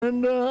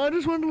And I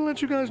just wanted to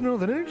let you guys know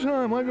that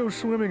anytime I go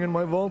swimming in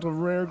my vault of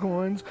rare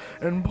coins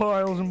and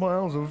piles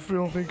of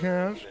filthy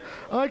cash,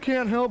 I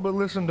can't help but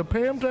listen to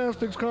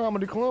Pamtastic's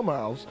Comedy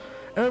Clubhouse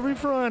every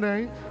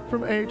Friday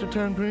from 8 to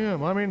 10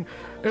 p.m. I mean,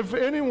 if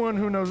anyone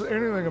who knows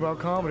anything about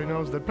comedy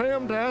knows that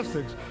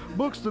Pamtastics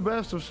books the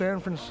best of San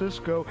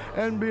Francisco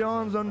and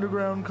beyond's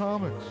underground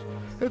comics.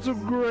 It's a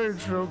great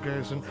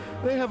showcase, and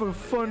they have a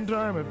fun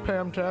time at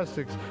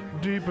Pamtastics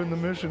deep in the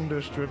Mission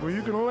District, where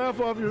you can laugh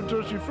off your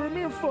tushy for a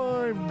mere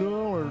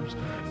 $5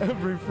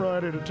 every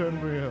Friday to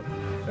 10 p.m.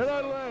 And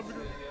I laugh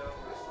because...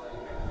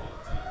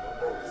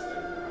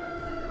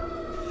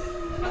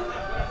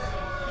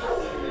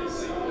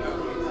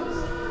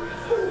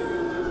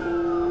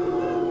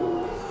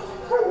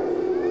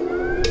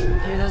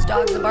 Hear those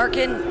dogs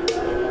barking?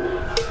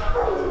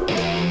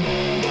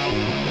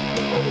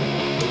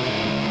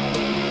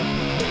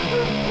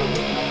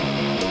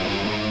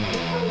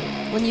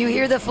 When you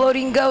hear the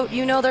floating goat,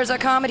 you know there's a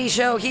comedy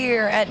show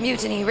here at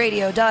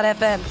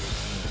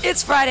MutinyRadio.fm.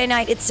 It's Friday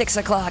night, it's 6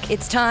 o'clock.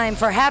 It's time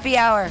for Happy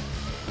Hour,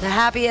 the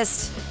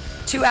happiest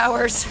 2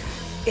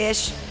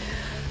 hours-ish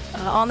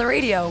on the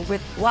radio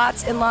with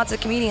lots and lots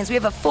of comedians. We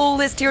have a full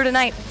list here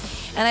tonight,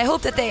 and I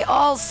hope that they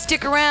all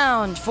stick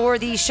around for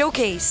the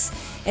showcase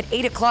at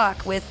 8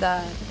 o'clock with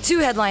two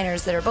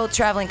headliners that are both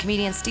traveling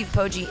comedians, Steve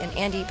Poggi and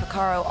Andy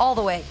Picaro, all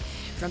the way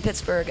from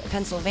Pittsburgh,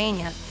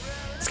 Pennsylvania.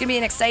 It's going to be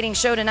an exciting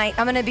show tonight.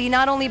 I'm going to be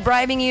not only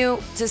bribing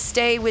you to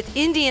stay with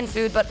Indian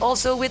food, but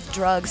also with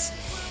drugs.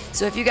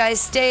 So if you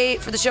guys stay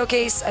for the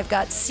showcase, I've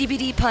got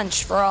CBD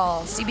punch for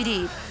all,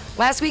 CBD.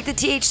 Last week, the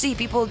THC,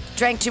 people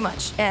drank too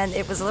much, and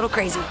it was a little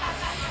crazy.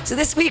 So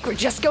this week, we're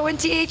just going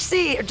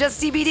THC, or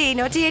just CBD.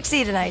 No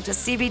THC tonight,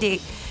 just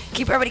CBD.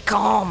 Keep everybody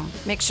calm.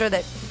 Make sure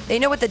that they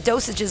know what the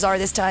dosages are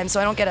this time,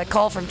 so I don't get a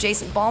call from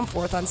Jason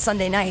Baumforth on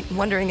Sunday night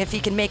wondering if he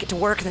can make it to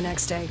work the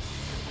next day.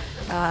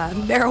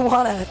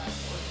 Marijuana.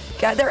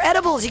 God, they're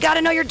edibles. You got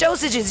to know your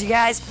dosages, you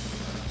guys.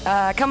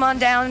 Come on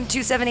down,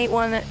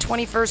 2781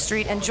 21st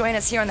Street, and join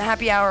us here on the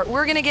Happy Hour.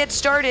 We're going to get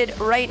started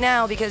right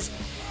now because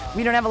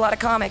we don't have a lot of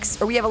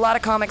comics, or we have a lot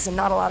of comics and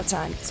not a lot of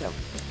time. So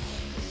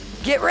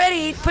get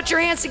ready. Put your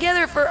hands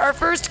together for our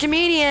first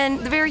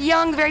comedian, the very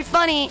young, very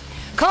funny,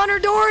 Connor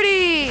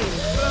Doherty.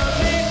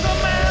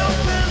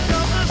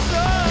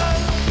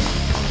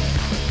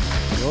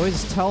 You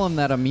always tell him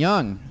that I'm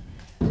young.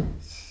 I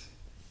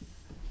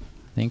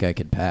think I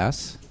could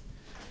pass.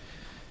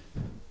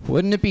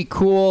 Wouldn't it be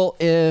cool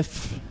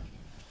if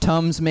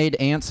Tums made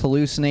ants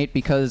hallucinate,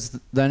 because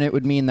then it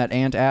would mean that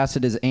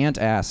antacid is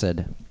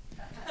antacid?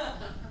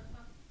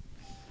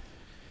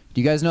 Do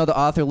you guys know the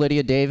author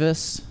Lydia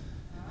Davis?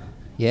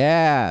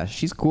 Yeah,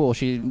 she's cool.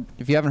 If you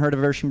haven't heard of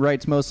her, she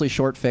writes mostly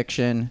short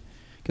fiction,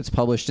 gets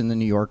published in the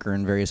New Yorker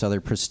and various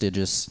other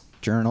prestigious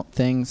journal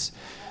things.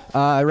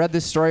 I read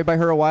this story by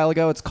her a while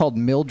ago. It's called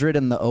Mildred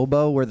and the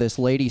Oboe, where this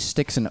lady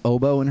sticks an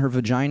oboe in her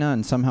vagina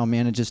and somehow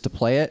manages to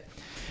play it.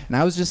 And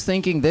I was just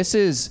thinking, this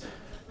is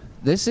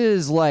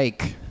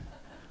like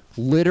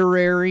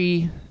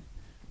literary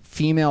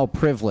female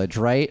privilege,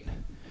 right?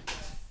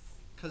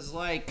 Because,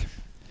 like,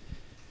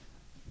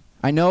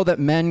 I know that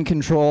men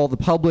control the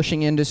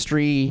publishing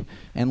industry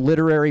and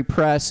literary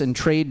press and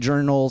trade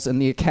journals and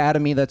the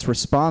academy that's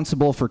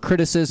responsible for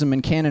criticism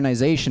and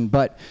canonization,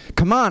 but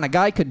come on, a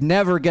guy could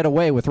never get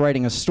away with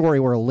writing a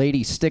story where a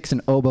lady sticks an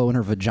oboe in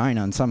her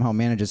vagina and somehow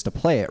manages to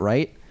play it,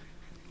 right?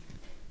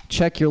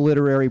 Check your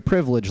literary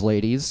privilege,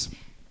 ladies.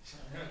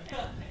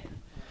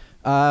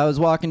 I was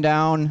walking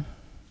down.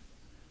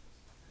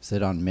 Is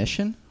it on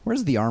Mission?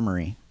 Where's the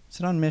Armory?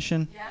 Is it on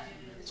Mission? Yeah.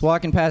 I was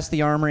walking past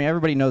the Armory.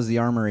 Everybody knows the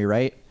Armory,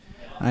 right?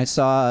 And I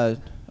saw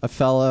a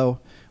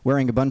fellow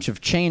wearing a bunch of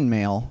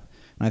chainmail,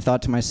 and I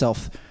thought to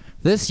myself,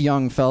 this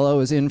young fellow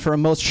is in for a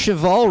most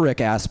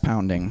chivalric ass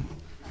pounding.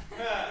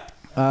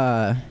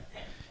 Did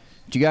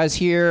you guys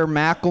hear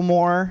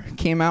Macklemore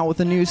came out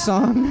with a new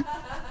song?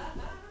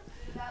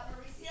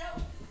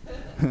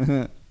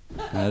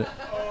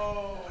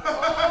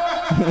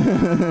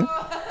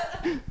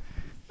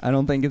 I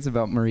don't think it's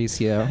about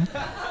Mauricio.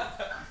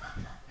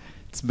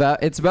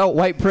 It's about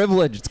white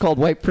privilege. It's called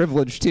white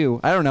privilege too.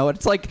 I don't know.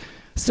 It's like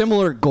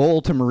similar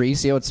goal to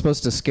Mauricio. It's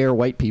supposed to scare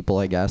white people,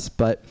 I guess.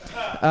 But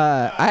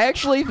I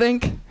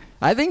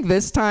think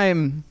this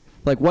time,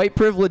 like white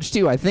privilege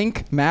too. I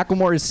think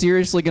Macklemore is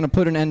seriously going to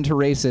put an end to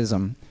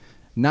racism,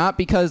 not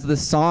because the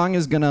song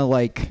is going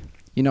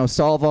to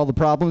solve all the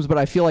problems, but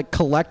I feel like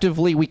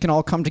collectively we can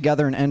all come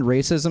together and end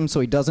racism, so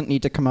he doesn't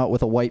need to come out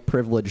with a white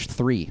privilege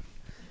 3.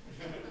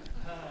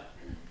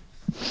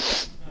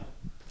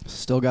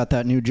 Still got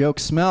that new joke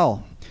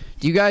smell.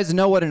 Do you guys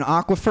know what an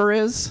aquifer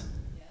is?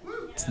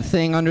 It's the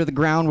thing under the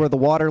ground where the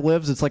water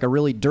lives. It's like a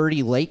really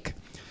dirty lake.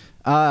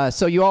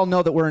 So you all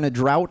know that we're in a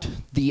drought.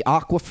 The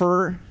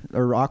aquifer,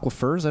 or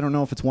aquifers, I don't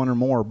know if it's one or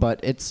more, but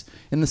it's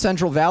in the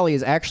Central Valley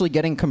is actually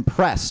getting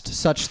compressed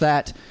such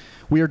that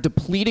we are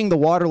depleting the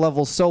water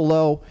level so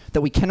low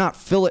that we cannot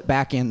fill it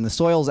back in. The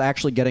soil is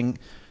actually getting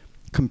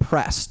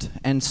compressed.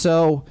 And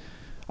so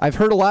I've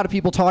heard a lot of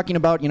people talking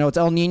about, it's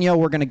El Nino,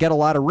 we're going to get a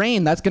lot of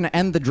rain. That's going to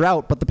end the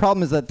drought. But the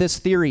problem is that this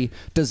theory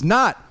does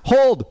not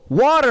hold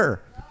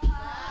water.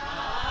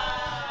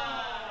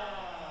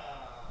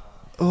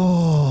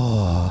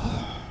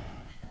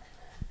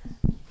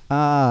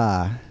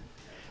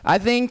 I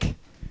think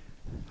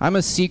I'm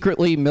a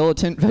secretly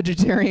militant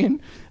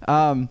vegetarian.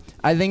 I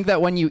think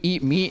that when you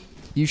eat meat,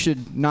 you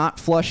should not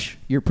flush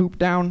your poop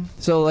down.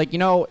 So,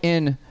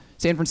 in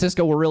San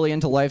Francisco, we're really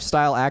into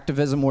lifestyle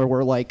activism where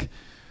we're like,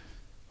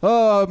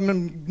 oh,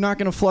 I'm not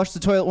going to flush the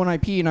toilet when I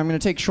pee, and I'm going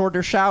to take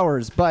shorter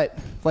showers. But,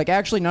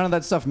 actually, none of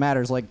that stuff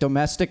matters.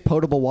 Domestic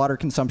potable water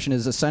consumption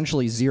is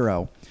essentially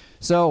zero.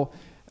 So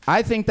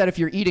I think that if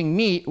you're eating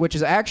meat, which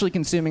is actually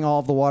consuming all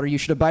of the water, you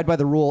should abide by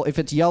the rule. If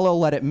it's yellow,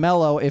 let it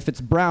mellow. If it's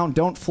brown,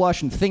 don't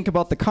flush, and think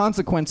about the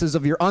consequences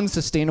of your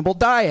unsustainable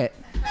diet.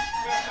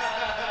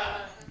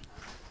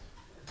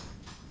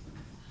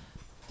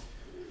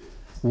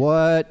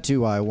 What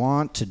do I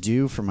want to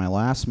do for my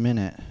last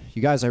minute?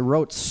 You guys, I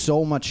wrote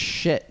so much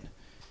shit.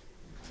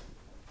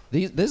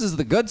 This is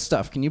the good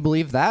stuff. Can you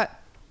believe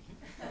that?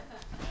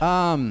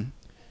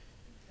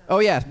 Oh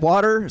yeah,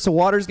 water. So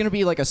water is going to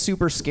be a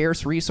super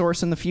scarce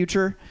resource in the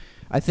future.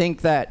 I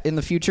think that in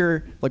the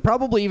future,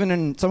 probably even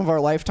in some of our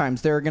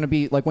lifetimes, there are going to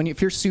be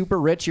if you're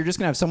super rich, you're just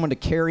going to have someone to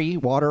carry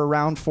water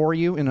around for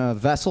you in a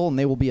vessel, and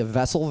they will be a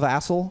vessel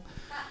vassal.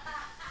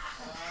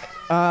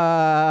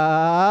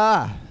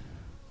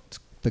 It's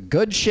the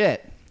good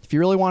shit. If you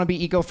really want to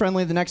be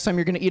eco-friendly, the next time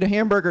you're going to eat a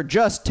hamburger,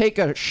 just take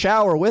a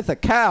shower with a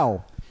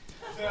cow.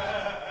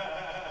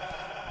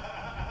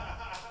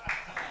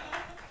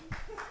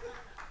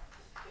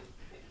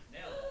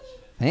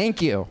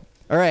 Thank you.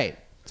 All right,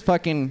 let's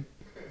fucking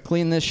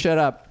clean this shit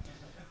up.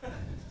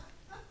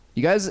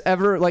 You guys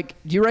ever, do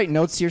you write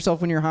notes to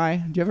yourself when you're high?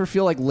 Do you ever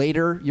feel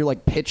later you're,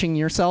 pitching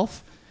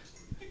yourself?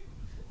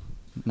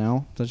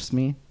 No? Is that just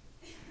me?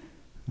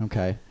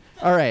 Okay.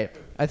 All right.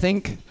 I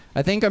think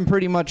I'm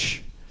pretty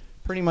much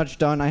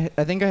done. I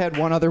think I had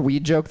one other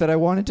weed joke that I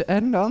wanted to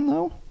end on,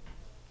 though.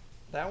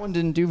 That one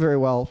didn't do very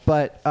well,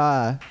 but,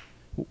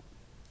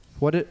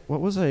 what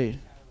was I...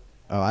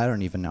 Oh, I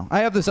don't even know. I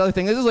have this other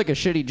thing. This is a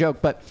shitty joke,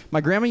 but my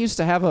grandma used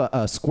to have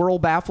a squirrel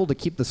baffle to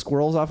keep the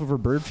squirrels off of her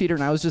bird feeder,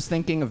 and I was just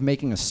thinking of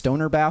making a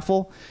stoner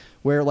baffle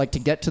where, to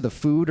get to the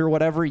food or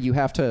whatever, you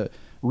have to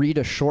read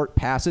a short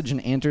passage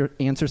and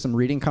answer some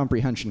reading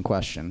comprehension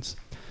questions.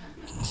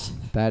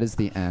 That is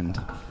the end.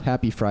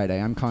 Happy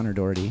Friday. I'm Connor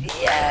Doherty.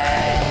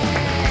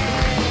 Yay!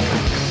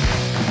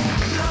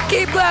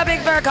 Keep clapping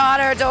for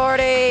Connor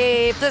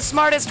Doherty, the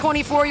smartest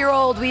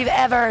 24-year-old we've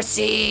ever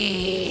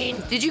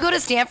seen. Did you go to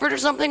Stanford or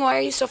something? Why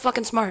are you so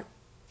fucking smart?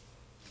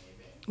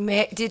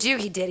 Did you?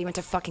 He did. He went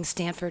to fucking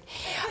Stanford.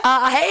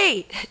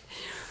 Hey,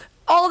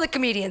 all the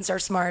comedians are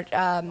smart.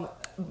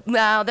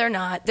 No, they're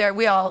not.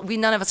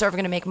 None of us are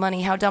going to make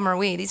money. How dumb are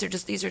we? These are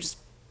just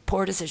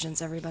poor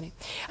decisions, everybody.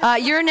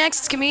 Your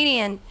next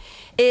comedian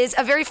is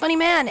a very funny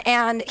man,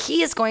 and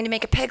he is going to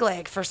make a peg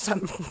leg for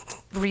some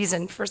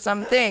reason, for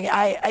something.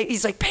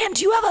 He's like, Pan,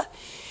 do you have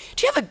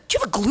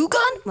a glue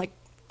gun? I'm like,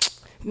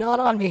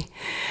 not on me.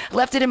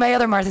 Left it in my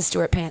other Martha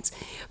Stewart pants.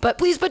 But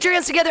please put your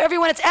hands together,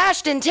 everyone. It's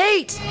Ashton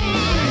Tate.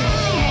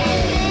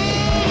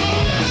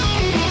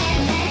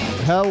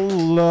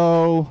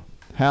 Hello.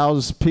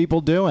 How's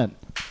people doing?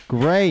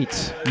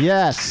 Great.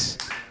 Yes.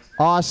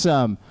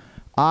 Awesome.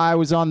 I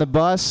was on the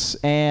bus,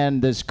 and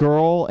this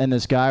girl and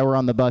this guy were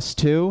on the bus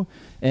too,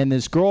 and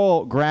this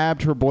girl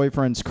grabbed her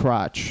boyfriend's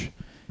crotch,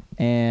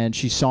 and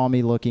she saw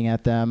me looking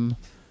at them,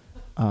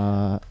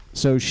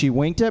 so she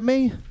winked at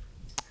me,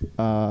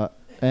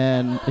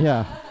 and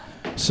yeah,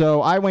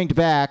 so I winked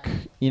back,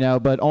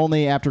 but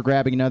only after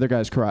grabbing another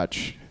guy's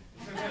crotch.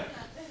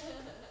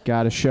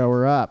 Gotta show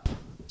her up.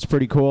 It's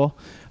pretty cool.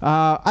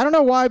 I don't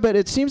know why, but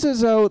it seems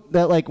as though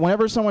that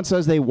whenever someone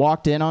says they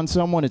walked in on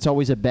someone, it's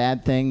always a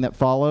bad thing that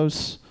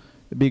follows.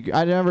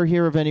 I never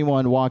hear of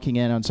anyone walking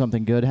in on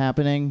something good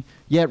happening.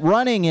 Yet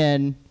running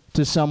in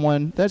to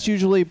someone, that's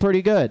usually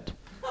pretty good.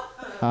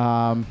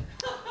 But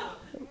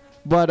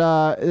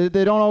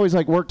they don't always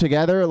work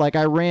together.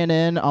 I ran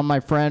in on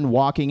my friend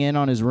walking in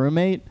on his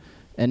roommate,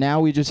 and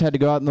now we just had to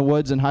go out in the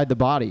woods and hide the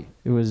body.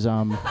 It was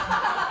a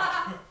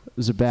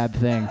bad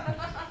thing.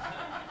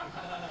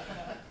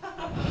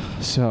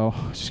 So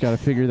just got to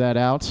figure that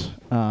out.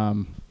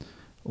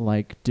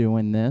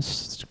 Doing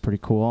this, it's pretty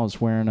cool.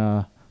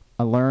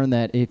 I learned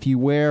that if you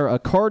wear a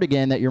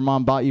cardigan that your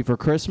mom bought you for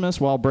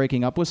Christmas while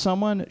breaking up with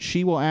someone,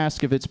 she will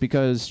ask if it's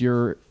because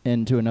you're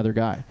into another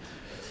guy.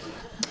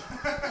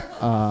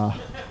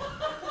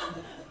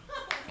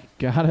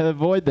 Gotta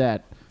avoid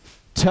that.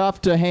 Tough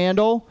to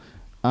handle.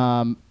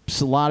 So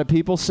a lot of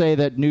people say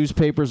that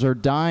newspapers are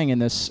dying in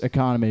this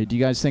economy. Do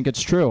you guys think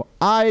it's true?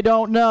 I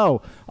don't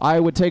know. I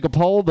would take a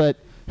poll, but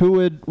who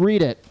would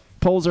read it?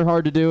 Polls are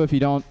hard to do if you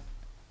don't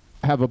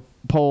have a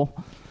poll.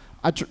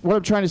 What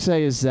I'm trying to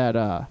say is that,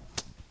 I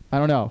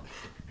don't know.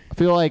 I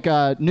feel like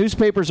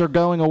newspapers are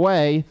going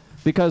away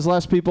because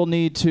less people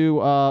need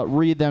to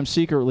read them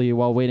secretly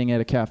while waiting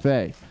at a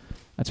cafe.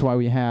 That's why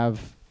we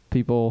have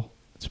people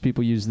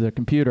use the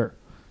computer.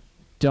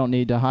 don't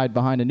need to hide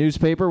behind a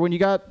newspaper when you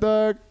got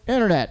the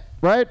internet,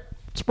 right?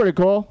 It's pretty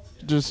cool.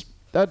 Just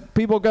that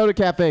people go to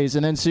cafes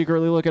and then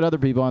secretly look at other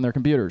people on their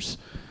computers.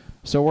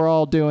 So we're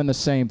all doing the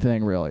same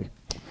thing, really.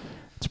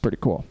 It's pretty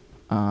cool.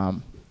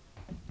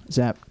 Is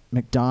that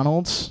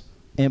McDonald's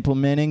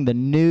implementing the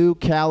new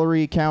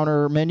calorie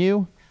counter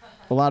menu?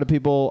 A lot of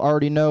people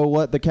already know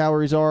what the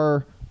calories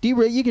are.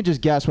 You can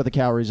just guess what the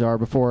calories are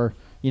before,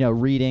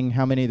 reading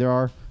how many there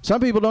are. Some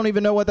people don't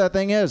even know what that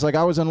thing is. Like,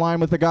 I was in line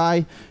with a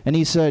guy, and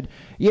he said,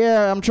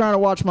 yeah, I'm trying to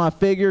watch my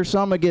figure, so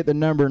I'm going to get the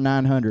number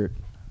 900.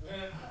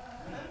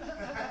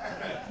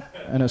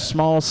 And a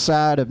small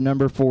side of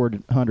number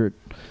 400.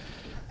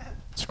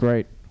 It's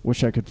great.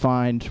 Wish I could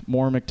find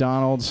more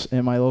McDonald's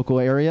in my local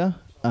area.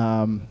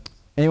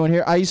 Anyone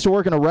here? I used to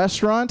work in a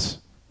restaurant.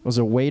 I was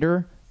a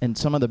waiter. And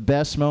some of the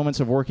best moments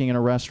of working in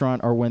a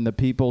restaurant are when the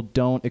people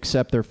don't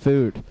accept their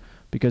food,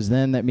 because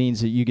then that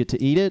means that you get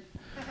to eat it.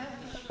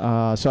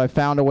 So I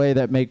found a way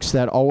that makes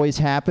that always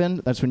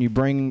happen. That's when you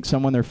bring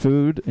someone their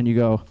food and you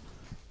go,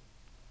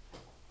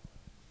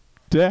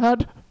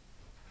 Dad?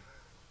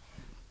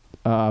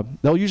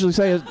 They'll usually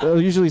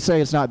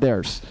say it's not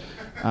theirs.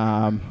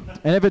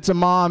 And if it's a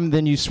mom,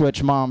 then you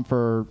switch mom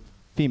for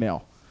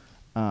female.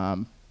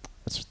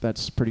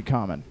 That's pretty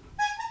common.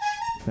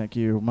 Thank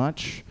you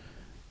much.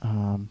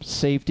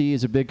 Safety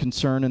is a big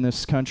concern in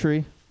this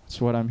country.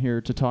 That's what I'm here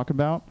to talk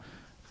about.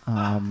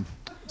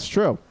 It's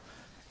true.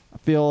 I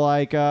feel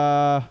like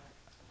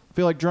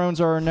drones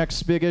are our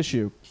next big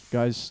issue,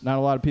 guys. Not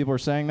a lot of people are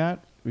saying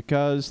that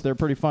because they're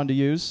pretty fun to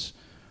use.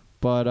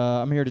 But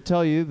I'm here to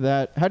tell you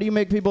that how do you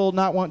make people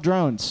not want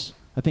drones?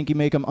 I think you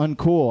make them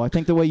uncool. I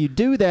think the way you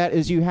do that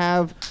is you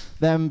have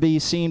them be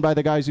seen by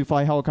the guys who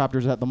fly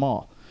helicopters at the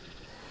mall.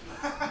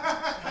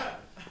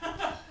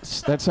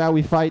 That's how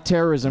we fight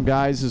terrorism,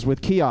 guys, is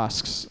with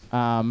kiosks.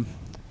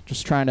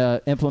 Just trying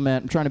to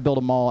I'm trying to build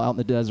a mall out in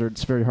the desert.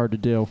 It's very hard to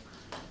do.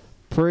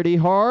 Pretty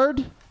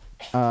hard.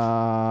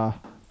 Was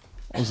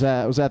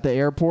at the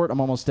airport. I'm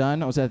almost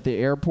done. I was at the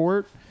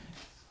airport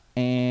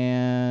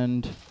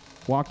and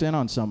walked in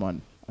on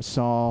someone. I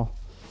saw,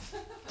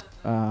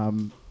 I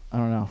don't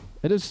know.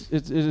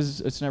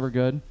 It's never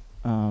good.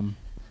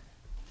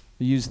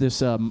 We used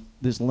this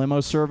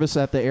limo service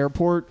at the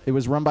airport. It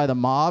was run by the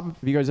mob.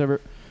 Have you guys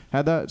ever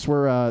had that? It's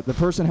where the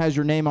person has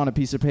your name on a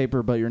piece of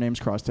paper, but your name's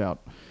crossed out.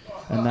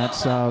 And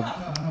that's,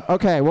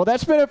 okay, well,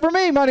 that's been it for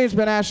me. My name's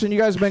Ben Ashton. You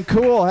guys have been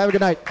cool. Have a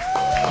good night.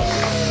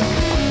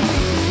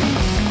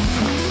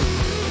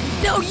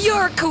 No,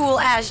 you're cool,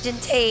 Ashton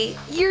Tate.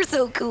 You're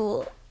so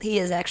cool. He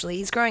is, actually.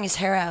 He's growing his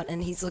hair out,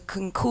 and he's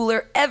looking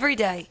cooler every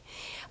day.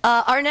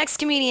 Our next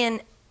comedian,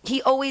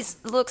 he always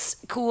looks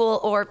cool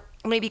or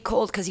maybe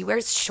cold because he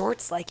wears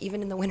shorts, like,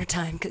 even in the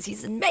wintertime, because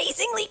he's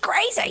amazingly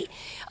crazy.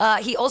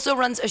 He also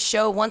runs a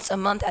show once a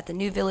month at the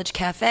New Village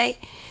Cafe.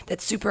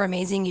 That's super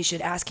amazing. You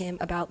should ask him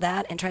about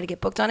that and try to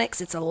get booked on it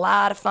because it's a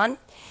lot of fun.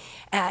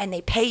 And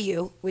they pay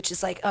you, which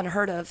is, like,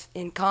 unheard of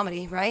in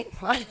comedy, right?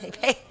 What?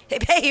 They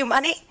pay you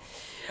money?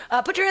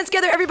 Put your hands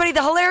together, everybody.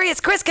 The hilarious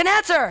Chris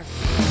Knatzer.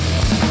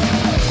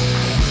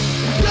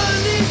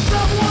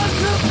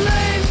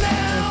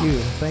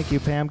 Thank you,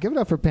 Pam. Give it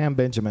up for Pam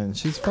Benjamin.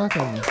 She's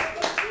fucking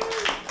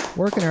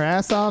working her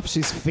ass off.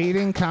 She's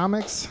feeding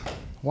comics.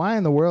 Why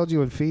in the world you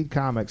would feed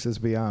comics is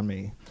beyond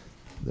me.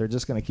 They're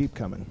just going to keep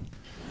coming.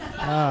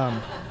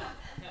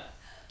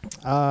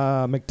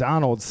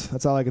 McDonald's.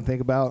 That's all I can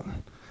think about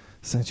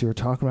since you were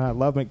talking about it. I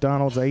love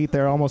McDonald's. I eat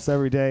there almost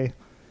every day.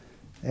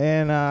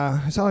 And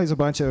there's always a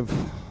bunch of,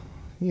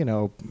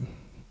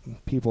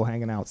 people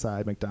hanging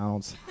outside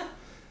McDonald's.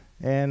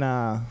 And,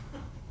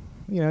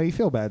 you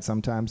feel bad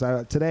sometimes.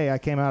 Today I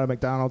came out of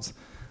McDonald's.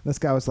 This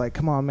guy was like,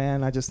 come on,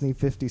 man, I just need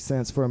 50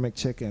 cents for a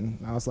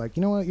McChicken. I was like,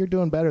 you know what? You're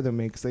doing better than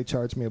me because they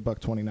charged me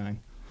 $1.29.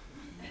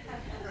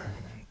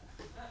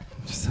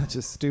 Such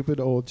a stupid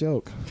old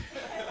joke.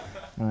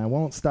 And I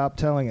won't stop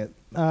telling it.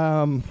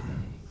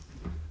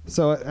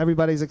 So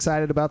everybody's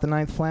excited about the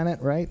 9th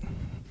planet, right?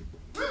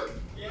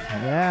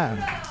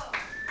 Yeah.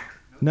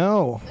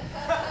 No.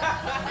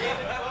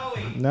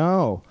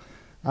 No.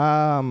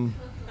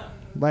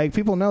 Like,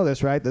 people know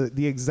this, right?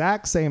 The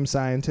exact same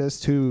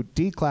scientist who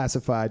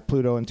declassified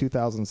Pluto in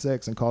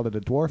 2006 and called it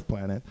a dwarf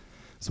planet.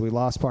 So we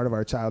lost part of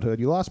our childhood.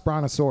 You lost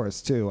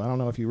Brontosaurus, too. I don't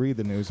know if you read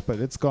the news, but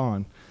it's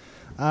gone.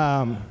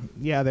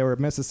 Yeah, they were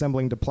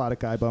misassembling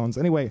diplodic eye bones.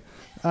 Anyway,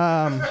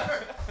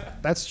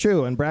 that's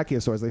true. And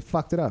brachiosaurs, they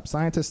fucked it up.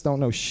 Scientists don't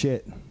know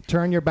shit.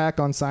 Turn your back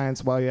on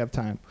science while you have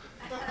time.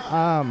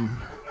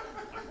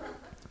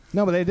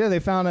 No, but they did. They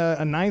found a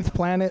 9th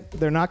planet.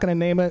 They're not going to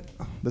name it.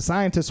 The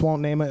scientists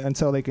won't name it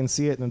until they can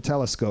see it in a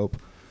telescope,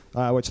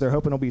 which they're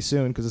hoping will be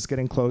soon because it's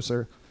getting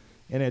closer.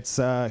 And it's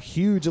a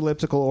huge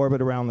elliptical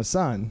orbit around the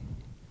sun.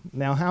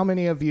 Now, how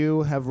many of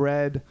you have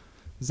read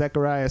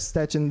Zechariah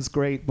Stetchen's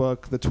great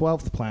book, The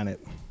 12th Planet?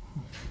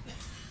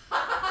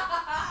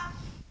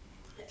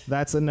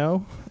 That's a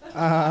no?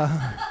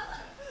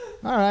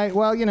 All right,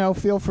 well,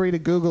 feel free to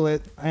Google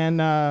it.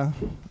 And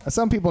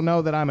some people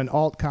know that I'm an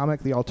alt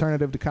comic, the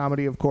alternative to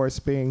comedy, of course,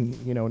 being,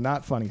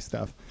 not funny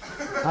stuff.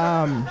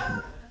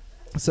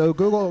 So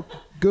Google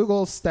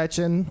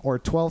Stetchen, or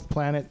 12th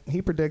planet,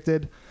 he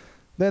predicted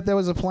that there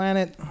was a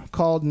planet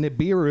called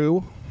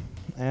Nibiru,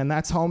 and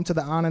that's home to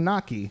the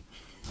Anunnaki,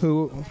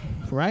 who,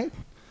 right?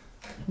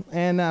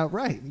 And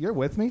right, you're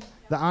with me.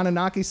 The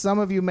Anunnaki, some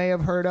of you may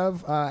have heard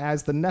of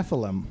as the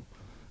Nephilim,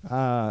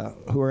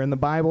 who are in the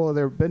Bible.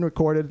 They've been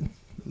recorded.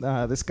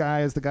 This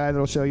guy is the guy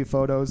that'll show you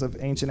photos of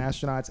ancient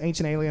astronauts,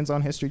 ancient aliens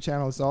on History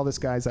Channel. It's all this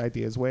guy's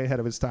ideas, way ahead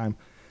of his time.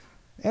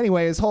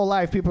 Anyway, his whole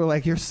life, people are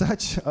like, you're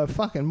such a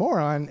fucking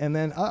moron. And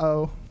then,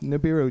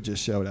 Nibiru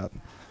just showed up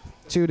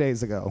 2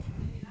 days ago.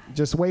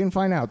 Just wait and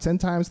find out. 10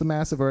 times the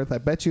mass of Earth. I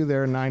bet you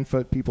there are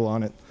 9-foot people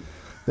on it.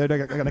 They're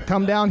going to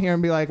come down here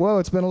and be like, whoa,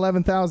 it's been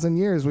 11,000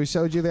 years. We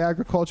showed you the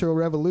agricultural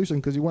revolution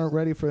because you weren't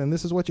ready for it. And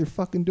this is what you're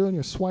fucking doing.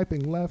 You're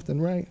swiping left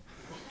and right.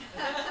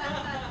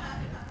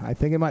 I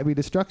think it might be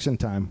destruction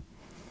time.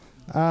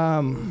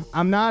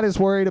 I'm not as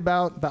worried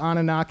about the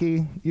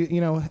Anunnaki. You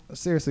know,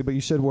 seriously, but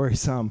you should worry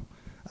some.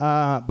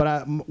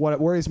 What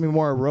worries me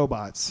more are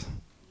robots,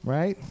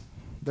 right?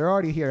 They're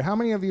already here. How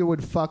many of you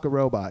would fuck a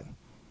robot?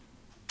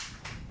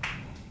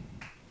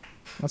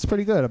 That's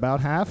pretty good. About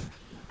half?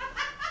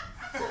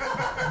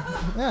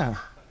 Yeah,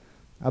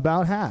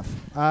 about half.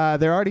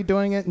 They're already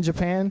doing it in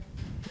Japan.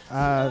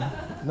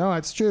 No,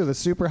 it's true. The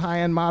super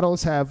high-end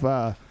models have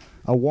a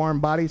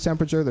warm body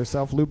temperature. They're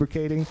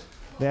self-lubricating.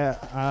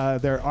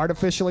 They're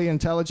artificially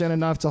intelligent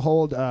enough to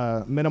hold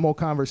minimal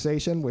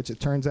conversation, which it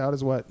turns out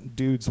is what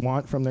dudes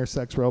want from their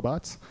sex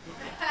robots.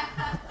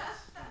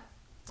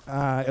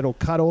 It'll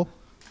cuddle.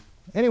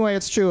 Anyway,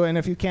 it's true. And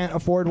if you can't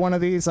afford one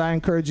of these, I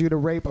encourage you to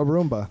rape a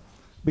Roomba.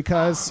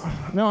 Because,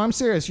 no, I'm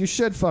serious. You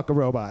should fuck a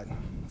robot.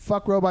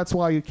 Fuck robots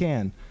while you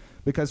can.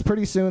 Because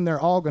pretty soon they're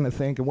all going to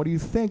think, and what do you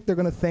think they're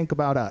going to think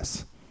about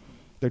us?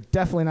 They're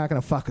definitely not going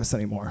to fuck us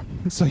anymore.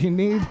 So you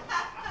need...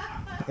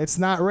 It's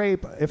not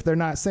rape if they're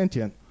not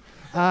sentient.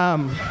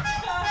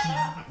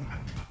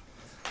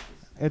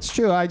 It's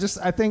true. I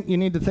think you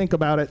need to think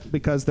about it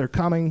because they're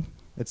coming.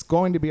 It's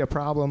going to be a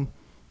problem.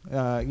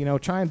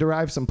 Try and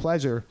derive some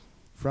pleasure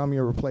from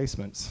your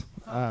replacements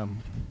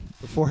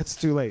before it's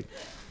too late.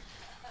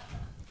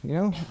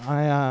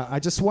 I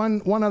just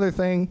one other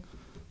thing.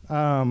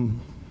 How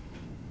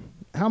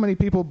many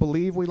people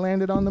believe we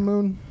landed on the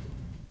moon?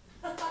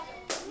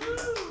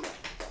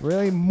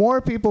 Really?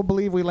 More people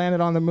believe we landed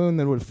on the moon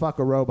than would fuck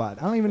a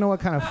robot. I don't even know what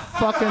kind of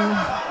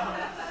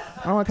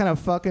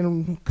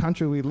fucking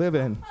country we live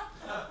in.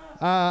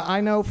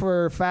 I know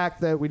for a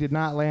fact that we did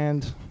not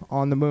land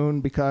on the moon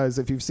because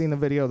if you've seen the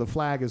video, the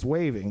flag is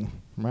waving,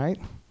 right?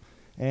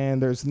 And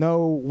there's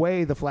no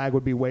way the flag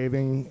would be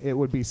waving. It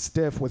would be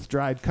stiff with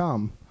dried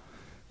cum.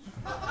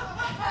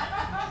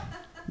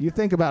 You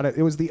think about it.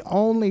 It was the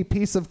only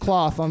piece of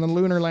cloth on the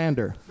lunar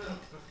lander.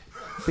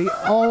 The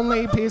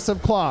only piece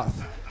of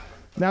cloth.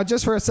 Now,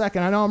 just for a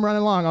second, I know I'm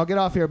running long, I'll get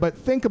off here, but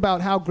think about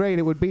how great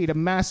it would be to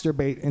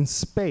masturbate in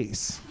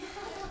space.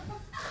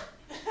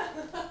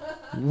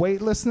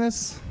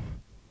 Weightlessness?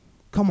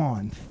 Come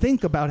on,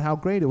 think about how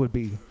great it would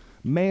be.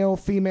 Male,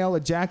 female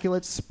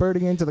ejaculates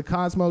spurting into the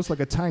cosmos like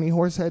a tiny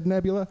horsehead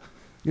nebula.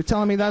 You're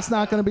telling me that's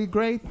not going to be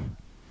great?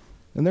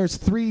 And there's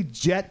 3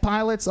 jet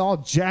pilots all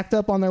jacked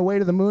up on their way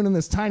to the moon in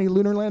this tiny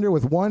lunar lander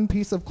with one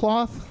piece of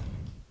cloth?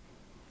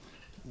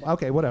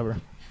 Okay, whatever.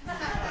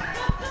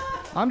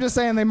 I'm just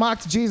saying they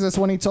mocked Jesus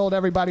when he told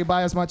everybody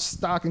buy as much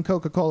stock in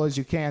Coca-Cola as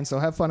you can, so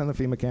have fun in the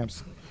FEMA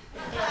camps.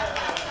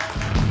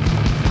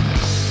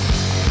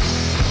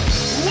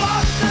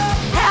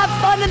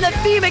 Have fun in the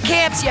FEMA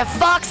camps, you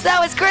fucks. That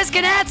was Chris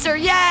Knatzer.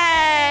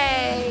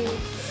 Yay!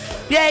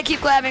 Yay, keep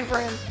clapping for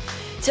him.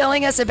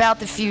 Telling us about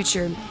the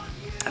future.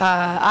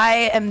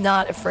 I am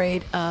not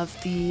afraid of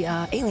the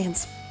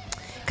aliens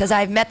because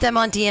I've met them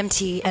on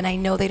DMT and I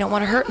know they don't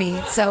want to hurt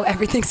me, so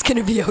everything's going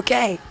to be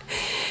okay.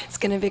 It's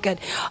going to be good.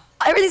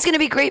 Everything's going to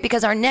be great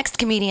because our next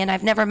comedian,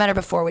 I've never met her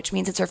before, which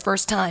means it's her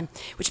first time,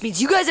 which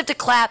means you guys have to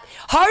clap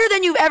harder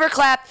than you've ever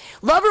clapped.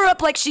 Love her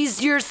up like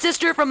she's your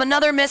sister from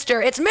another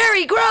mister. It's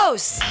Mary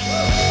Gross.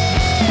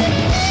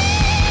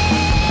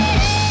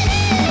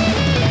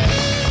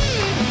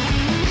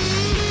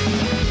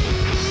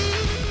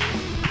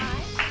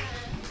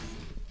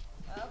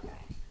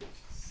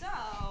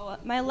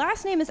 My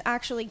last name is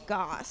actually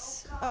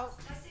Goss. Oh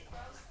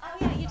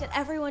yeah, you did.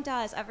 Everyone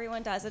does.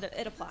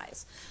 It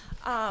applies.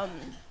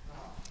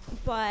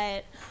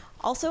 But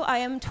also, I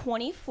am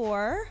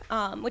 24,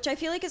 which I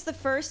feel like is the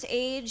first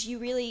age you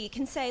really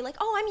can say, like,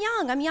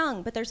 oh, I'm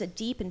young. But there's a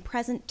deep and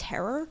present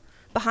terror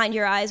behind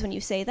your eyes when you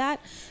say that,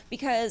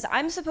 because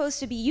I'm supposed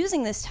to be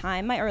using this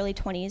time, my early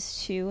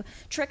 20s, to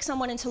trick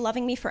someone into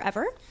loving me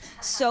forever,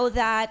 so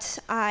that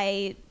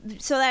I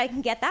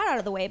can get that out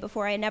of the way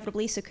before I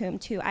inevitably succumb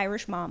to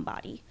Irish mom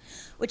body.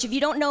 Which, if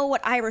you don't know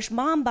what Irish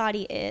mom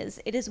body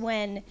is, it is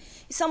when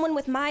someone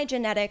with my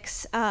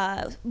genetics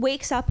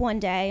wakes up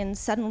one day and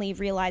suddenly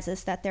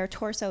realizes that their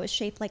torso is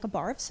shaped like a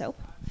bar of soap.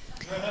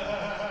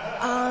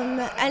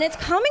 And it's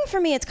coming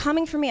for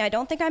me. I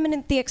don't think I'm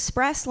in the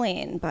express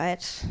lane, but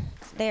it's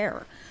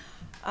there.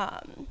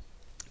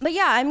 But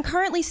yeah, I'm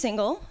currently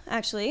single,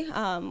 actually,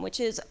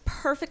 which is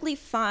perfectly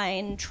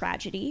fine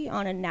tragedy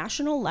on a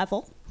national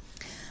level,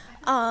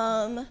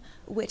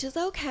 which is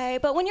okay.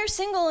 But when you're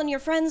single and your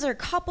friends are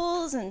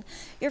couples, and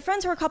your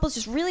friends who are couples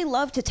just really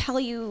love to tell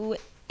you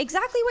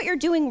exactly what you're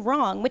doing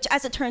wrong, which,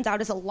 as it turns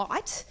out, is a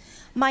lot.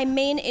 My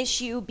main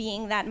issue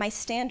being that my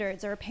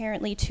standards are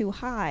apparently too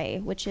high,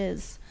 which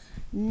is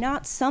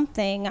not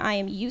something I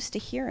am used to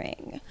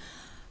hearing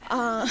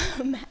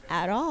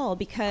at all,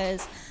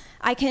 because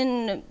I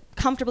can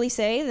comfortably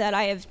say that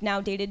I have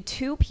now dated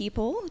two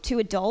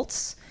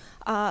adults,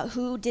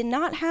 who did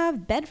not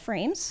have bed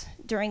frames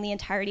during the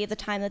entirety of the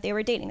time that they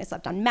were dating. They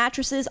slept on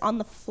mattresses on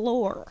the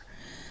floor.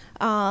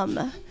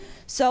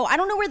 So I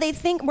don't know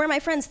where my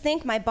friends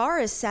think my bar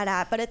is set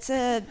at, but it's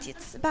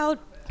about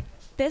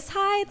this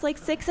high. It's like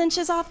 6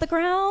 inches off the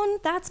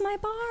ground. That's my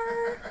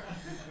bar.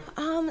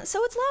 So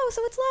it's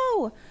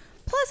low.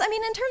 Plus, I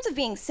mean, in terms of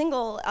being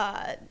single,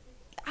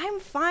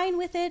 I'm fine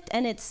with it,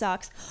 and it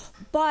sucks.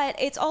 But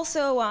it's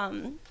also,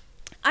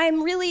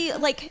 I'm really,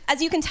 like,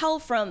 as you can tell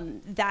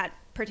from that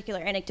particular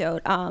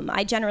anecdote,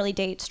 I generally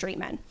date straight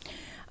men.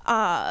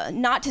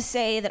 Not to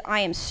say that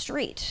I am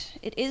straight.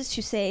 It is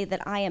to say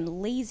that I am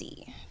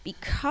lazy.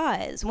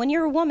 Because when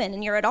you're a woman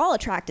and you're at all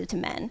attracted to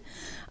men,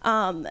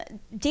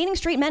 dating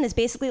straight men is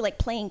basically like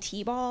playing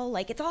t-ball.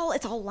 Like, it's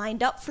all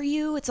lined up for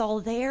you. It's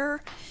all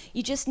there.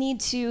 You just need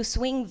to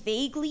swing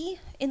vaguely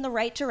in the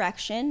right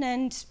direction,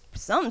 and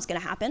something's gonna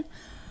happen.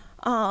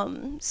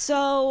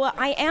 So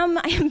I am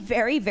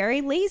very,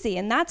 very lazy,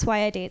 and that's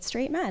why I date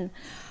straight men,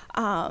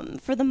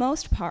 for the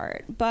most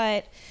part.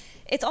 But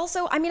it's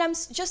also, I mean, I'm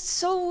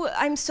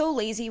so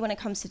lazy when it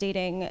comes to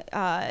dating.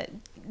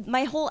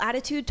 My whole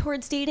attitude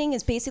towards dating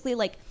is basically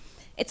like,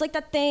 it's like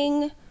that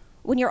thing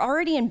when you're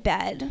already in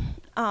bed,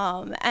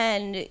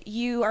 and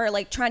you are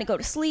like trying to go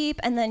to sleep,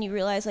 and then you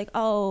realize like,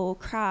 oh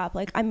crap,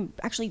 like I'm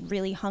actually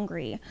really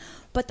hungry.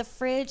 But the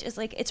fridge is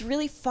like, it's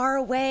really far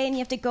away, and you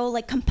have to go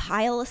like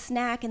compile a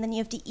snack, and then you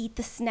have to eat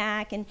the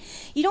snack, and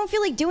you don't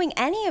feel like doing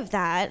any of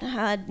that. You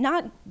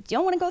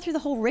don't want to go through the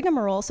whole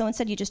rigmarole, so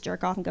instead you just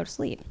jerk off and go to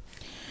sleep.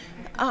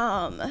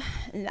 And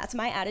that's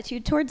my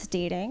attitude towards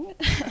dating.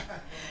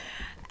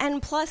 And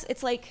plus,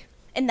 it's like,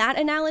 in that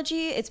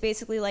analogy, it's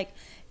basically like,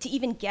 to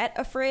even get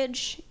a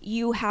fridge,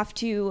 you have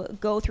to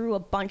go through a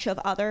bunch of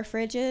other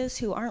fridges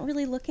who aren't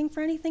really looking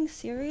for anything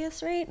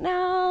serious right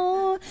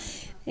now.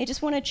 They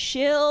just want to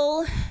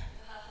chill,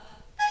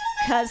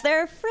 because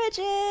they're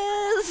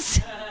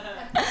fridges.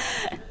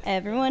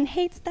 Everyone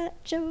hates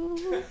that joke,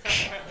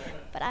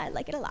 but I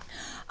like it a lot.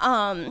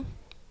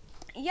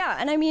 Yeah,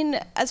 and I mean,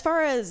 as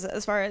far as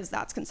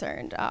that's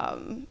concerned,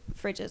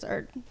 fridges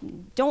are,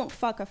 don't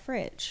fuck a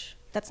fridge.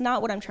 That's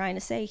not what I'm trying to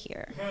say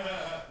here.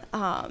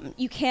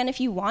 You can if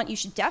you want. You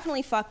should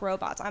definitely fuck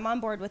robots. I'm on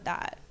board with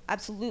that.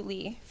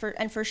 Absolutely.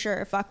 For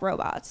sure, fuck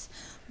robots.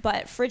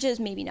 But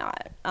fridges, maybe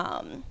not.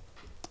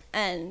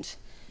 And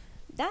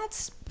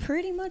that's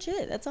pretty much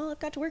it. That's all I've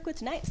got to work with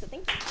tonight, so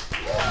thank you.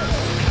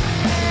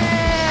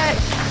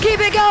 Keep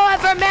it going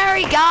for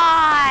Mary,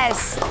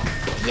 guys.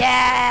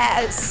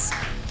 Yes.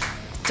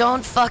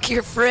 Don't fuck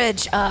your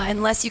fridge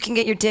unless you can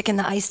get your dick in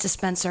the ice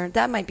dispenser.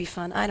 That might be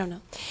fun. I don't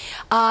know.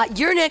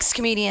 Your next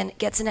comedian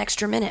gets an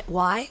extra minute.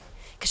 Why?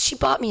 Because she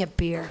bought me a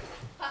beer.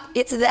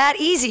 It's that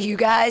easy, you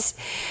guys.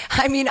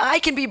 I mean, I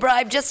can be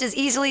bribed just as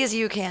easily as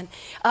you can.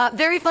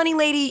 Very funny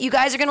lady. You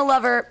guys are going to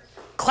love her.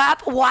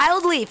 Clap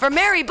wildly for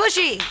Mary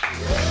Bushy.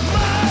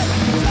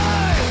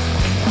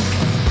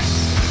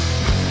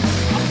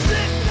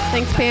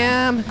 Thanks,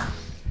 Pam.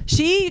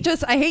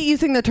 I hate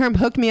using the term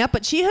hooked me up,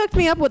 but she hooked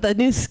me up with a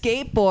new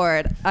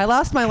skateboard. I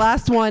lost my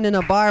last one in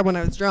a bar when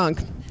I was drunk.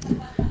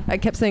 I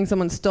kept saying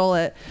someone stole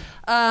it.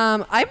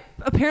 I've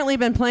apparently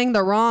been playing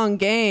the wrong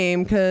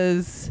game,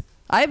 because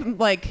I've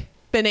like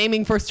been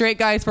aiming for straight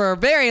guys for a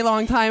very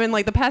long time, and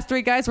like the past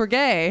 3 guys were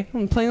gay.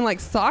 I'm playing like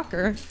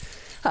soccer.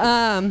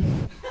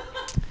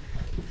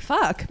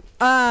 Fuck.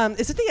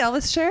 Is it the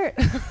Elvis shirt?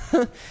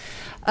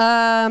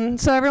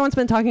 So everyone's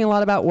been talking a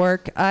lot about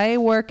work. I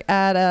work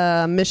at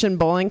a Mission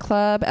Bowling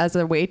Club as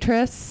a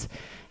waitress,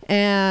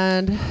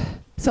 and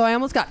so I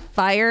almost got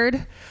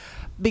fired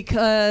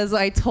because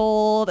I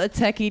told a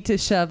techie to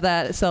shove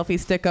that selfie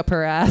stick up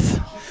her ass.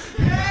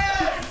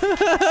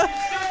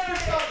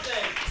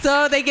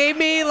 So they gave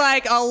me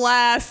like a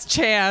last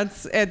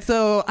chance, and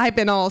so I've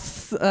been all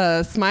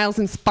smiles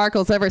and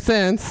sparkles ever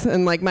since,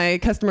 and like my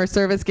customer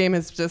service game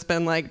has just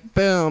been like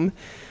boom.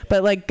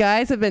 But like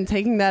guys have been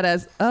taking that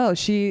as, oh,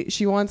 she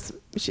wants,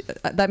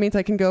 that means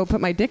I can go put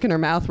my dick in her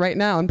mouth right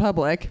now in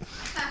public.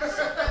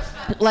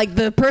 Like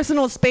the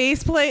personal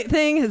space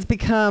thing has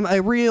become a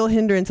real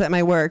hindrance at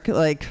my work.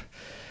 Like,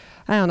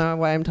 I don't know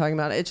why I'm talking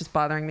about it. It's just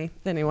bothering me.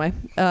 Anyway.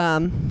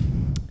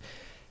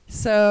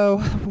 So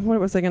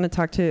what was I going to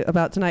talk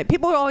about tonight?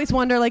 People always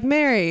wonder, like,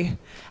 Mary,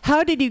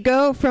 how did you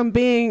go from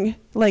being,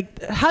 like,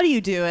 how do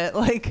you do it?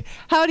 Like,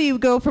 how do you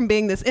go from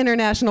being this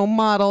international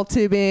model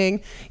to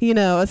being, you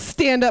know, a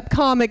stand-up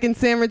comic in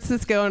San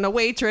Francisco and a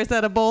waitress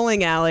at a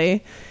bowling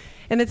alley?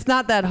 And it's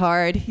not that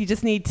hard. You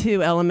just need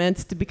 2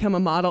 elements to become a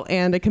model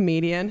and a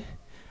comedian.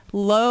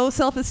 low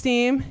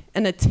self-esteem,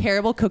 and a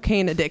terrible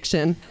cocaine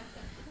addiction.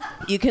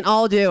 You can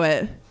all do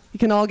it. You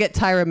can all get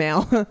Tyra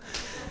mail.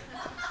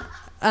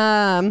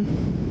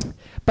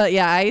 But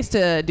yeah, I used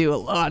to do a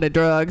lot of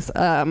drugs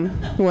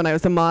when I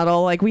was a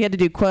model. Like, we had to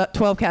do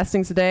 12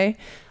 castings a day.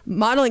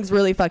 Modeling's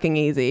really fucking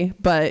easy,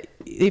 but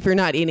if you're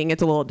not eating,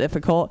 it's a little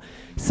difficult.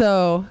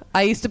 So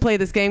I used to play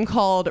this game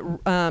called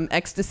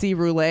Ecstasy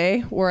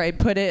Roulette, where I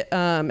put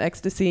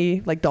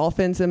ecstasy, like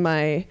dolphins, in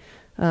my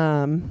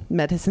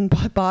medicine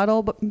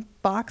bottle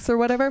box or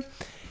whatever,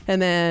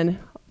 and then,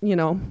 you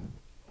know,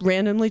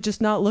 randomly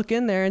just not look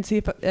in there and see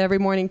if every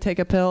morning take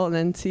a pill and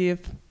then see if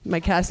my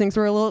castings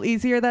were a little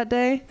easier that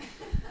day.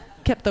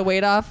 Kept the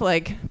weight off,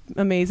 like,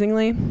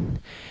 amazingly.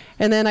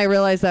 And then I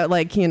realized that,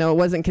 like, you know, it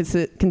wasn't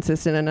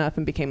consistent enough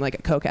and became like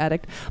a coke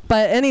addict.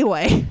 But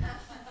anyway,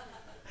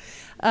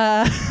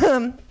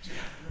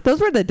 those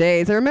were the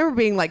days. I remember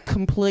being like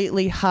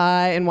completely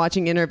high and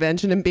watching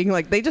Intervention and being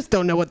like, they just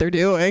don't know what they're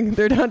doing.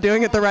 They're not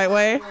doing it the right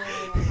way.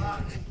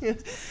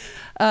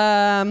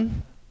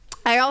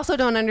 I also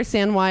don't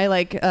understand why,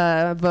 like,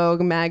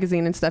 Vogue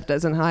magazine and stuff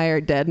doesn't hire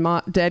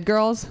dead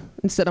girls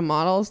instead of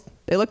models.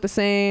 They look the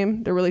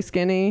same. They're really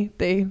skinny.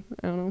 I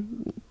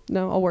don't know.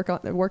 No, I'll work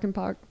in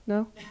park.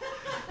 No.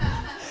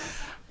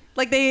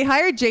 Like, they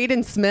hired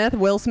Jaden Smith,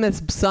 Will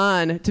Smith's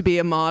son, to be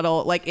a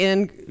model, like,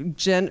 in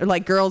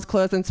like girls'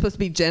 clothes, and supposed to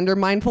be gender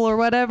mindful or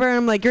whatever. And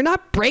I'm like, you're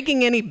not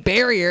breaking any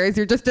barriers.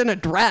 You're just in a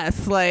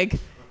dress. Like,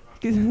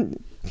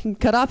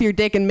 cut off your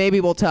dick and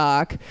maybe we'll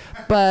talk.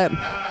 But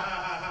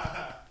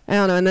I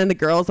don't know. And then the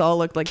girls all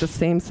looked like the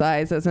same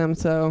size as him.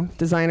 So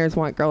designers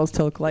want girls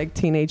to look like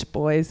teenage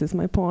boys, is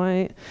my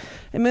point.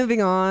 And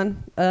moving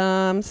on.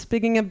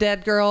 Speaking of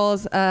dead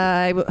girls,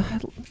 I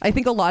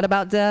think a lot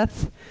about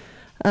death.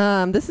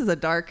 This is a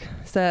dark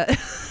set.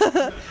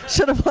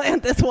 Should have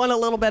planned this one a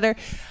little better.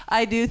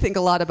 I do think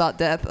a lot about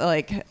death.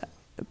 Like,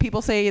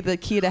 people say the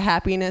key to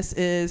happiness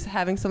is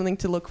having something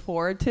to look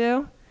forward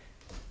to.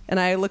 And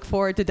I look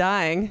forward to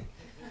dying.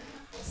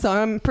 So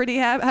I'm pretty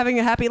having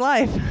a happy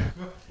life.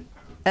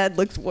 Ed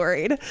looks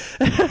worried.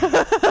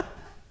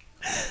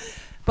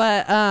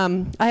 But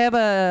I have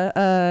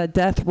a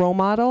death role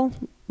model,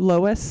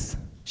 Lois.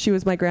 She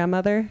was my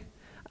grandmother.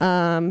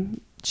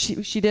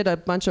 She did a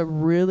bunch of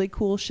really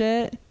cool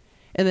shit.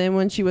 And then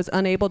when she was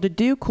unable to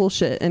do cool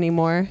shit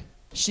anymore,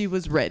 she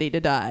was ready to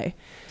die.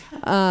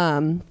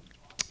 And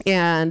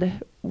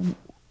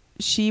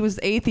she was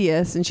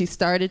atheist, and she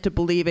started to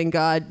believe in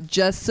God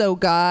just so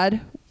God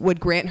would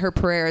grant her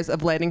prayers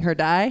of letting her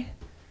die.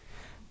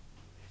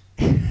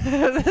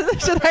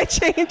 Should I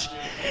change?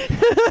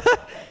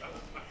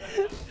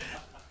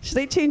 Should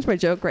I change my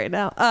joke right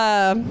now?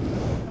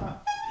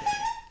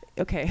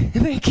 Okay,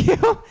 thank you.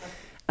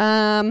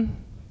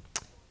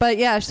 But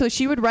yeah, so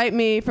she would write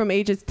me from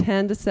ages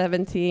 10 to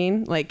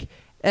 17, like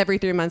every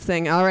 3 months,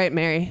 saying, all right,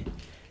 Mary,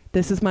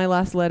 this is my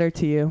last letter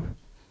to you.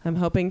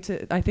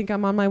 I think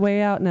I'm on my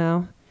way out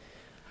now.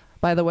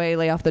 By the way,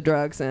 lay off the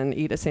drugs and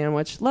eat a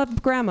sandwich.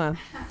 Love, Grandma.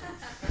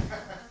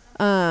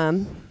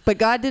 But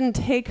God didn't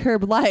take her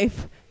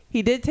life.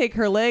 He did take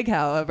her leg,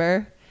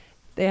 however.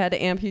 They had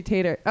to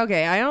amputate her.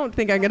 Okay, I don't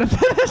think I'm going to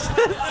finish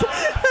this.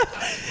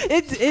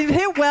 It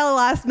hit well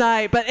last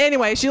night. But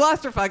anyway, she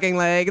lost her fucking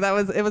leg.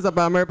 It was a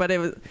bummer.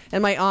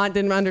 And my aunt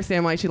didn't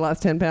understand why she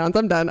lost 10 pounds.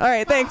 I'm done. All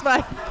right, thanks.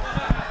 Bye.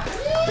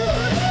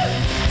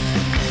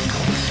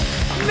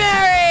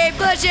 Mary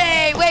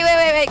Bushy! Wait.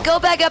 Go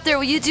back up there.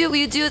 Will you do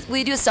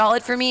a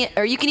solid for me?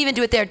 Or you can even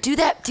do it there. Do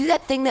that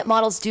thing that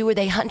models do where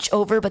they hunch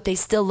over but they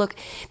still look.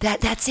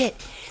 That's it.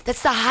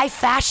 That's the high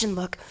fashion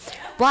look.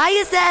 Why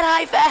is that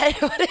high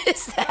fashion? What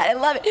is that? I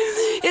love it.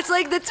 It's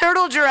like the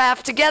turtle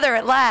giraffe together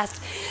at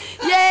last.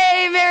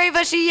 Yay, Mary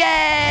Bushy,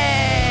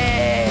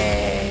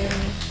 yay!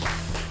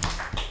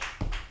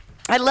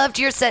 I loved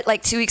your set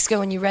like 2 weeks ago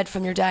when you read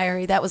from your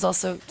diary. That was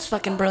also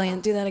fucking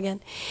brilliant. Do that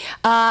again.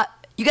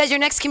 You guys, your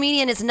next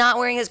comedian is not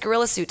wearing his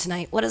gorilla suit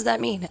tonight. What does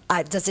that mean?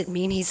 Does it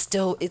mean he's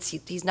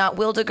not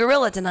Will the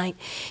Gorilla tonight?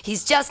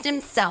 He's just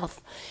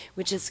himself.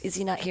 Which is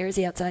he not here? Is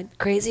he outside?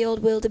 Crazy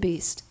old Will the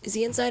Beast. Is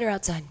he inside or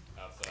outside?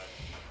 Outside.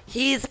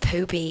 He's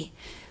poopy.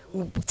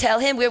 Tell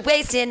him we're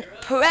wasting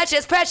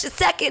precious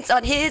seconds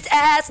on his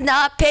ass,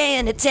 not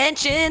paying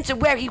attention to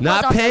where he was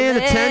on the list. Not paying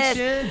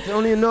attention?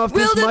 Don't even know if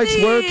this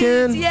mic's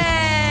working.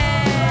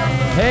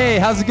 Yeah. Hey,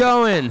 how's it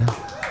going?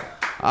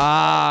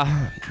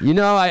 You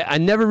know, I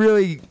never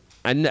really,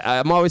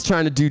 I'm always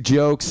trying to do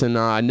jokes, and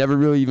I never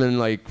really even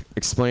like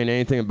explain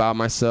anything about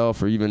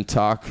myself or even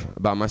talk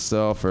about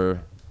myself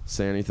or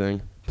say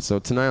anything. So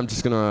tonight I'm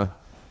just gonna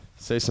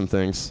say some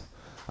things.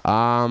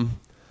 I'm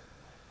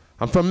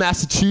from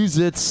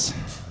Massachusetts.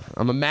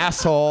 I'm a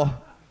masshole.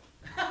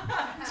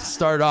 To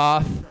start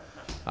off,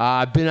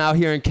 I've been out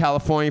here in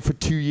California for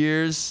 2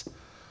 years.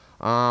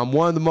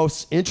 One of the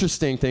most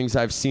interesting things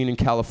I've seen in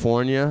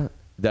California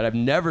that I've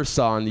never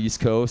saw on the East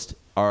Coast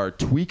are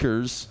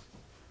tweakers.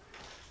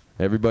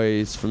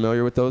 Everybody's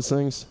familiar with those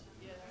things?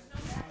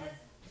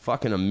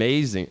 Fucking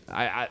amazing.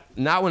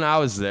 Not when I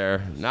was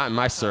there. Not in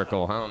my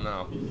circle. I don't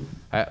know.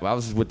 I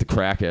was with the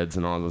crackheads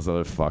and all those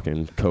other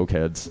fucking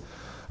cokeheads.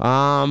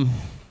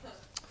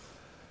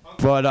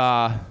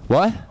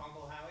 What?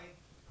 Uncle Howie?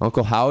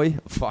 Uncle Howie?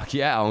 Fuck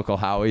yeah, Uncle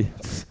Howie.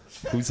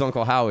 Who's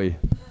Uncle Howie?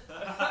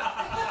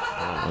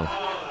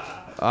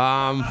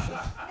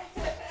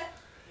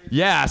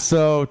 Yeah,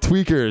 so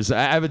tweakers.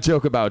 I have a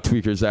joke about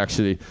tweakers,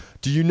 actually.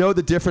 Do you know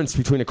the difference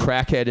between a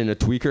crackhead and a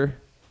tweaker?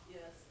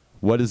 Yes.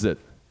 What is it?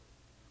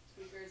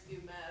 Tweakers do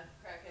meth.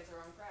 Crackheads are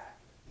on crack.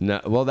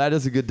 No, well, that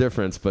is a good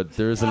difference, but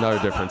there is another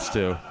difference,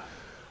 too.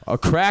 A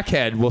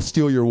crackhead will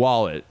steal your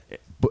wallet,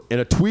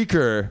 and a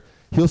tweaker,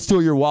 he'll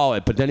steal your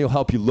wallet, but then he'll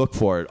help you look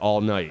for it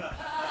all night.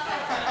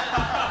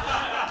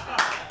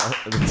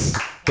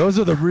 Those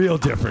are the real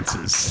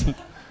differences.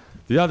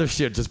 The other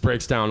shit just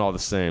breaks down all the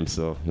same,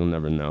 so you'll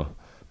never know.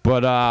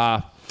 But,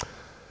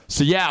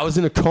 so yeah, I was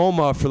in a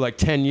coma for like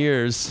 10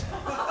 years.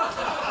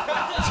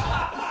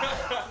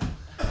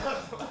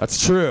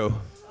 That's true.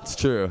 It's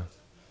true.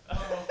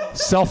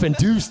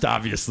 Self-induced,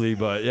 obviously,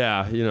 but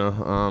yeah, you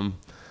know.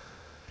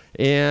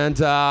 And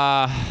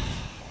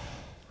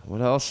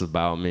what else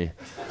about me?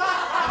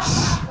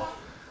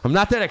 I'm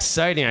not that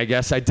exciting, I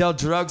guess. I dealt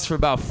drugs for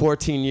about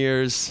 14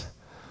 years.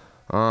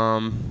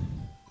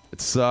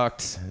 It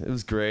sucked. It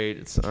was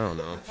great. I don't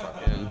know.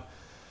 Fucking,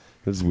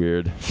 it was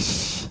weird.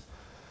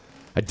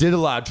 I did a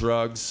lot of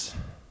drugs.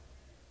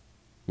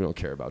 We don't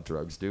care about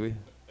drugs, do we?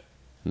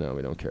 No,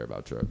 we don't care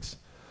about drugs.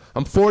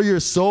 I'm 4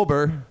 years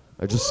sober.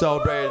 I just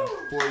celebrated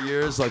 4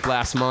 years like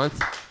last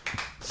month.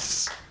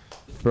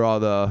 For all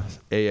the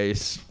AA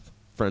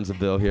friends of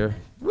Bill here.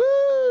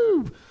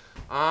 Woo!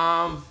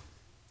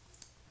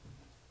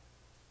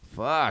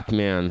 Fuck,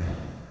 man.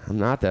 I'm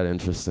not that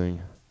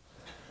interesting.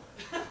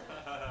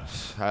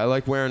 I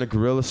like wearing a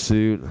gorilla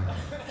suit.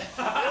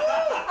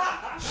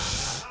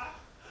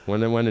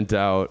 When in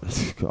doubt,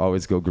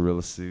 always go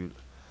gorilla suit.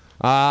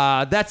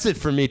 That's it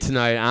for me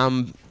tonight. I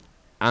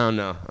don't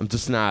know. I'm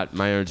just not,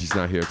 my energy's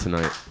not here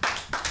tonight.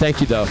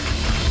 Thank you, though.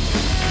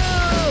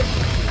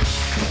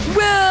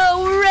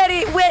 Will, we're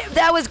ready. Wait,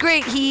 that was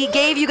great. He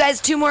gave you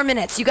guys 2 more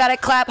minutes. You got to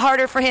clap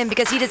harder for him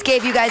because he just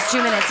gave you guys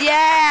 2 minutes.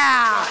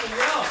 Yeah!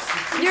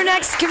 Your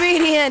next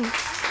comedian.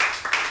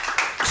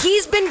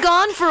 He's been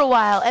gone for a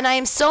while, and I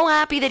am so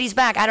happy that he's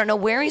back. I don't know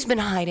where he's been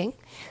hiding.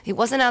 He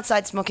wasn't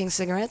outside smoking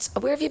cigarettes.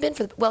 Where have you been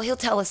for the... Well, he'll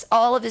tell us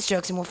all of his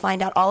jokes, and we'll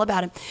find out all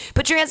about him.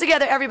 Put your hands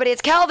together, everybody.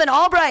 It's Calvin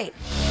Albright.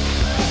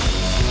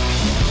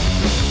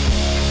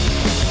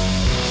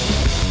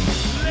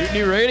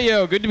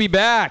 MutinyRadio, good to be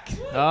back.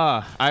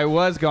 I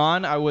was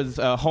gone. I was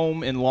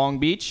home in Long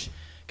Beach,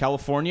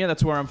 California.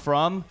 That's where I'm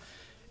from.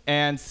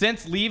 And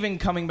since leaving,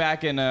 coming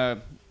back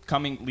and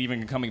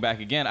coming back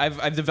again,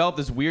 I've developed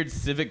this weird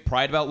civic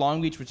pride about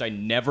Long Beach, which I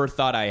never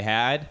thought I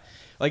had.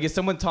 Like, if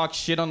someone talks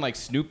shit on, like,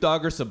 Snoop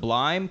Dogg or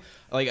Sublime,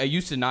 like, I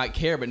used to not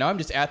care, but now I'm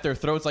just at their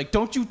throats like,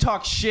 don't you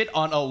talk shit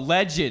on a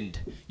legend.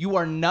 You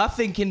are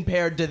nothing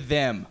compared to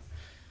them.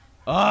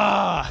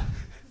 That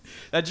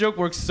joke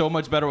works so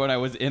much better when I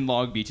was in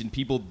Long Beach and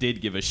people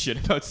did give a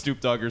shit about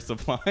Snoop Dogg or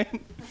Sublime.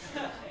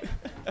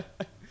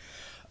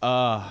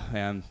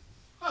 Man.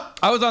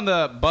 I was on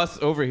the bus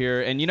over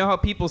here, and you know how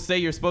people say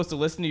you're supposed to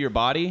listen to your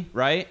body,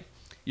 right?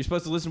 You're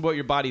supposed to listen to what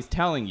your body's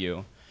telling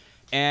you.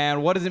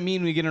 And what does it mean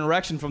when you get an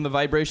erection from the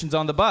vibrations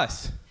on the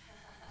bus?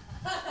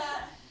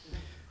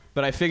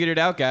 But I figured it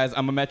out, guys.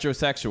 I'm a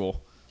metrosexual.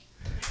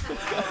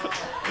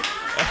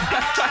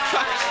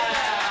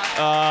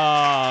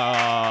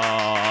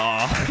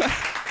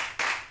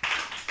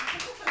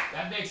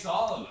 That makes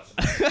all of us.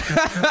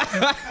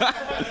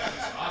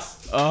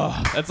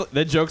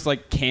 That joke's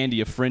like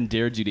candy a friend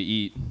dared you to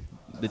eat.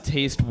 The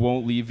taste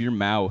won't leave your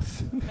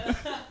mouth.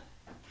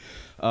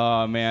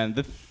 Oh, man.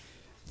 The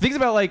things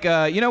about, like,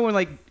 you know, when,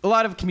 like, a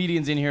lot of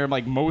comedians in here,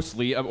 like,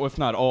 mostly, if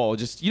not all,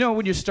 just, you know,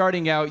 when you're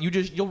starting out,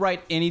 you'll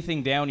write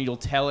anything down, and you'll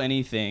tell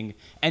anything,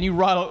 and you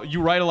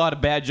write a lot of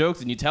bad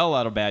jokes, and you tell a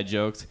lot of bad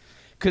jokes,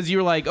 because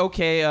you're like,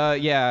 okay,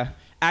 yeah,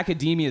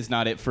 academia is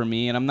not it for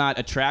me, and I'm not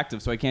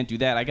attractive, so I can't do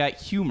that. I got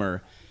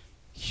humor.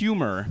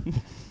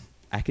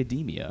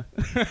 Academia.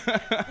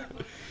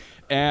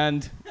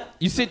 And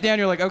you sit down,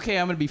 you're like, okay,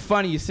 I'm going to be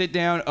funny. You sit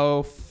down,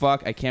 oh,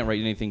 fuck, I can't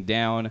write anything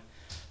down.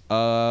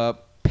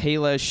 Pay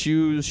less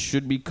shoes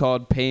should be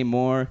called pay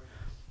more.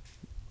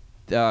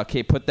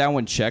 Okay, put that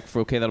one check for,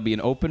 okay, that'll be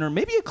an opener.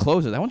 Maybe a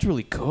closer. That one's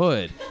really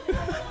good.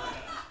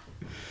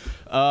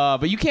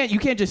 But you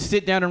can't just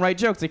sit down and write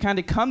jokes. They kind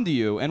of come to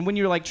you. And when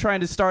you're like trying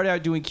to start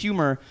out doing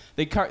humor,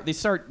 they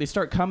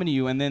start coming to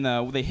you, and then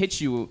they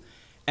hit you.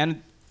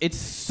 And it's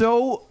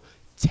so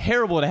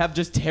terrible to have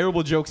just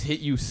terrible jokes hit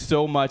you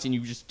so much, and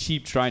you just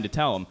keep trying to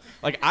tell them.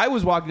 Like, I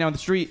was walking down the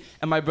street,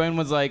 and my brain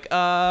was like,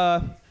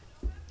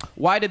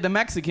 why did the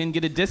Mexican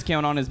get a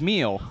discount on his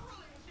meal?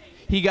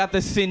 He got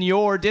the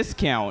senor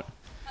discount.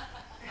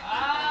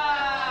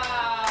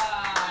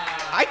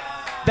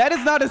 That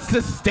is not a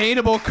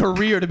sustainable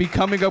career to be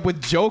coming up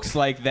with jokes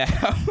like that.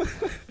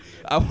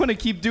 I want to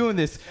keep doing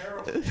this.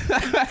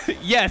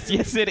 Yes,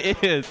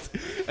 it is.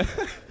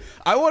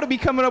 I want to be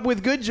coming up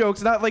with good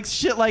jokes, not like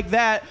shit like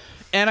that.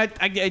 And I'm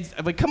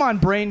like, come on,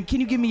 brain,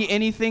 can you give me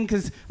anything?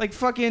 Because, like,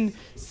 fucking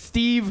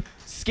Steve,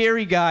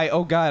 scary guy,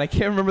 oh, God, I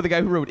can't remember the guy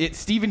who wrote it.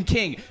 Stephen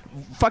King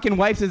fucking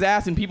wipes his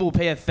ass and people will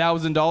pay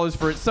 $1,000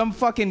 for it. Some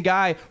fucking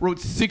guy wrote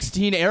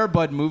 16 Air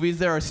Bud movies.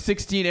 There are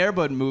 16 Air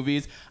Bud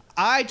movies.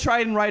 I try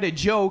and write a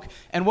joke,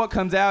 and what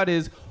comes out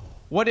is,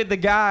 what did the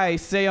guy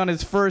say on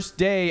his first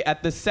day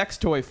at the sex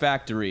toy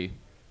factory?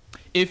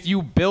 If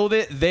you build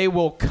it, they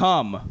will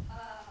come.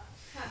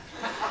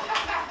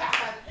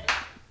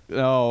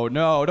 Oh,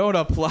 no, don't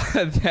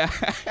applaud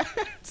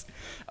that.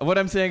 What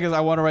I'm saying is I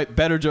want to write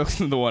better jokes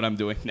than the one I'm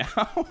doing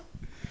now.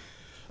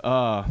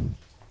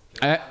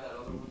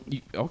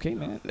 Okay,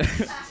 man.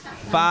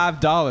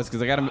 $5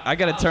 because I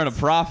gotta turn a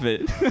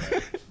profit.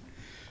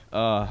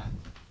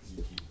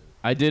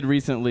 I did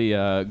recently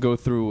go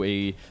through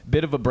a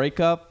bit of a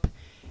breakup,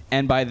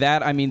 and by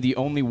that I mean the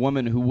only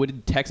woman who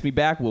would text me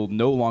back will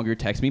no longer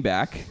text me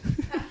back.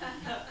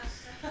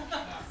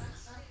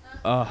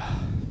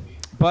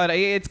 But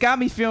it's got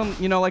me feeling,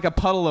 like a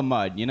puddle of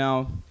mud,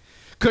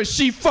 Cause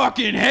she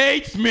fucking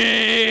hates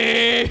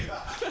me!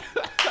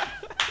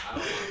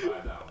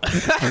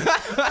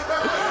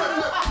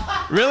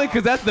 Really?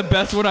 Cause that's the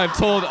best one I've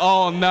told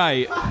all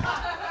night.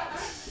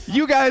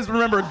 You guys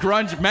remember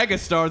grunge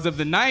megastars of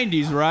the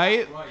 90s,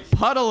 right?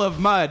 Puddle of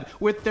Mud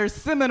with their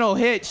seminal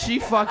hit, She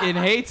Fucking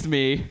Hates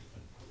Me.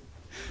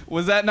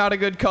 Was that not a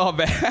good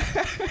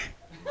callback?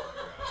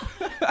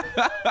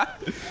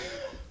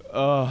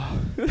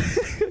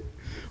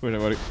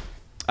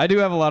 I do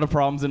have a lot of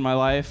problems in my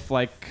life.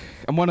 Like,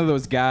 I'm one of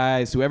those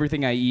guys who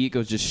everything I eat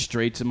goes just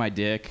straight to my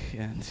dick.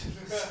 And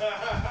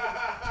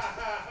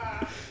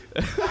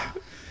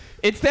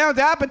it sounds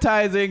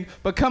appetizing,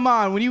 but come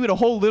on, when you eat a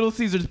whole Little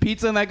Caesars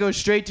pizza and that goes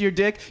straight to your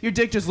dick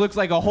just looks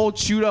like a whole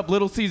chewed up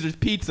Little Caesars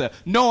pizza.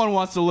 No one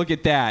wants to look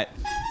at that.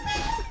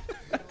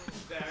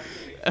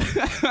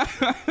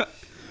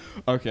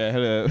 Okay, I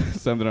had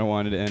something I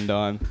wanted to end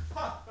on.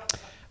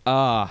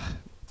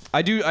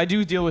 I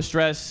do deal with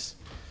stress.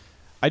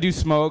 I do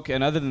smoke,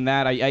 and other than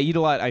that, I eat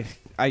a lot.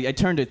 I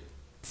turn to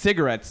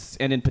cigarettes,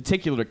 and in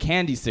particular,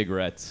 candy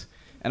cigarettes.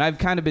 And I've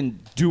kind of been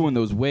doing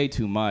those way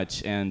too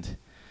much, and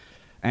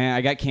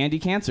I got candy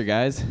cancer,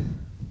 guys.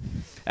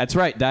 That's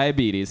right,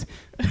 diabetes.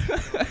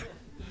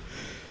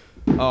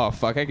 Oh,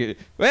 fuck,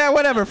 yeah,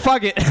 whatever,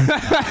 fuck it.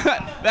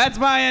 That's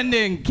my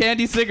ending.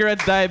 Candy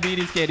cigarettes,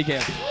 diabetes, candy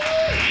cancer.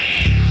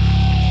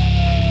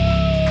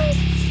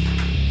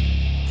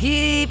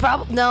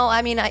 No,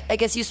 I mean, I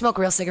guess you smoke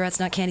real cigarettes,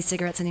 not candy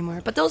cigarettes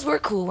anymore. But those were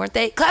cool, weren't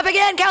they? Clap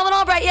again, Calvin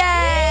Albright, yay!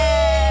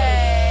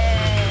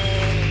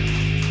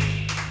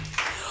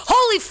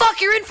 Holy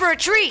fuck, you're in for a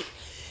treat.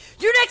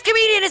 Your next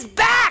comedian is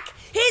back.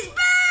 He's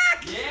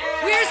back!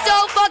 Yeah. We're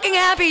so fucking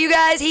happy, you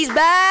guys. He's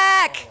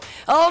back.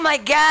 Oh my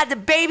God, the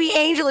baby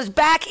angel is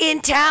back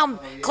in town.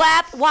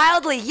 Clap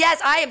wildly. Yes,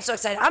 I am so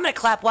excited. I'm gonna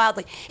clap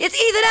wildly. It's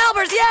Ethan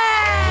Albers,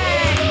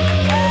 yay!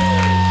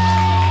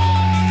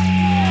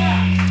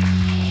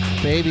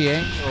 Baby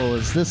Angel,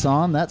 is this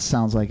on? That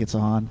sounds like it's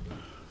on.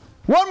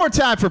 One more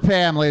time for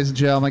Pam, ladies and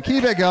gentlemen.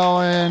 Keep it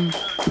going.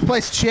 The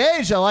place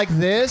changed. I like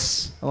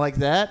this. I like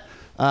that.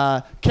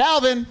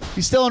 Calvin,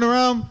 you still in the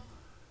room?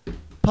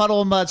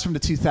 Puddle of Mud's from the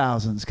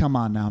 2000s. Come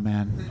on now,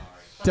 man.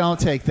 Don't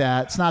take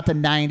that. It's not the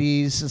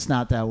 90s. It's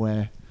not that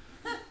way.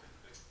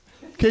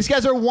 In case you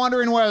guys are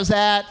wondering where I was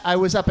at, I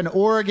was up in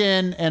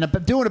Oregon and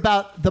doing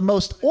about the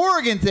most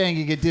Oregon thing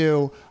you could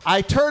do.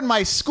 I turned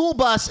my school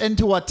bus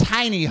into a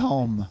tiny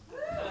home.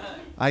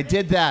 I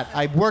did that.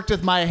 I worked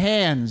with my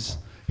hands.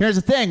 Here's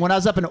the thing. When I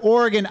was up in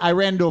Oregon, I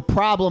ran into a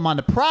problem on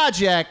the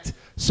project,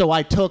 so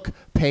I took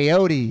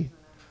peyote.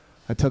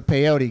 I took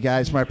peyote,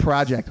 guys, for my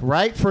project,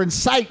 right? For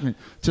incitement.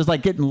 Just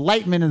like getting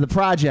enlightenment in the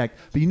project.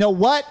 But you know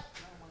what?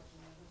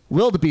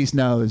 Wildebeest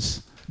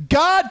knows.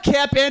 God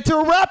kept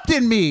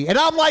interrupting me. And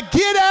I'm like,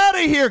 get out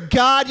of here,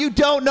 God. You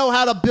don't know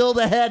how to build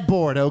a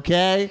headboard,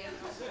 okay?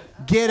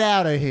 Get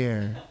out of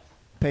here.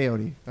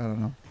 Peyote. I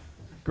don't know.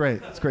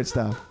 Great. It's great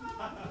stuff.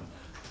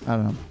 I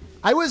don't know.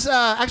 I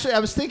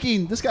was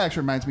thinking, this guy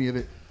actually reminds me of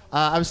it.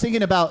 I was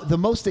thinking about the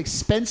most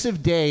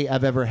expensive day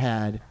I've ever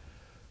had.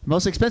 The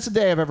most expensive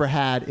day I've ever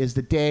had is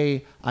the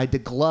day I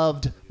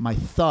degloved my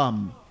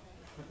thumb.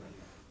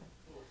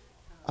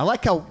 I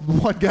like how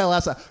one guy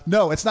last time.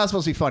 No, it's not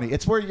supposed to be funny.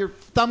 It's where your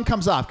thumb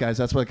comes off, guys.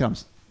 That's what it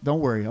comes. Don't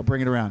worry. I'll bring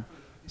it around.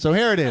 So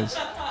here it is.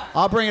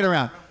 I'll bring it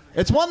around.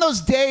 It's one of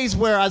those days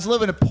where I was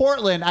living in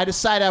Portland. I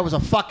decided I was a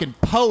fucking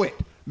poet.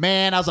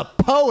 Man, I was a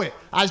poet.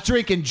 I was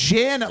drinking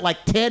gin at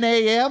like 10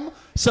 a.m.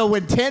 So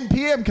when 10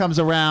 p.m. comes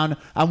around,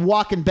 I'm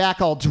walking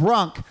back all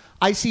drunk.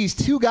 I see these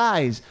two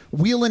guys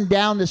wheeling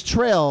down this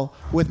trail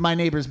with my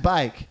neighbor's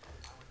bike.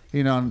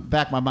 You know, in the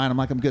back of my mind, I'm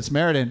like, I'm Good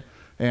Samaritan.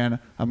 And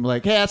I'm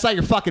like, hey, that's not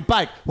your fucking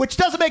bike. Which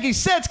doesn't make any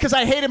sense because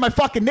I hated my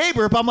fucking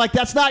neighbor. But I'm like,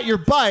 that's not your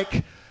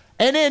bike.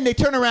 And then they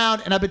turn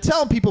around, and I've been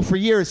telling people for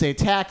years they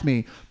attacked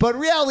me. But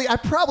in reality, I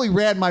probably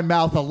ran my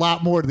mouth a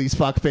lot more to these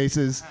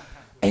fuckfaces.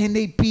 And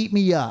they beat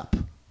me up.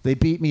 They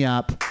beat me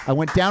up. I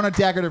went down on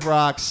decorative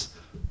rocks.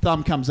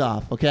 Thumb comes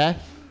off, okay?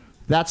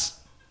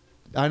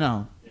 I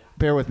know.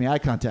 bear with me, eye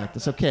contact.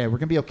 It's okay. We're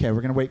going to be okay.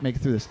 We're going to make it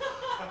through this.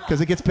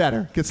 Because it gets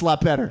better. It gets a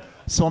lot better.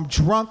 So I'm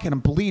drunk and I'm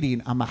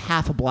bleeding. I'm a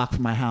half a block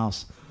from my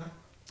house.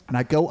 And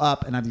I go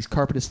up, and I have these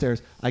carpeted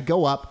stairs. I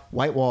go up,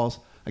 white walls.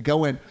 I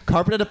go in,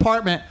 carpeted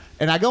apartment,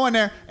 and I go in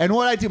there, and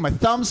what do I do? My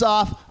thumb's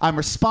off. I'm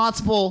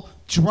responsible,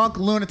 drunk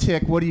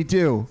lunatic. What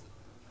do?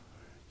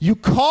 You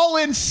call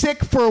in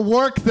sick for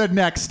work the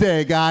next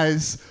day,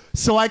 guys.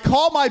 So I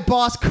call my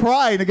boss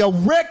crying and go,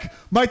 Rick,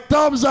 my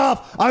thumb's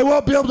off. I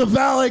won't be able to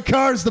valet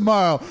cars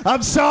tomorrow.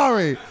 I'm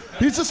sorry.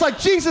 He's just like,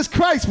 Jesus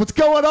Christ, what's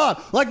going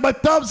on? Like, my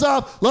thumb's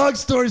off. Long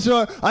story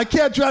short, I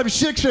can't drive a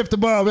shift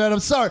tomorrow, man. I'm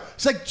sorry.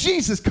 It's like,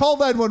 Jesus, call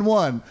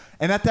 911.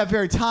 And at that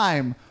very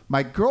time,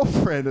 my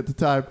girlfriend at the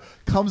time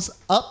comes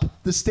up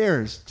the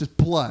stairs, just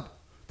blood.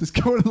 Just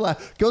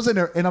goes in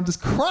there, and I'm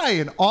just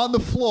crying on the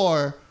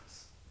floor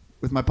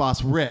with my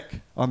boss,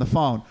 Rick, on the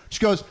phone. She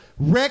goes,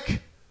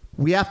 Rick,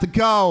 we have to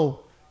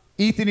go.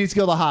 Ethan needs to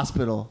go to the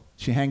hospital.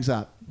 She hangs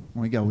up.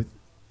 When we go.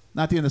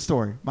 Not the end of the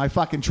story. My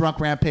fucking drunk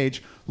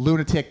rampage,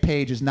 lunatic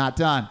page is not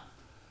done.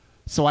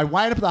 So I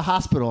wind up at the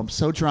hospital. I'm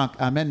so drunk.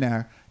 I'm in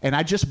there. And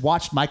I just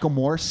watched Michael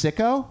Moore,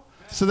 Sicko.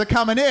 So they're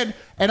coming in.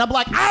 And I'm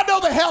like, I know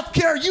the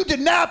healthcare. You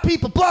deny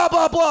people, blah,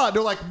 blah, blah. And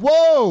they're like,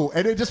 whoa.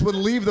 And it just would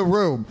leave the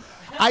room.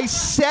 I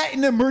sat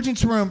in the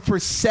emergency room for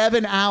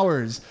 7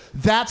 hours.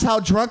 That's how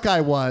drunk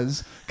I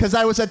was. Because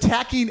I was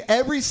attacking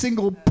every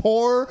single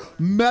poor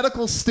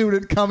medical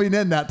student coming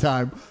in that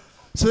time.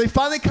 So they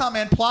finally come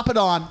in, plop it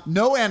on,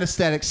 no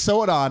anesthetic,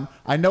 sew it on.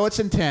 I know it's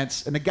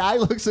intense. And the guy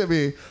looks at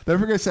me, the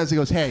everyone says, he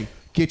goes, hey,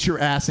 get your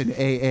ass in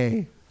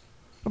AA.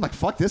 I'm like,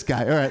 fuck this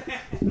guy. All right.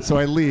 So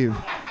I leave.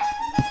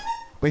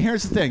 But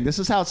here's the thing. This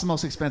is how it's the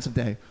most expensive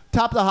day.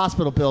 Top of the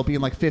hospital bill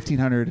being like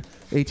 $1,500,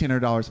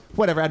 $1,800.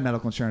 Whatever. I had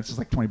medical insurance. It's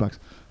like $20.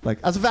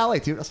 Like, I was a valet,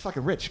 dude. I was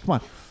fucking rich. Come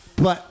on.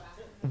 But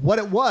what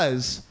it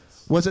was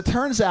it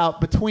turns out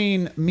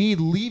between me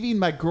leaving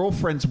my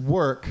girlfriend's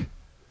work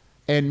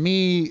and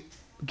me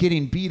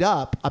getting beat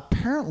up,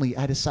 apparently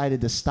I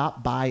decided to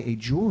stop by a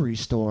jewelry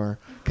store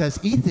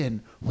because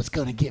Ethan was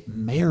going to get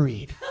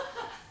married.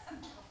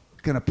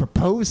 Going to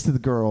propose to the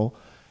girl.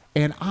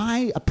 And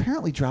I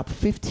apparently dropped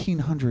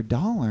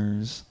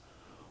 $1,500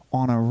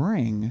 on a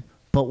ring,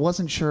 but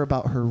wasn't sure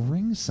about her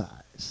ring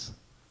size.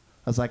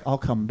 I was like, I'll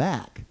come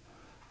back.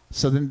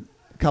 So then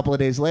a couple of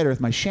days later,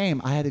 with my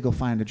shame, I had to go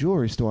find a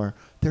jewelry store.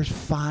 There's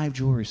 5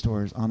 jewelry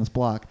stores on this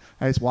block.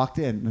 I just walked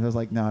in, and I was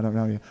like, no, I don't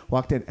know you.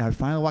 Walked in, and I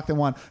finally walked in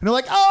one. And they're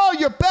like, oh,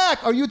 you're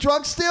back. Are you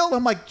drunk still?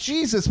 I'm like,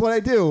 Jesus, what'd I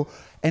do?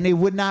 And they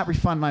would not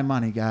refund my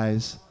money,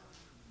 guys.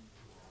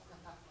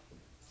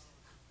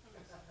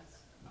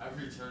 I've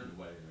returned the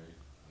wedding ring.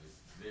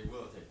 They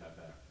will take that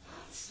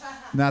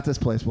back. Not this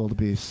place,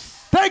 wildebeest.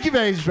 Thank you,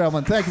 ladies and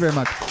gentlemen. Thank you very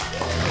much.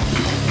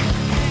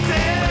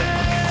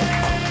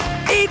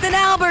 Ethan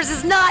Albers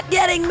is not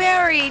getting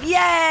married.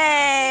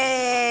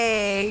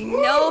 Yay!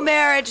 No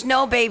marriage,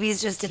 no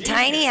babies, just a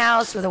tiny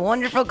house with a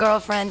wonderful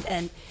girlfriend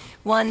and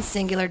one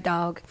singular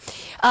dog.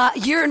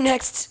 Your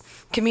next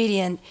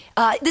comedian.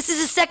 This is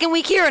his second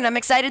week here, and I'm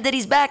excited that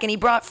he's back, and he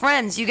brought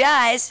friends. You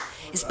guys,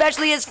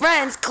 especially his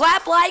friends,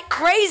 clap like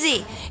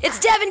crazy. It's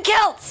Devin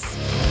Keltz.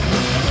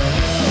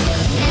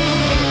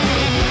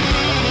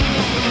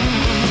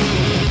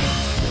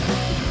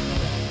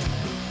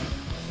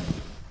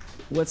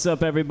 What's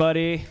up,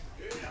 everybody?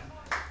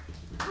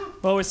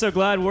 Well, we're so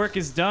glad work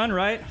is done,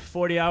 right?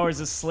 40 hours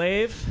a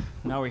slave.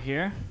 Now we're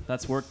here.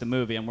 That's Work the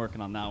movie. I'm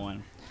working on that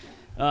one.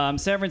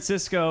 San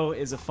Francisco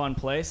is a fun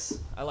place.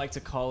 I like to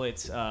call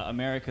it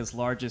America's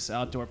largest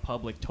outdoor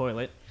public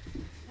toilet.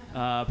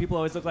 People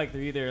always look like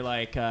they're either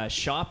like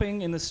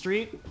shopping in the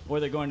street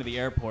or they're going to the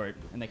airport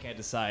and they can't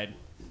decide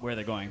where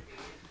they're going.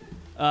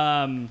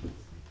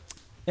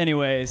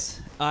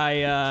 Anyways,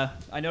 I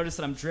noticed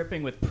that I'm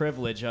dripping with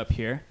privilege up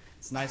here.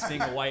 It's nice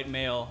being a white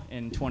male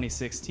in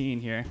 2016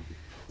 here.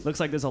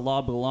 Looks like there's a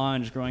La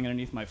Boulange growing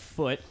underneath my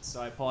foot,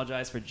 so I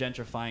apologize for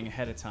gentrifying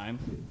ahead of time.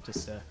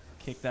 Just to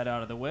kick that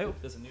out of the way.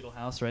 Oop, there's a noodle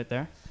house right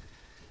there.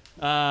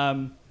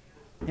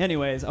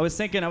 Anyways, I was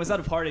thinking, I was at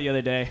a party the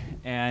other day,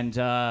 and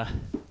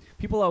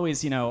people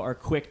always, are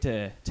quick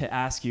to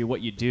ask you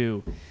what you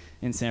do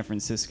in San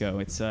Francisco.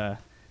 It's a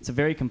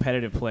very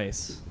competitive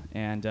place,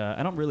 and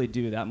I don't really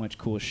do that much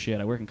cool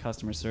shit. I work in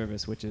customer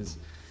service, which is,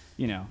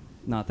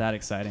 not that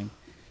exciting.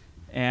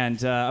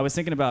 And I was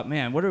thinking about,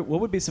 man, what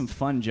would be some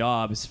fun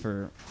jobs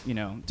for,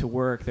 to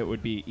work that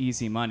would be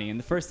easy money? And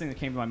the first thing that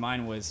came to my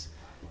mind was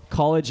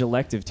college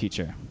elective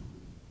teacher.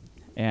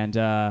 And,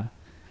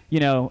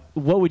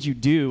 what would you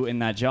do in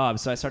that job?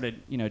 So I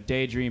started,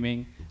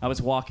 daydreaming. I was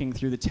walking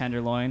through the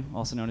Tenderloin,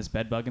 also known as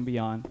Bedbug and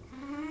Beyond.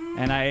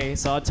 And I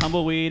saw a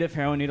tumbleweed of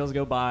heroin needles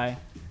go by.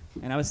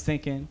 And I was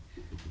thinking,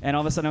 and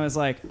all of a sudden I was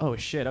like, oh,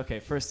 shit, okay,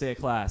 first day of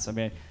class.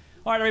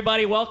 All right,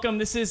 everybody, welcome.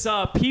 This is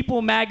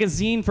People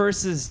Magazine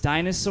versus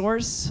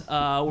Dinosaurs.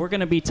 We're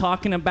going to be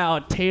talking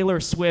about Taylor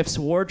Swift's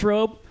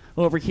wardrobe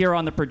over here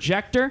on the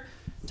projector.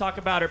 Talk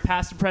about her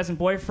past and present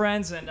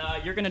boyfriends, and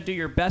you're going to do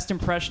your best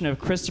impression of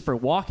Christopher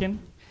Walken.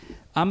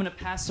 I'm going to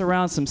pass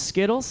around some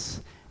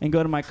Skittles and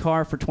go to my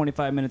car for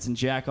 25 minutes and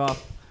jack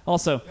off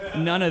Also,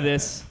 none of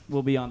this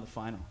will be on the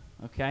final.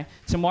 Okay.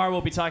 Tomorrow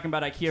we'll be talking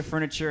about IKEA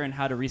furniture and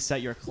how to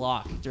reset your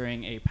clock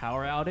during a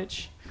power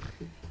outage.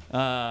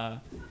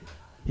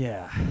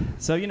 Yeah.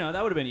 So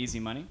that would have been easy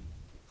money.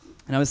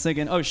 And I was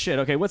thinking, oh shit.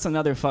 Okay, what's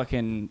another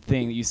fucking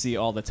thing that you see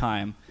all the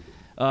time?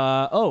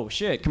 Oh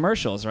shit,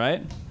 commercials,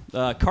 right?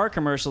 Car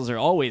commercials are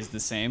always the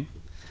same.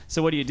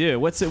 So what do you do?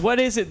 What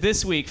is it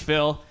this week,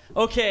 Phil?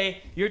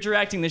 Okay, you're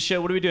directing the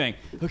show. What are we doing?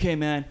 Okay,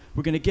 man,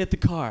 we're gonna get the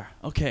car.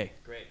 Okay,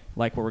 great.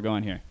 Like where we're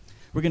going here.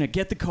 We're gonna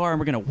get the car and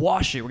we're gonna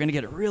wash it. We're gonna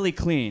get it really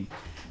clean,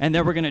 and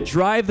then we're gonna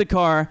drive the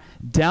car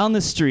down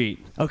the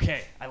street.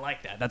 Okay, I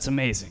like that. That's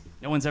amazing.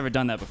 No one's ever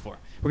done that before.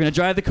 We're gonna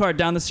drive the car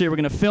down the street. We're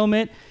gonna film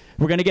it.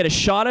 We're going to get a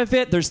shot of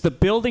it. There's the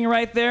building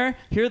right there.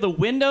 Here are the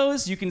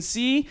windows. You can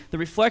see the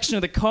reflection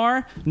of the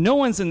car. No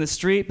one's in the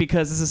street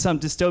because this is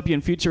some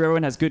dystopian future.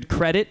 Everyone has good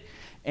credit.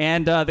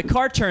 And the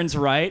car turns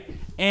right.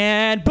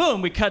 And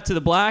boom, we cut to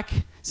the black.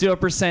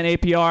 0%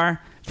 APR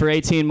for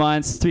 18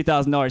 months.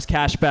 $3,000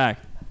 cash back.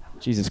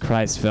 Jesus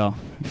Christ, Phil.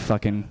 You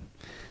fucking...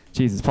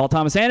 Jesus. Paul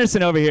Thomas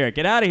Anderson over here.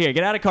 Get out of here.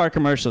 Get out of car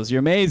commercials. You're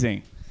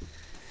amazing.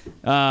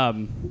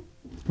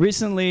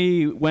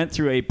 Recently went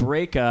through a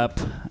breakup.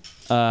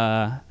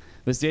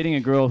 Was dating a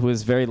girl who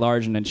was very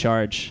large and in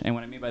charge. And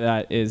what I mean by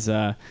that is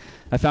I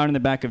found her in the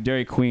back of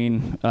Dairy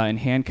Queen in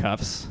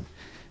handcuffs.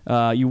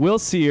 You will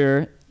see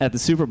her at the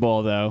Super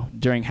Bowl, though,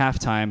 during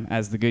halftime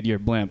as the Goodyear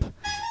blimp.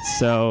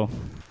 So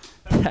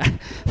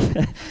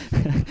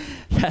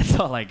that's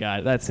all I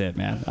got. That's it,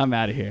 man. I'm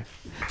out of here.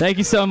 Thank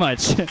you so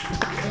much.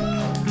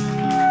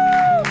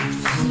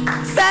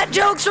 Fat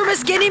jokes from a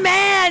skinny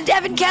man,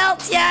 Devin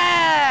Kelts.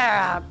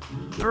 Yeah.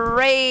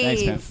 Brave.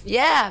 Thanks, man.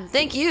 Yeah,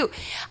 thank you.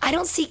 I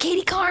don't see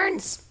Katie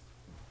Carnes.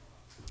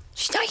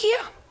 She's not here.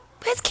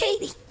 Where's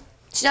Katie?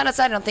 She's not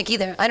outside, I don't think,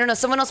 either. I don't know.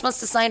 Someone else must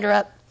have signed her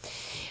up.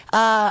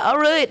 All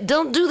right,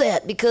 don't do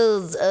that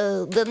because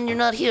then you're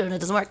not here and it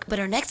doesn't work. But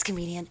our next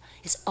comedian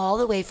is all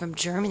the way from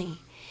Germany.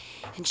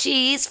 And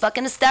she's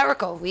fucking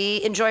hysterical.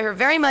 We enjoy her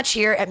very much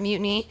here at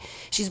Mutiny.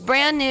 She's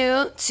brand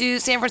new to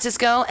San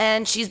Francisco,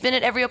 and she's been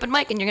at every open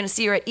mic, and you're going to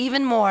see her at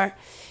even more.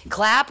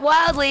 Clap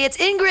wildly. It's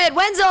Ingrid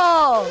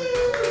Wenzel.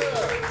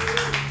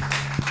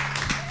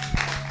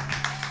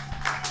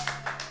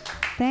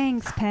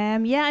 Thanks,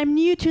 Pam. Yeah, I'm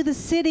new to the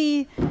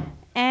city,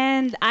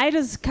 and I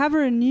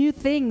discover new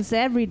things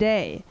every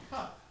day.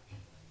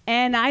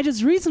 And I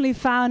just recently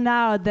found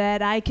out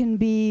that I can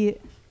be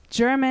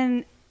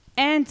German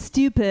and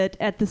stupid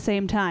at the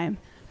same time,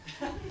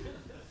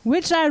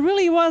 which I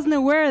really wasn't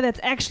aware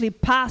that's actually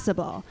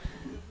possible.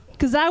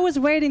 Because I was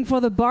waiting for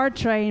the BART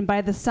train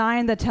by the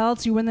sign that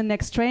tells you when the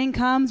next train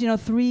comes,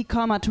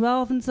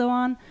 3:12 and so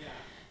on.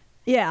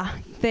 Yeah,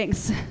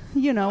 thanks.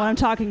 You know what I'm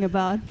talking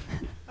about.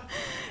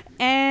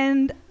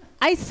 And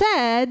I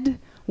said,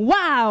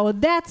 wow,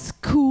 that's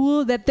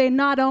cool that they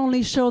not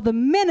only show the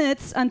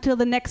minutes until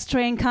the next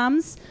train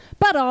comes,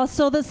 but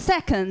also the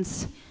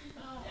seconds.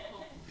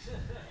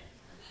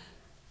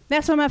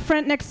 That's when my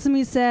friend next to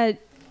me said,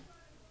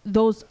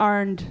 those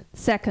aren't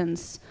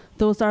seconds.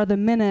 Those are the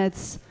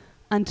minutes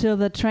until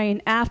the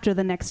train after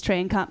the next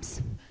train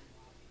comes.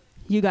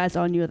 You guys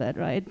all knew that,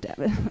 right?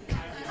 Damn it.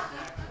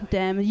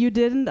 Damn it, you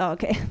didn't? Oh,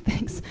 okay,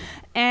 thanks.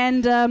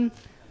 And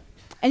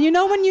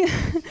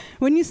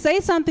when you say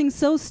something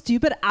so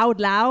stupid out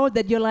loud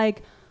that you're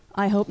like,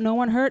 I hope no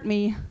one hurt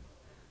me.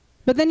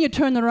 But then you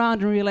turn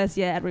around and realize,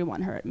 yeah,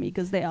 everyone hurt me,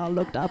 because they all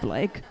looked up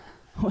like,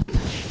 what the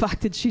fuck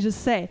did she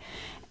just say?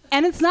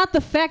 And it's not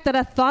the fact that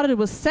I thought it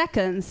was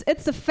seconds.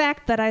 It's the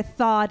fact that I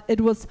thought it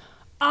was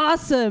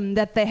awesome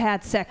that they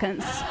had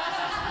seconds.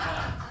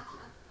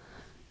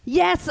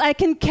 Yes, I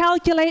can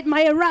calculate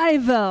my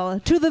arrival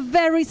to the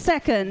very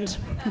second.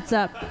 What's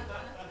up?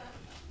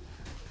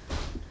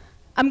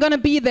 I'm gonna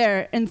be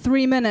there in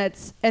 3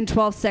 minutes and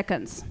 12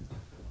 seconds.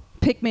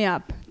 Pick me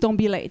up. Don't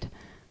be late.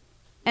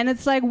 And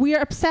it's like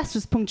we're obsessed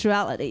with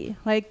punctuality.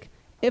 Like,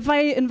 if I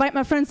invite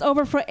my friends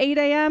over for 8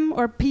 a.m.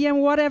 or p.m.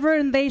 whatever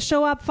and they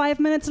show up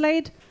 5 minutes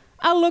late,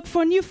 I'll look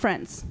for new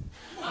friends.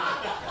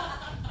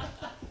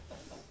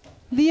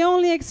 The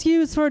only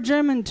excuse for a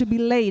German to be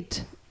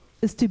late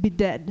is to be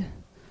dead.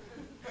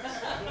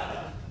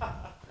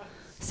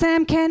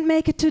 Sam can't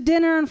make it to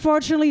dinner,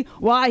 unfortunately.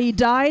 Why, he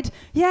died?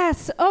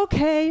 Yes,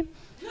 okay.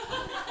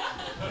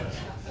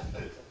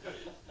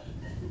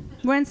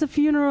 When's the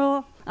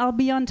funeral? I'll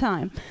be on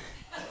time.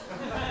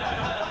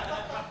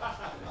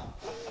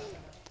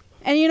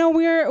 And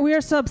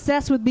we're so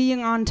obsessed with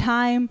being on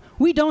time,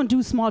 we don't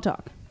do small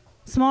talk.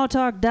 Small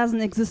talk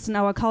doesn't exist in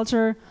our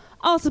culture,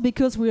 also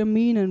because we're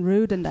mean and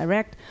rude and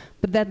direct,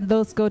 but that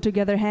those go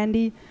together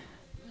handy.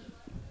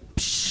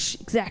 Psh,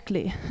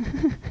 exactly.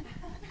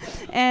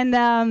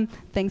 And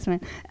thanks,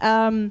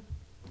 man.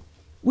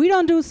 We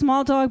don't do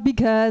small talk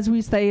because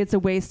we say it's a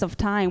waste of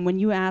time. When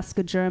you ask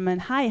a German,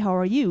 hi, how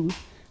are you?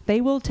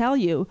 They will tell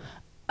you,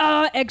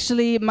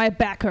 actually, my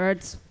back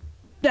hurts.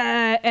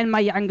 And my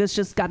youngest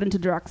just got into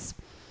drugs.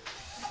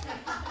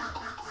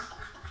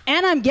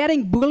 And I'm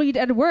getting bullied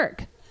at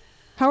work.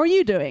 How are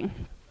you doing?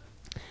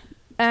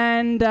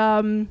 And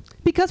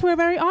because we're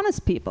very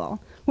honest people.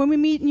 when we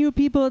meet new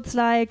people, it's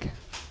like,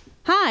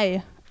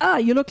 hi,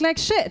 you look like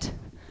shit.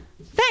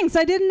 Thanks,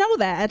 I didn't know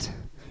that.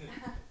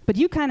 But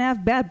you kind of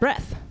have bad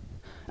breath.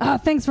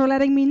 Thanks for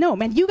letting me know.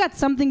 Man, you got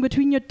something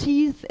between your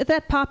teeth. Is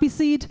that poppy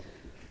seed?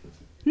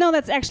 No,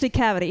 that's actually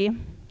cavity.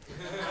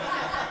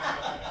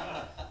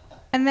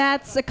 And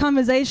that's a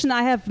conversation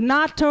I have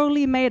not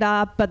totally made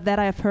up, but that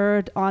I've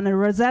heard on a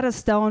Rosetta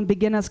Stone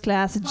beginner's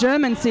class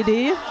German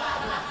CD.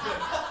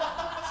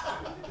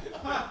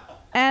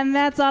 And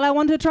that's all I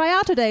want to try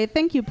out today.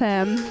 Thank you,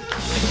 Pam.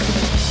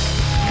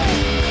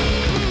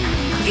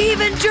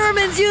 Even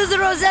Germans use the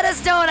Rosetta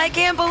Stone. I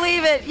can't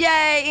believe it.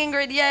 Yay,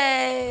 Ingrid,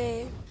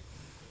 yay.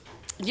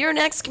 Your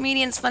next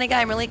comedian's funny guy.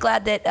 I'm really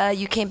glad that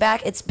you came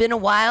back. It's been a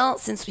while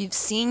since we've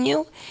seen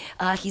you.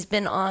 He's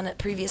been on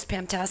previous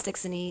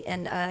Pamtastics,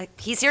 and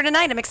he's here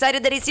tonight. I'm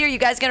excited that he's here. You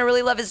guys are going to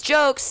really love his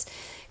jokes.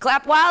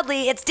 Clap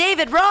wildly. It's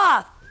David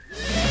Roth.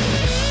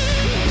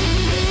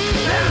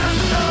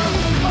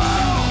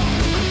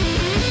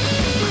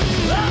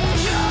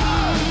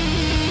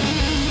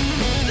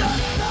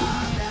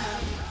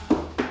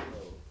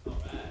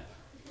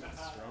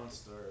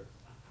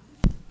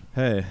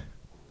 Hey,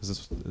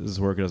 does this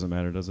work? It doesn't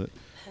matter, does it?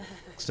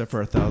 Except for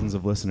our thousands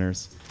of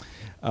listeners.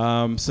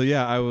 So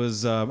yeah, I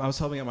was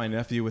helping out my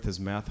nephew with his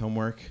math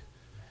homework,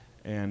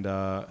 and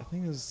I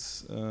think it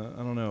was I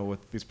don't know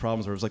what these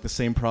problems were. It was like the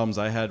same problems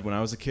I had when I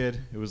was a kid.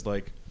 It was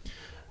like,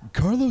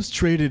 Carlos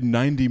traded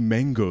 90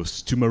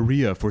 mangoes to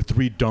Maria for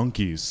 3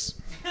 donkeys.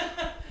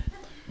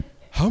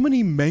 How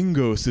many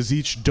mangoes is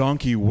each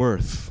donkey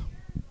worth?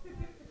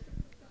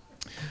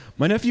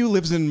 My nephew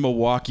lives in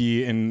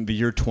Milwaukee in the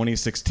year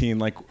 2016.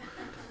 Like,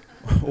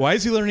 why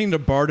is he learning to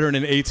barter in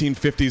an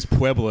 1850s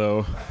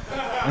Pueblo?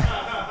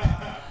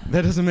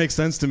 That doesn't make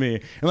sense to me.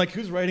 And like,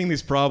 who's writing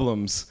these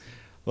problems?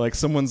 Like,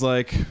 someone's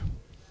like,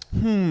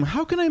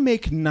 how can I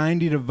make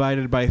 90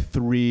 divided by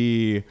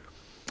 3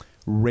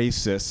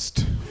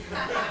 racist?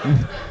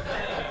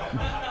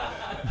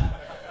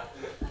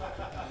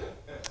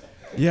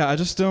 Yeah, I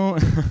just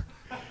don't...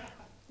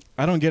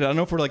 I don't get it. I don't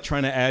know if we're like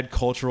trying to add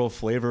cultural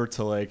flavor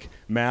to like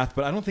math,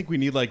 but I don't think we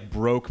need like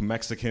broke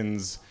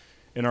Mexicans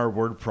in our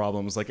word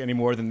problems like any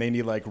more than they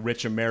need like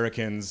rich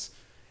Americans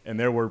in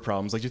their word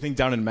problems. Like, do you think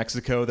down in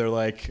Mexico they're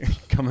like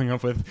coming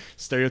up with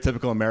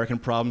stereotypical American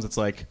problems? It's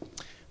like,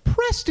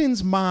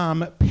 Preston's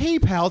mom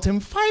PayPal'd him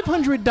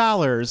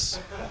 $500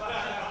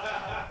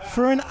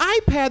 for an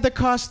iPad that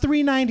costs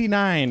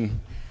 $399.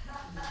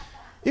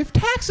 If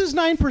tax is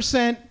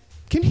 9%,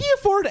 can he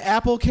afford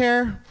Apple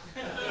Care?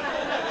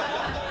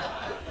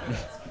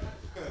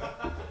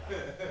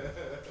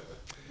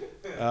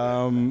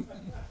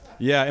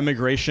 Yeah,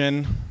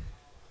 immigration.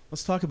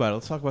 Let's talk about it.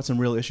 Let's talk about some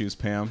real issues,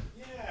 Pam.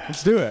 Yeah.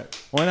 Let's do it.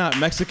 Why not?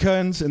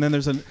 Mexicans, and then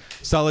there's a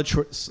solid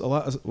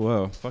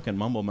whoa, fucking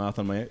mumble mouth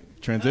on my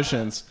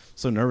transitions.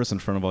 So nervous in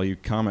front of all you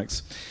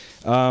comics.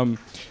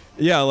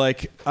 Yeah,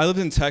 like, I lived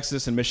in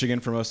Texas and Michigan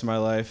for most of my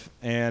life,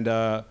 and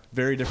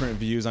very different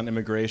views on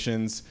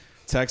immigrations.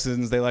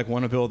 Texans, they like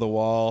want to build a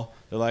wall.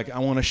 They're like, I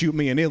want to shoot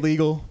me an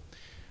illegal.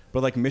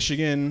 But like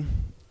Michigan,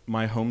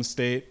 my home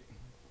state,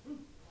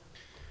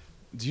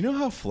 do you know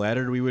how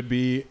flattered we would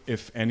be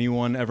if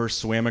anyone ever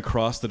swam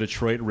across the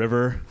Detroit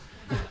River?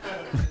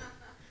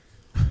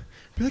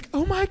 Be like,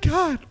 oh my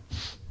God,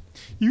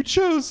 you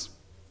chose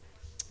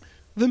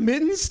the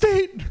Mitten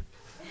State?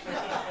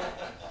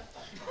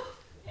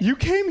 You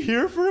came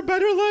here for a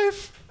better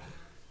life?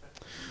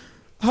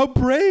 How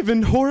brave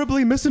and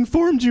horribly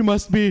misinformed you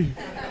must be.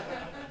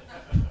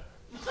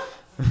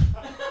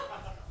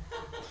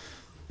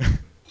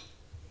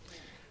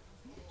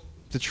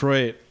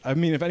 Detroit. I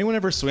mean, if anyone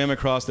ever swam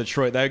across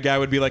Detroit, that guy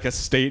would be like a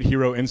state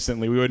hero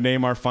instantly. We would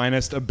name our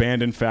finest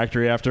abandoned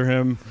factory after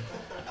him.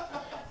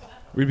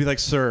 We'd be like,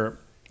 sir,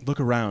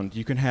 look around.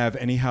 You can have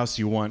any house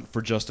you want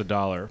for just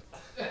 $1.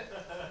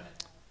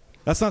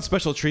 That's not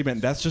special treatment.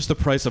 That's just the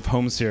price of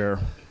homes here.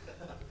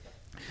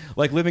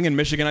 Like, living in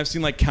Michigan, I've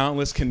seen like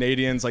countless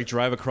Canadians like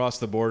drive across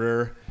the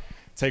border,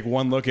 take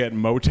one look at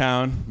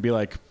Motown, be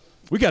like,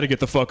 we got to get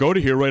the fuck out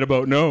of here right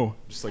about now.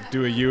 Just like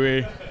do a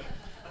Yui.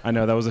 I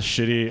know that was a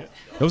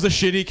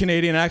shitty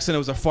Canadian accent. It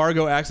was a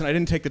Fargo accent. I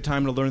didn't take the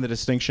time to learn the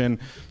distinction.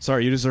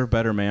 Sorry, you deserve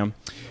better, ma'am.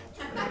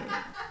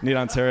 Need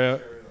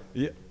Ontario?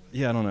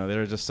 Yeah, I don't know.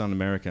 They just sound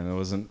American.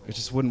 It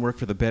just wouldn't work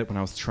for the bit when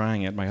I was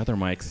trying it. My other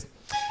mics.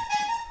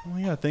 Oh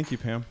yeah, thank you,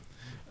 Pam.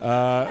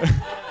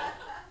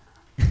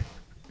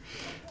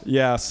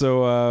 Yeah.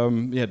 So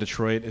yeah,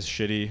 Detroit is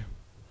shitty.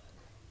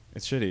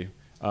 It's shitty.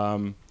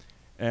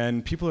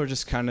 And people are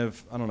just kind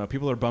of, I don't know,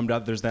 people are bummed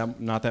out there's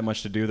not that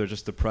much to do. They're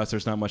just depressed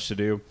there's not much to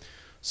do.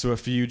 So a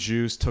few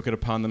Jews took it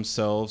upon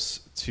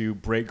themselves to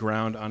break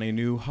ground on a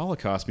new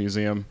Holocaust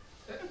museum.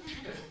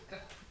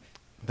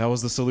 That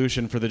was the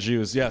solution for the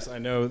Jews. Yes, I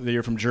know that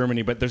you're from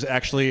Germany, but there's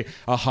actually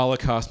a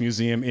Holocaust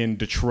museum in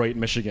Detroit,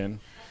 Michigan.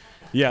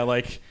 Yeah,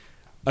 like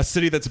a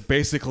city that's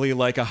basically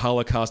like a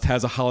Holocaust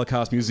has a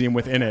Holocaust museum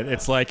within it.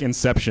 It's like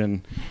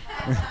Inception.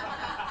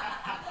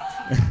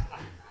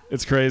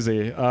 It's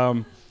crazy.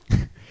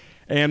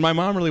 And my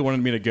mom really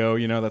wanted me to go.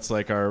 You know, that's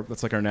like our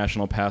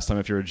national pastime.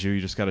 If you're a Jew,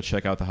 you just got to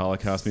check out the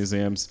Holocaust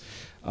museums.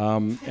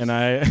 And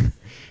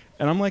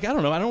I'm like, I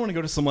don't know. I don't want to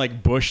go to some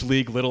like Bush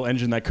League Little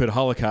Engine That Could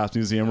Holocaust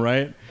museum,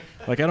 right?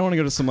 Like, I don't want to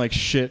go to some like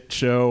shit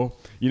show,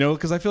 you know,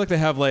 because I feel like they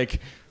have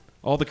like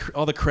all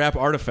the crap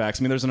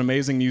artifacts. I mean, there's an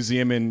amazing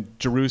museum in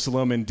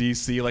Jerusalem and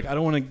D.C. Like, I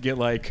don't want to get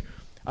like,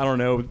 I don't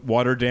know,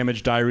 water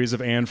damage diaries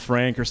of Anne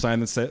Frank or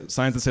signs that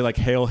say like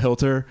Hail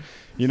Hilter.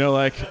 You know,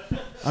 like,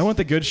 I want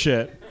the good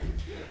shit.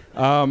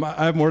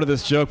 I have more to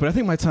this joke, but I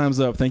think my time's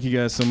up. Thank you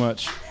guys so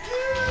much.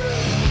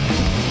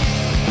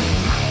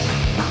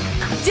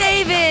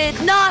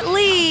 David, not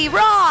Lee,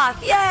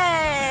 Roth,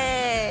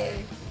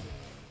 yay!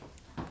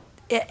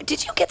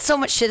 Did you get so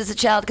much shit as a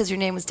child because your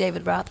name was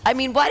David Roth? I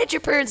mean, why did your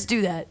parents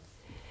do that?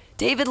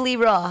 David Lee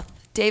Roth,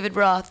 David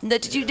Roth. No,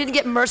 didn't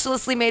get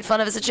mercilessly made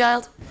fun of as a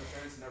child? My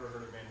parents never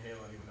heard of Van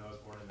Halen, even though I was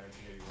born in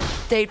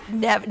 1981. They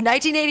never,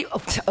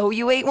 1980, oh,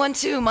 you ate one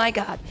too, my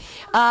God.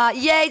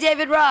 Yay,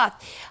 David Roth.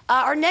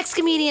 Our next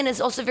comedian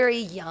is also very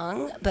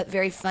young, but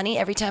very funny.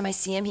 Every time I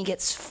see him, he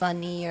gets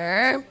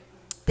funnier.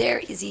 There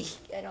is he.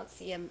 I don't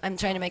see him. I'm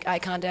trying to make eye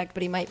contact,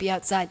 but he might be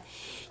outside.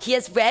 He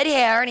has red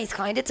hair, and he's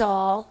kind of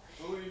tall.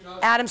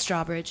 Adam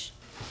Strawbridge.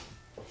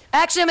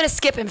 Actually, I'm going to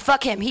skip him.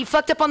 Fuck him. He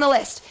fucked up on the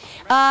list.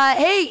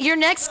 Hey, your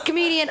next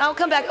comedian. I'll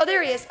come back. Oh,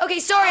 there he is. Okay,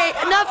 sorry.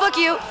 Not fuck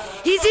you.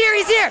 He's here.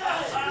 He's here.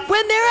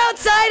 When they're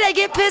outside, I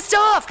get pissed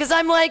off because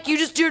I'm like, you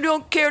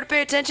don't care to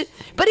pay attention.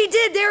 But he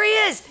did. There he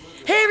is.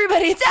 Hey,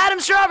 everybody. It's Adam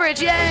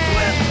Strawbridge. Yay.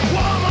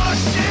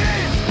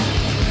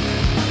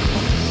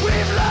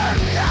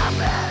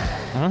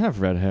 I don't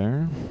have red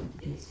hair.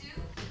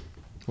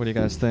 What do you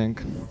guys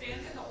think?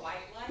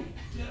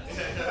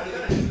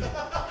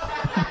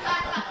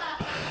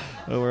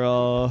 Oh, we're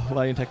all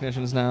lighting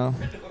technicians now.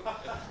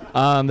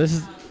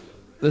 This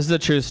is a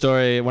true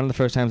story. One of the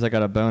first times I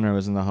got a boner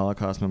was in the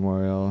Holocaust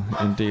Memorial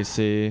in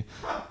D.C.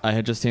 I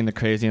had just seen the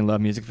Crazy in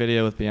Love music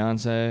video with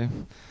Beyonce.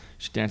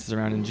 She dances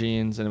around in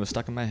jeans, and it was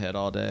stuck in my head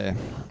all day.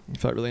 It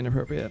felt really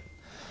inappropriate.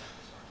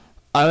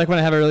 I like when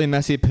I have a really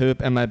messy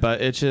poop and my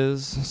butt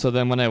itches, so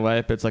then when I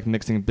wipe, it's like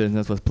mixing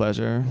business with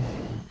pleasure.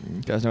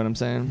 You guys know what I'm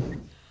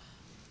saying?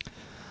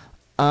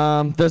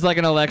 There's like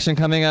an election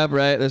coming up,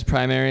 right? There's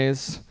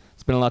primaries.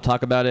 There's been a lot of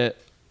talk about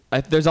it.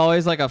 There's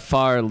always like a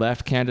far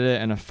left candidate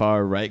and a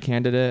far right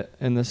candidate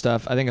in this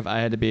stuff. I think if I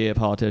had to be a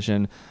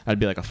politician, I'd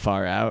be like a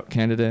far out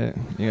candidate.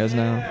 You guys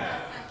know?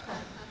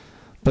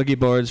 Boogie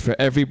boards for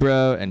every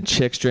bro and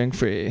chicks drink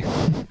free.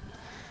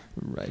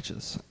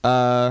 Righteous.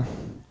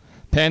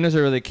 Pandas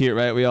are really cute,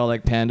 right? We all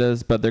like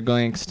pandas, but they're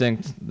going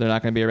extinct. They're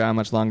not going to be around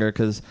much longer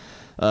because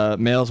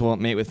males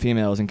won't mate with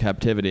females in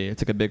captivity.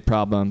 It's like a big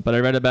problem. But I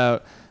read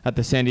about at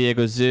the San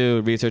Diego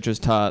Zoo, researchers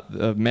taught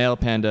a male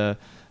panda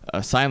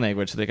sign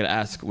language so they could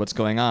ask what's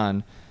going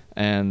on.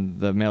 And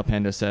the male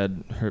panda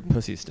said, her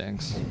pussy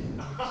stinks.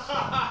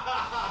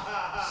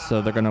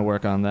 So they're going to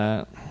work on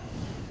that.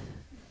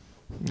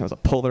 That was a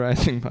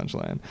polarizing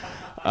punchline.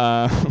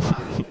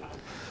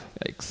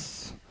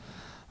 Yikes.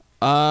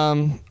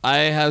 I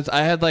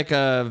had like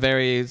a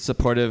very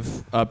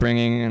supportive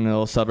upbringing in a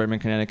little suburb in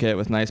Connecticut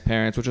with nice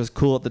parents, which was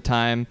cool at the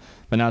time,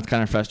 but now it's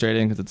kind of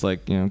frustrating because it's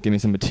like, you know, give me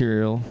some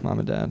material, mom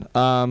and dad.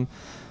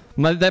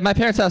 My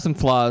parents have some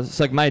flaws. It's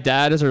like my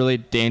dad is a really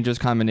dangerous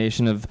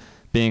combination of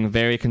being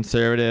very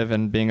conservative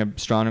and being a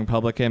strong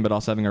Republican, but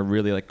also having a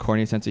really like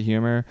corny sense of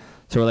humor.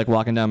 So we're like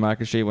walking down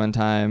Market Street one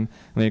time,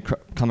 and we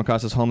come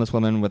across this homeless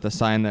woman with a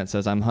sign that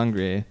says, "I'm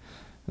hungry,"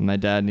 and my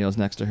dad kneels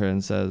next to her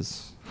and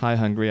says, "Hi,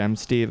 hungry, I'm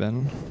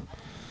Steven."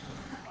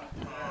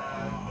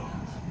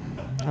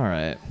 All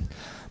right.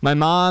 My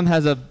mom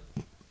has a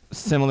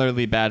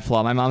similarly bad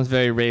flaw. My mom's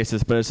very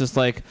racist, but it's just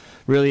like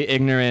really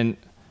ignorant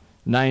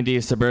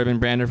 90s suburban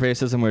brand of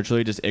racism where it's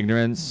really just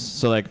ignorance.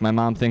 So like my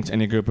mom thinks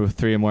any group of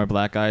 3 or more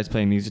black guys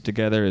playing music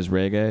together is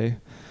reggae.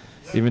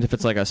 Even if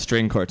it's like a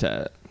string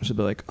quartet. She'll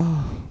be like,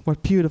 "Oh,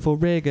 what beautiful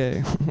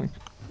reggae."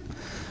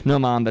 No,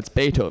 Mom, that's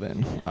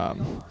Beethoven.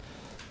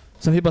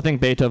 Some people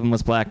think Beethoven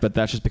was black, but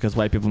that's just because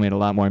white people made a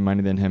lot more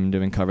money than him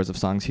doing covers of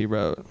songs he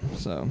wrote.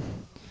 So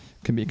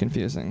it can be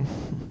confusing.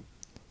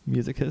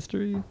 Music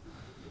history?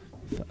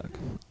 Fuck.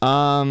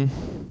 I'm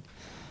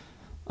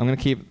going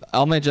to keep...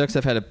 All my jokes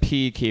have had a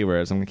P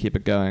keywords. I'm going to keep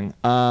it going.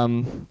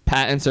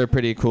 Patents are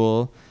pretty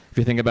cool, if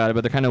you think about it,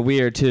 but they're kind of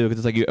weird, too, because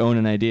it's like you own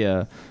an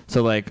idea.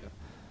 So, like,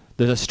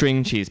 there's a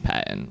string cheese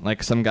patent.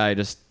 Like, some guy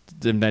just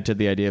invented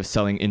the idea of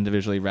selling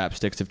individually wrapped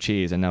sticks of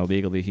cheese, and now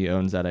legally he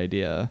owns that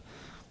idea,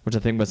 which I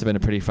think must have been a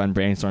pretty fun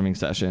brainstorming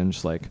session.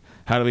 Just like,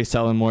 how do we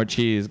sell in more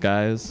cheese,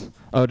 guys?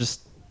 Oh,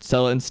 just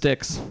sell it in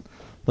sticks.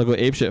 They'll go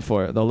apeshit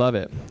for it. They'll love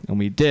it. And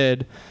we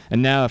did.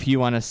 And now if you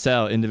want to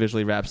sell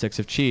individually wrapped sticks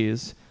of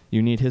cheese,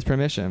 you need his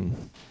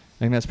permission. I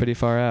think that's pretty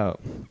far out.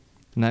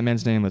 And that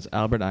man's name was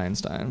Albert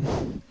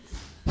Einstein.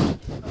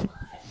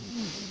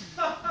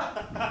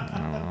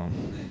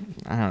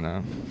 I don't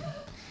know.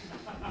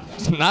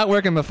 It's not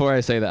working before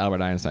I say the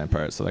Albert Einstein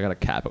part, so I got to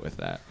cap it with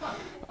that.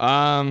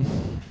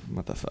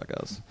 What the fuck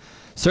else?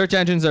 Search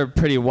engines are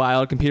pretty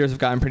wild. Computers have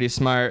gotten pretty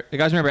smart. You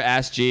guys remember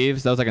Ask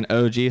Jeeves? That was like an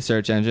OG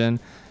search engine.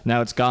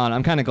 Now it's gone.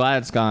 I'm kind of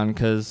glad it's gone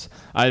because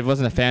I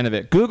wasn't a fan of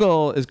it.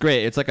 Google is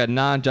great. It's like a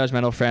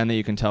non-judgmental friend that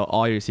you can tell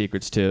all your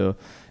secrets to.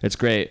 It's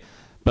great.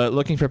 But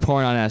looking for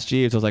porn on Ask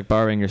Jeeves was like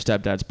borrowing your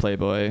stepdad's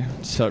Playboy.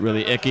 It felt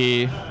really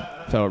icky.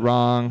 Felt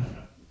wrong.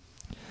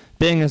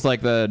 Bing is like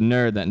the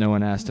nerd that no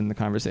one asked in the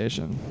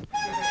conversation.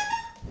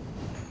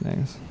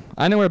 Thanks.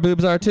 I know where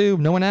boobs are too.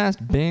 No one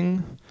asked.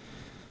 Bing.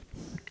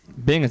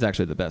 Bing is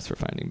actually the best for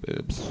finding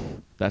boobs.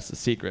 That's the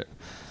secret.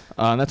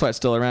 That's why it's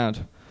still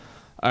around.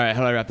 All right,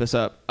 how do I wrap this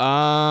up?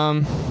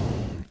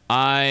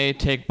 I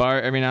take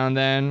Bart every now and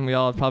then. We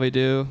all probably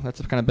do. That's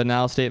a kind of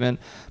banal statement.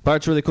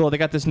 Bart's really cool. They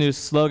got this new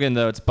slogan,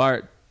 though. It's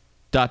Bart, ...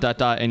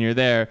 and you're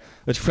there,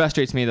 which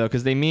frustrates me, though,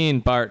 because they mean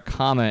Bart,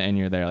 comma, and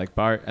you're there. Like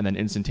Bart, and then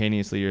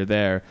instantaneously you're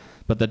there.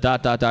 But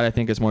the ... I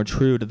think is more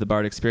true to the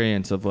Bart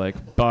experience of,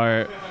 like,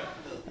 Bart,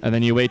 and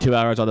then you wait 2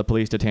 hours while the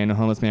police detain a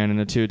homeless man in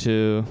a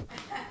tutu,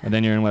 and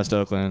then you're in West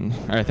Oakland.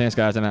 All right, thanks,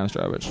 guys. I'm Adam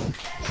Strawbridge.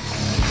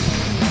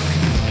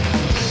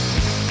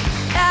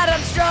 Adam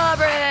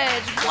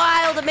Strawbridge!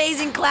 Wild,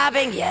 amazing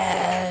clapping.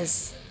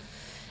 Yes.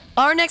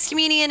 Our next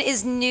comedian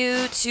is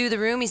new to the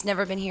room. He's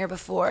never been here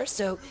before.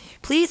 So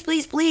please,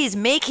 please, please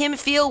make him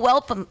feel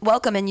welcome.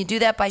 And you do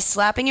that by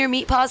slapping your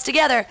meat paws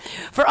together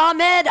for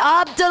Ahmed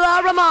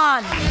Abdullah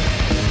Rahman.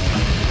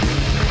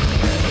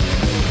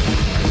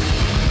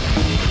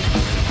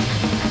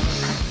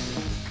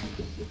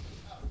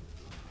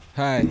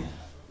 Hi.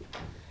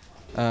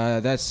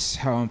 That's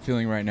how I'm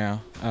feeling right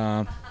now.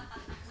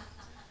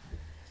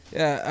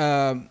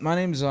 My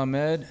name is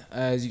Ahmed.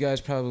 As you guys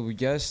probably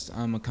guessed,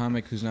 I'm a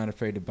comic who's not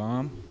afraid to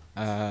bomb.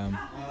 I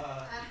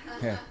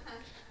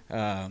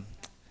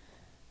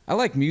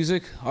like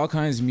music, all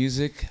kinds of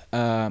music.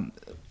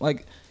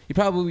 Like, you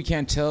probably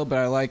can't tell, but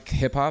I like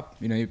hip-hop.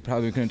 You know, you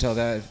probably couldn't tell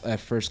that at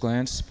first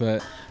glance,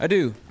 but I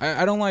do.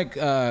 I don't like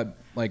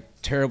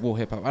terrible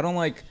hip-hop. I don't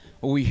like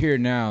what we hear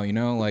now, you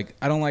know? Like,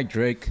 I don't like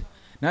Drake.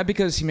 Not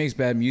because he makes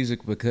bad music,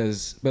 but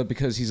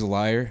because he's a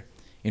liar.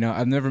 You know,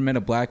 I've never met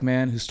a black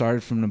man who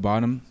started from the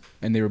bottom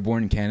and they were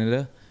born in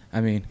Canada.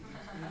 I mean,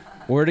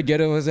 where the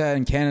ghetto was at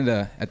in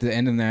Canada? At the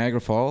end of Niagara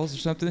Falls or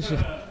something?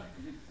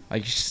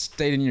 Like, you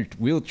stayed in your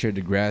wheelchair,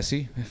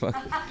 Degrassi.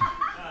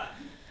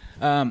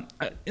 And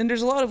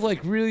there's a lot of, like,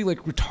 really,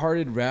 like,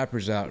 retarded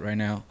rappers out right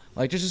now.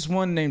 Like, there's this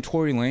one named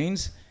Tory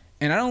Lanez,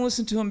 and I don't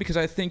listen to him because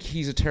I think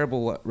he's a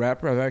terrible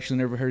rapper. I've actually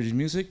never heard his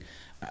music.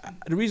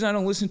 The reason I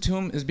don't listen to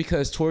him is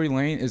because Tory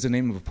Lane is the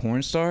name of a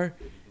porn star.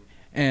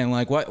 And,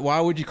 like, why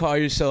would you call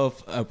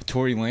yourself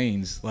Tory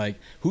Lanez? Like,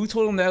 who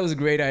told him that was a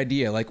great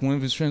idea? Like, one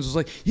of his friends was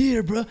like,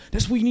 yeah, bro,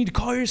 that's what you need to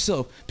call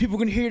yourself. People are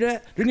going to hear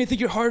that. They're going to think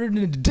you're harder than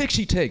the dick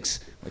she takes.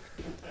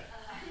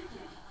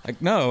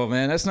 Like, no,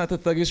 man, that's not the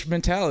thuggish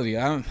mentality.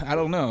 I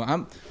don't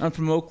know. I'm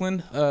from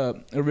Oakland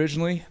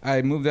originally.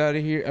 I moved out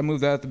of here. I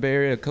moved out of the Bay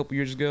Area a couple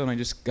years ago, and I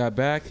just got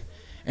back.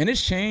 And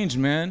it's changed,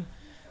 man.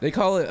 They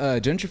call it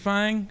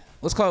gentrifying.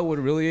 Let's call it what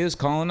it really is,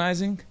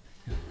 colonizing.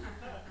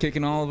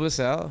 Kicking all of us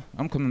out.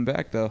 I'm coming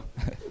back, though.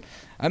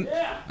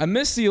 I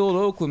miss the old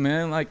Oakland,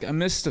 man. Like, I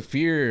miss the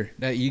fear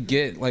that you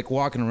get, like,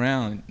 walking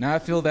around. Now I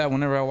feel that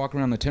whenever I walk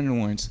around the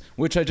Tenderloins,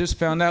 which I just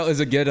found out is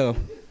a ghetto.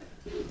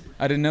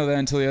 I didn't know that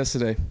until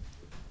yesterday.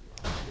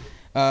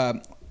 I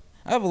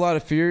have a lot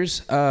of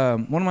fears.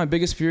 One of my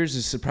biggest fears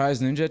is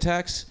surprise ninja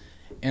attacks,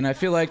 and I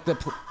feel like the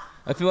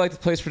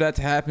place for that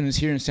to happen is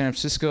here in San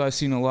Francisco. I've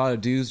seen a lot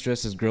of dudes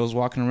dressed as girls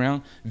walking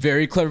around.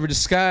 Very clever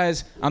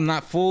disguise. I'm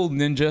not fooled,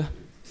 ninja.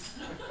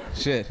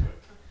 Shit.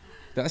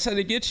 That's how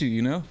they get you,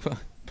 you know?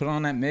 Put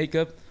on that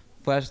makeup,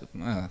 flash.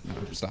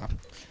 Stop.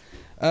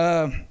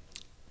 I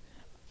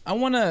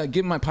want to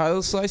get my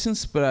pilot's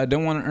license, but I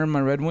don't want to earn my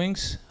Red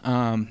Wings.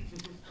 How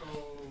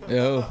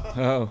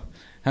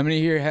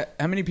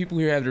many people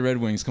here have the Red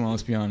Wings? Come on,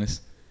 let's be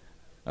honest.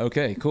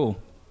 Okay, cool.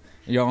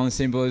 Y'all on the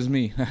same boat as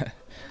me.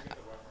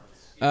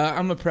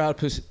 I'm a proud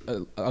pussy.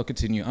 I'll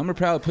continue. I'm a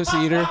proud pussy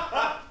eater.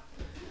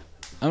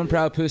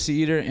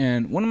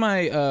 And one of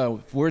my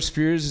worst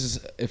fears is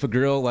if a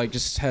girl like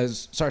just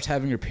starts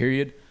having her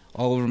period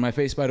all over my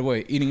face. By the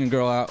way, eating a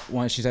girl out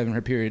while she's having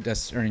her period,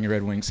 that's earning your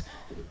Red Wings.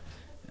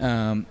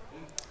 But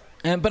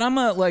I'm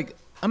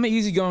an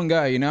easygoing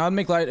guy, you know. I'll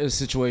make light of the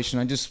situation.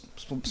 I just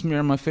smear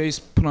on my face,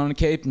 put on a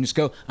cape, and just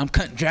go, I'm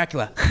cutting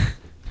Dracula.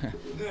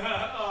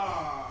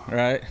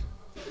 Right?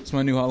 It's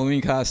my new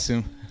Halloween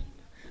costume.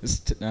 It's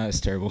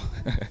terrible.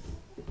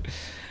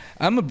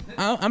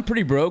 I'm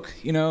pretty broke,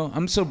 you know.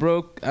 I'm so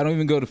broke, I don't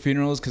even go to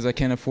funerals because I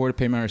can't afford to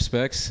pay my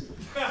respects.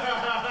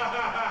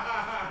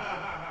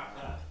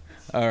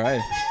 All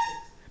right.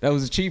 That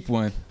was a cheap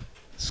one.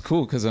 It's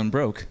cool because I'm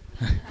broke.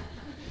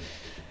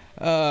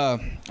 I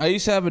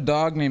used to have a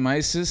dog named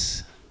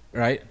Isis,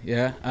 right?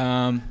 Yeah.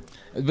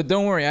 But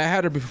don't worry, I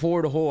had her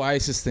before the whole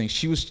ISIS thing.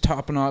 She was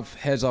chopping off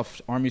heads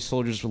off army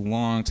soldiers a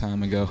long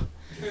time ago.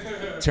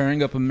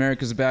 Tearing up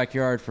America's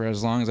backyard for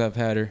as long as I've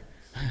had her.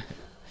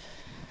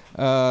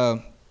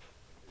 I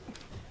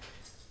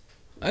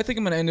think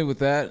I'm going to end it with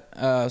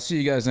that. See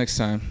you guys next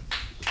time.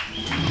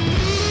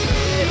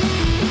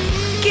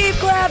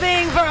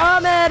 clapping for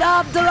Ahmed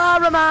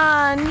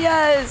Abdulrahman.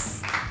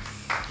 Yes.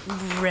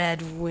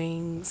 Red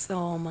Wings.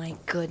 Oh my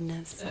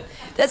goodness.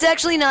 That's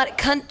actually not.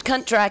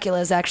 Cunt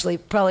Dracula is actually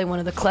probably one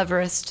of the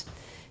cleverest.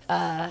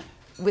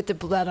 With the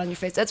blood on your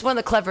face. That's one of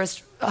the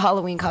cleverest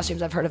Halloween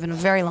costumes I've heard of in a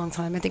very long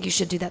time. I think you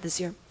should do that this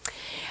year.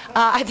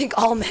 I think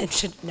all men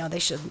should. No, they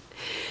shouldn't.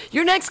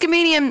 Your next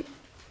comedian,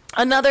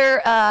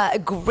 another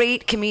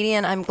great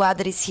comedian. I'm glad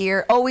that he's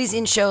here. Always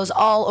in shows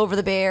all over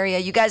the Bay Area.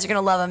 You guys are going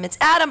to love him. It's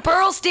Adam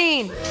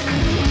Perlstein.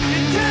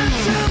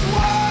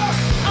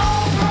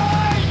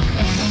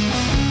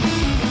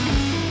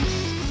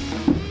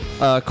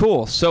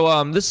 Cool.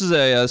 So this is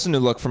a new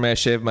look for me. I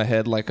shaved my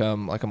head like a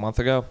month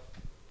ago.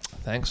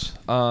 Thanks.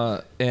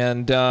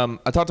 And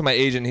I talked to my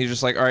agent. He's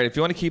just like, all right, if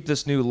you want to keep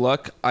this new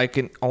look, I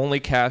can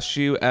only cast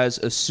you as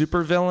a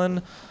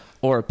supervillain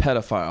or a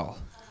pedophile.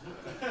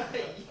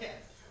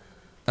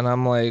 And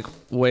I'm like,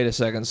 wait a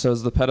second. So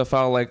is the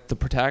pedophile like the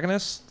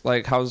protagonist?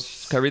 Like, can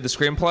I read the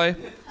screenplay?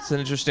 It's an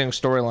interesting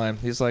storyline.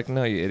 He's like,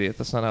 no, you idiot.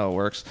 That's not how it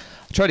works.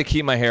 I try to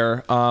keep my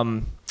hair.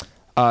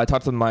 I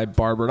talked to my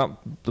barber,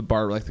 not the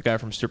barber, like the guy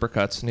from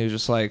Supercuts, and he was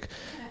just like,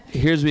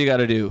 here's what you got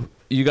to do.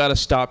 You got to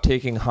stop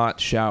taking hot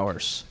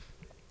showers.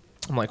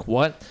 I'm like,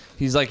 what?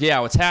 He's like,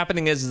 yeah, what's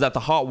happening is that the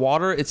hot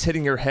water, it's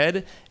hitting your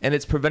head, and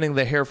it's preventing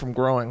the hair from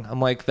growing.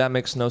 I'm like, that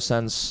makes no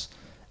sense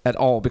at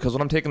all, because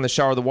when I'm taking the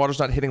shower, the water's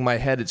not hitting my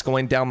head. It's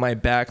going down my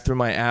back through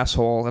my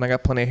asshole, and I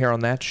got plenty of hair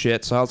on that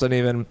shit, so how's that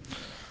even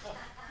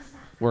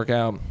work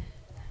out?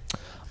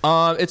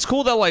 It's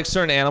cool that, like,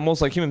 certain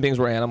animals, like human beings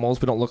were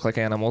animals. We don't look like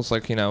animals,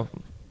 like, you know,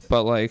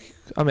 but, like,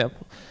 I mean...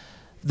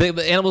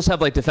 The animals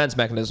have like defense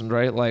mechanisms,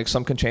 right? Like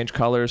some can change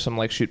colors, some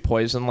like shoot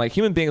poison. Like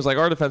human beings, like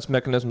our defense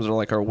mechanisms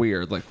are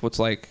weird. Like what's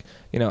like,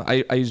 you know,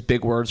 I use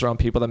big words around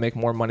people that make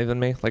more money than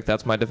me. Like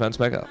that's my defense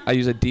mechanism. I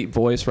use a deep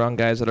voice around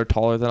guys that are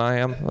taller than I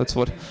am. That's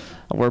what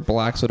I wear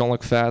black so I don't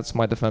look fat. It's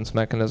my defense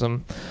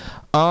mechanism.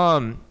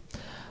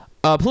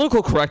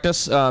 Political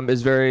correctness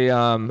is very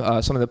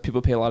something that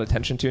people pay a lot of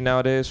attention to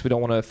nowadays. We don't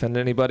want to offend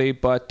anybody,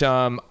 but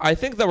I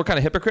think that we're kind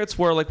of hypocrites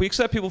where like we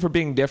accept people for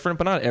being different,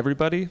 but not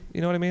everybody.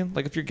 You know what I mean?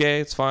 Like if you're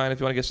gay, it's fine.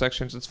 If you want to get sex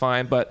change, it's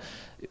fine. But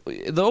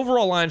the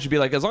overall line should be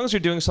like, as long as you're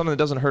doing something that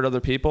doesn't hurt other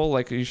people,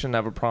 like you shouldn't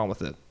have a problem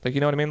with it. Like,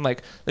 you know what I mean?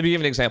 Like, let me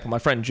give you an example. My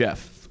friend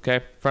Jeff, okay,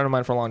 friend of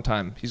mine for a long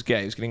time. He's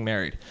gay. He's getting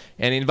married,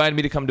 and he invited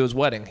me to come to his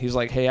wedding. He's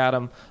like, hey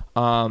Adam,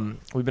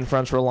 we've been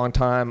friends for a long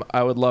time.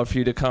 I would love for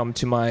you to come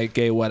to my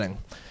gay wedding.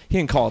 He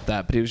didn't call it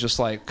that, but he was just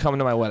like, come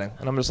to my wedding.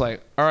 And I'm just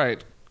like, all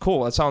right,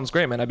 cool. That sounds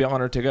great, man. I'd be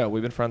honored to go.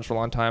 We've been friends for a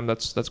long time.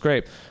 That's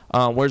great.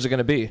 Where's it going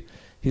to be?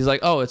 He's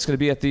like, oh, it's going to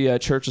be at the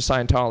Church of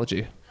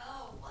Scientology.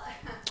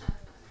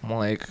 I'm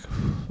like,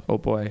 oh,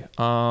 boy.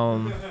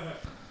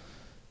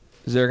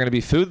 Is there going to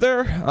be food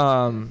there? Is it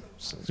going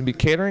to be a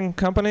catering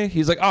company?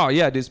 He's like, oh,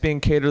 yeah, it's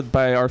being catered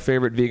by our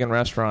favorite vegan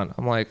restaurant.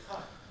 I'm like,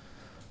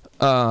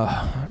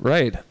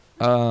 right.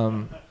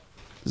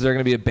 Is there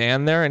going to be a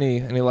band there? Any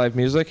live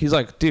music? He's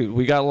like, dude,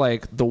 we got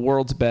like the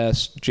world's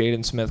best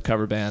Jaden Smith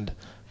cover band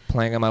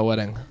playing at my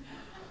wedding.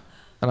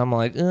 And I'm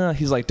like,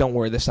 he's like, don't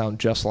worry, they sound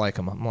just like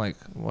him. I'm like,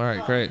 all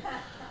right, great.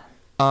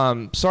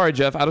 Sorry,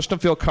 Jeff, I just don't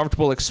feel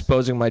comfortable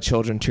exposing my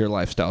children to your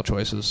lifestyle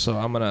choices, so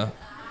I'm going to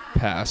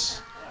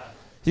pass.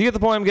 You get the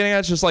point I'm getting at?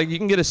 It's just like you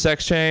can get a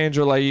sex change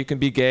or like you can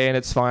be gay and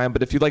it's fine,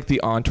 but if you like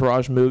the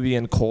Entourage movie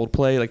and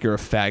Coldplay, like you're a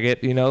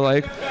faggot, you know,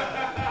 like...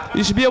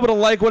 You should be able to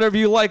like whatever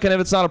you like, and if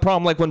it's not a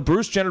problem, like when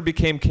Bruce Jenner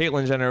became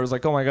Caitlyn Jenner, it was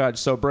like, oh my God,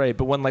 so brave.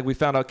 But when like we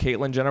found out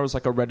Caitlyn Jenner was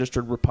like a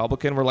registered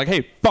Republican, we're like,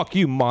 hey, fuck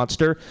you,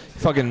 monster,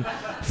 you fucking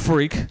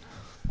freak.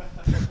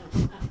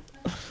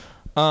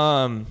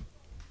 I'm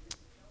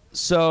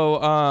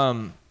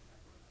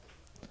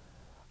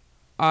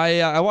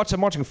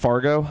watching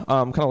Fargo.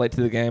 I'm kind of late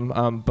to the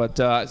game, but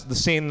the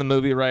scene in the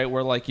movie, right,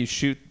 where like you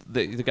shoot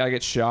the guy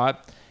gets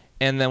shot,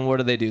 and then what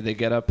do? They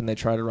get up and they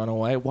try to run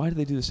away. Why do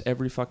they do this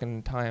every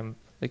fucking time?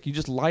 Like, you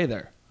just lie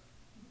there.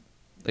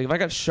 Like, if I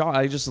got shot,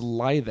 I just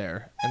lie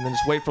there and then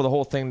just wait for the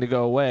whole thing to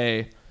go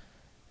away,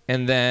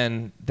 and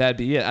then that'd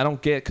be it. I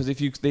don't get, because if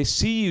they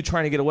see you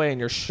trying to get away and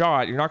you're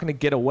shot, you're not going to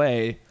get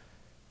away.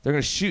 They're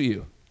going to shoot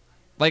you.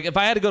 Like, if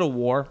I had to go to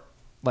war,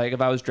 like,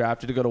 if I was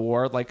drafted to go to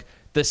war, like,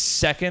 the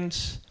second,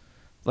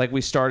 like,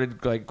 we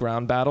started, like,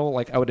 ground battle,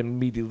 like, I would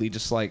immediately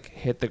just, like,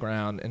 hit the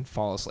ground and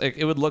fall asleep. Like,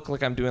 it would look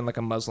like I'm doing, like,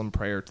 a Muslim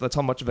prayer. That's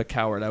how much of a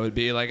coward I would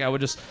be. Like, I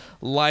would just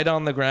lie down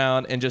on the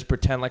ground and just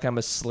pretend like I'm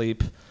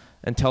asleep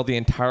until the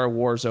entire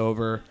war's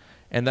over.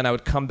 And then I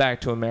would come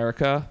back to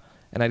America,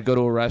 and I'd go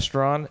to a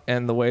restaurant,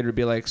 and the waiter would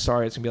be like,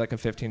 sorry, it's going to be, like, a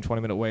 15,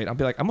 20-minute wait. I'd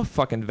be like, I'm a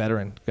fucking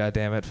veteran. God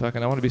damn it.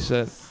 Fucking, I want to be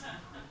sit.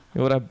 You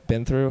know what I've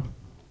been through?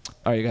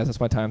 All right, you guys, that's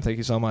my time. Thank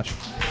you so much.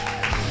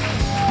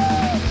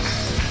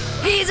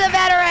 He's a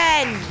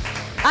veteran.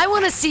 I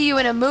want to see you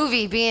in a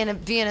movie being a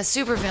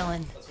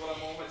supervillain. That's what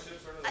I'm all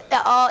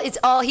my chips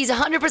are. He's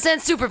 100%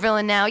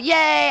 supervillain now.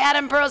 Yay,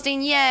 Adam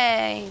Perlstein,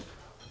 yay.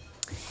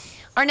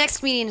 Our next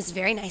comedian is a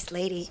very nice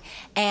lady,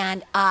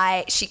 and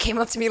she came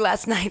up to me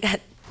last night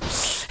at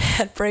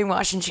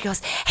Brainwash, and she goes,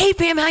 hey,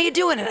 Pam, how you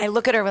doing? And I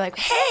look at her like,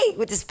 hey,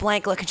 with this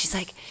blank look, and she's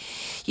like,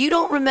 you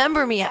don't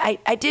remember me.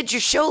 I did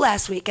your show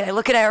last week. And I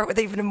look at her with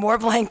even a more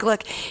blank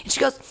look. And she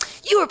goes,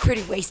 you were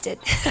pretty wasted.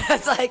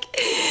 It's like,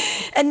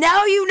 and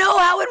now you know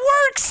how it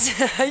works.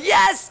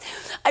 Yes,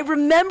 I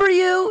remember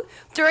you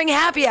during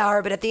happy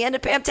hour, but at the end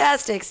of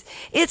Pamtastics,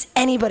 it's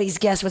anybody's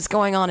guess what's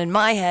going on in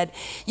my head.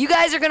 You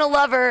guys are going to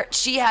love her.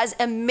 She has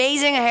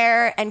amazing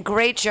hair and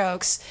great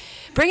jokes.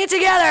 Bring it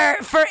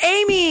together for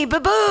Amy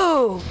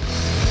Baboo.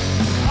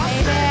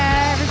 Hey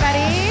there,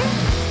 everybody.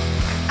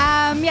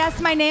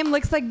 Yes, my name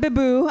looks like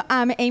Baboo.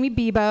 I'm Amy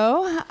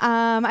Bebo.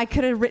 I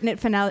could have written it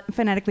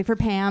phonetically for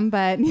Pam,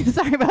 but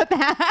sorry about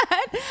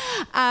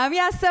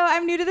that. So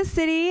I'm new to the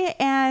city,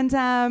 and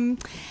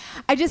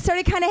I just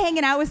started kind of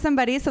hanging out with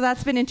somebody, so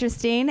that's been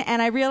interesting.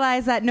 And I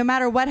realized that no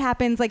matter what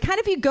happens, like kind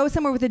of if you go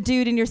somewhere with a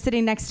dude and you're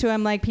sitting next to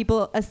him, like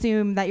people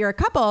assume that you're a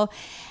couple.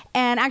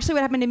 And actually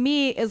what happened to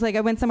me is like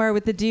I went somewhere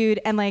with the dude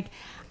and like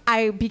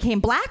I became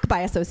black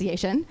by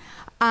association.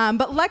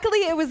 But luckily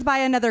it was by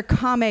another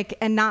comic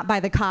and not by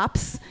the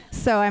cops.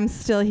 So I'm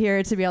still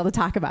here to be able to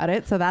talk about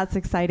it. So that's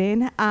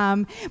exciting.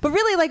 But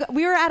really, like,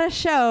 we were at a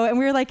show and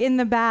we were like in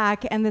the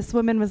back and this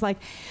woman was like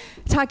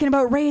talking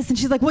about race. And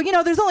she's like, well, you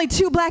know, there's only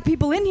 2 black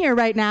people in here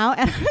right now.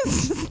 And I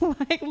was just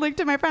like, looked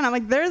at my friend. I'm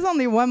like, there's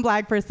only 1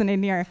 black person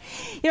in here.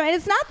 You know, and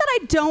it's not that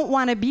I don't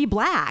want to be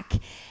black.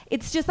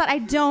 It's just that I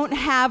don't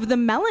have the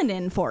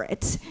melanin for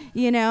it.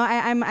 You know,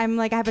 I'm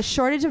like, I have a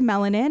shortage of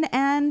melanin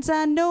and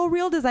no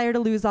real desire to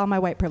lose all my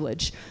white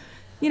privilege.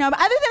 You know, but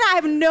other than that, I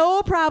have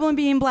no problem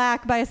being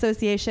black by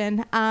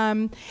association.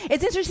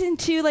 It's interesting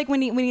too, like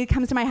when he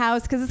comes to my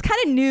house, because it's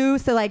kind of new.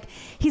 So like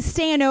he's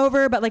staying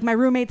over, but like my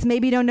roommates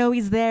maybe don't know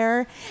he's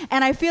there,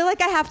 and I feel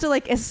like I have to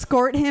like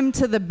escort him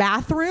to the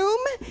bathroom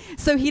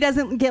so he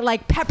doesn't get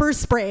like pepper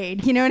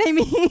sprayed. You know what I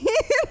mean?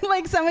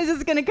 Like someone's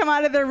just gonna come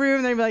out of their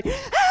room and they'll be like,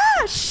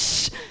 ah,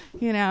 shh.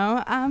 You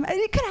know,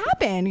 it could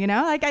happen. You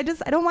know, like I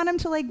don't want him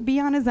to like be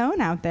on his own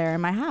out there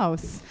in my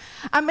house.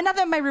 Not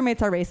that my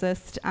roommates are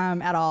racist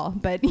at all,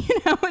 but you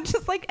know,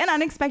 just like an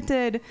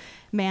unexpected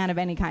man of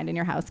any kind in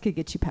your house could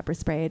get you pepper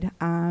sprayed.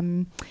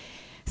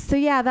 So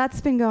yeah,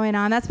 that's been going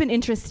on. That's been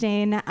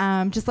interesting.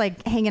 Just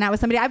like hanging out with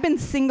somebody. I've been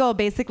single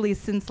basically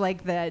since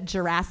like the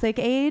Jurassic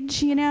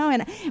age, you know,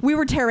 and we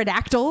were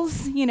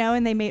pterodactyls, you know,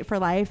 and they mate for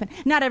life. And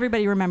not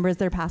everybody remembers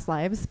their past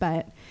lives,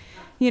 but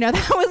you know,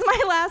 that was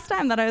my last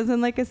time that I was in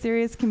like a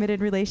serious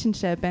committed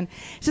relationship. And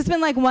it's just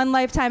been like one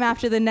lifetime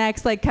after the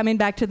next, like coming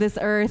back to this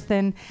earth.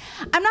 And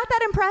I'm not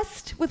that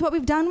impressed with what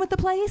we've done with the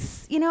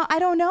place. You know, I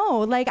don't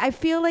know. Like, I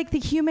feel like the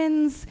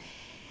humans,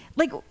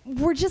 like,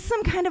 we're just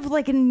some kind of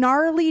like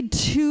gnarly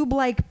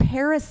tube-like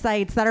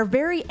parasites that are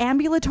very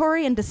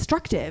ambulatory and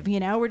destructive.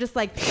 You know, we're just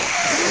like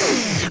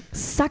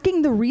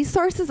sucking the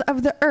resources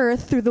of the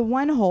earth through the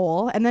one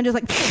hole and then just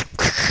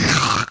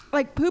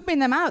like pooping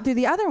them out through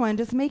the other one,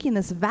 just making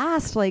this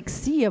vast like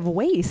sea of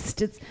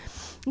waste. It's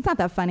not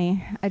that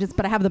funny.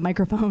 But I have the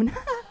microphone.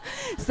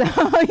 So, you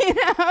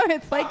know,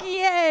 it's like,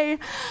 yay.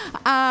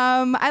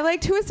 I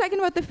liked who was talking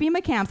about the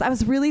FEMA camps. I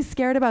was really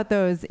scared about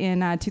those in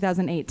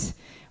 2008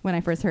 when I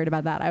first heard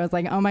about that. I was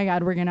like, oh my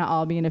God, we're gonna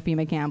all be in a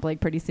FEMA camp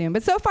like pretty soon.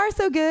 But so far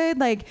so good.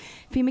 Like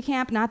FEMA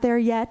camp, not there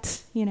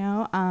yet, you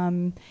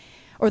know.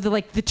 Or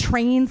the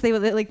trains, they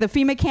like the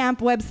FEMA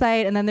camp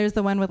website, and then there's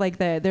the one with like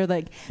they're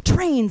like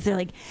trains. They're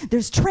like,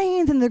 there's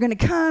trains, and they're gonna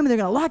come, and they're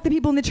gonna lock the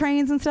people in the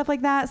trains and stuff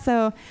like that.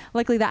 So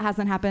luckily that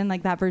hasn't happened,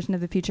 like that version of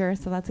the future.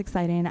 So that's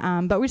exciting.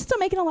 But we're still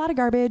making a lot of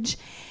garbage,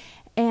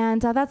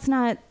 and that's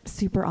not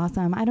super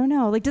awesome. I don't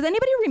know. Like, does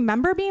anybody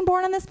remember being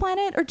born on this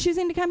planet or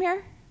choosing to come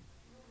here?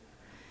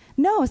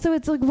 No, so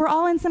it's like we're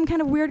all in some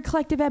kind of weird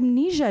collective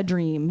amnesia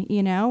dream,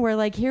 you know, where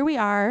like here we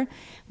are,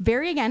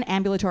 very, again,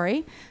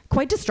 ambulatory,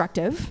 quite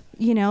destructive,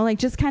 you know, like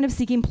just kind of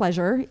seeking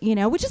pleasure, you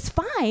know, which is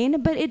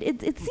fine, but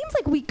it seems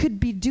like we could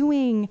be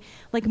doing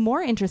like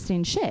more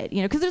interesting shit,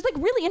 you know, because there's like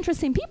really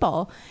interesting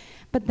people.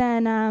 But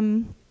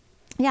then,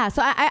 yeah,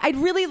 so I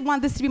really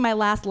want this to be my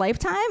last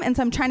lifetime, and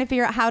so I'm trying to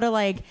figure out how to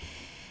like,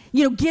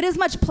 you know, get as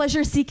much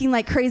pleasure seeking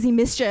like crazy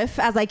mischief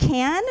as I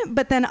can,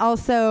 but then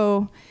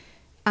also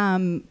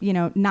you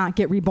know, not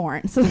get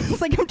reborn. So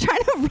it's like I'm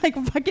trying to like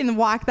fucking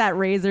walk that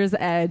razor's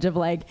edge of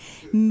like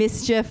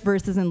mischief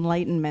versus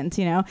enlightenment,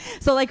 you know?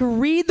 So like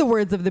read the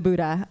words of the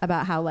Buddha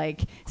about how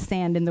like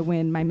sand in the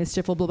wind, my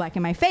mischief will blow back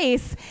in my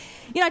face.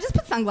 You know, I just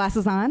put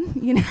sunglasses on,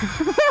 you know,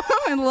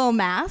 and a little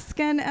mask,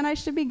 and I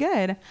should be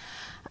good.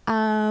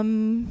 Yeah,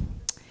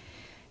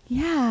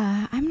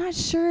 I'm not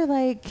sure,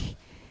 like,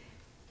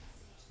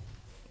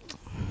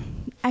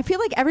 I feel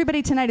like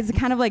everybody tonight is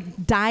kind of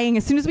like dying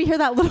as soon as we hear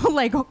that little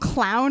like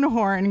clown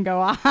horn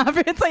go off.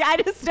 It's like, I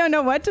just don't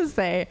know what to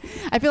say.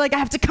 I feel like I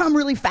have to come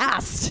really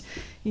fast,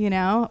 you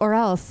know, or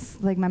else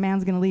like my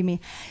man's gonna leave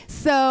me.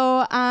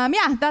 So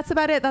yeah, that's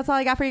about it. That's all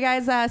I got for you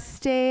guys.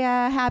 Stay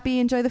happy,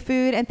 enjoy the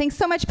food, and thanks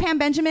so much, Pam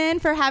Benjamin,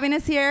 for having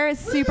us here. It's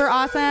super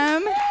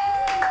awesome.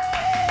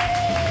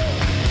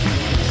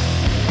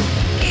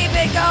 Keep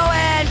it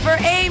going for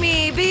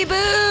Amy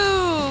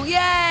Boo.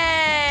 Yay!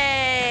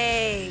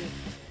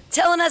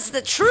 Telling us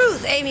the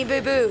truth, Amy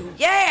Boo.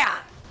 Yeah!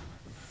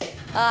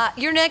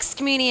 Your next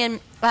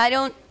comedian, I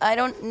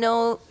don't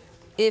know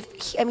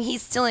if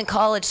he's still in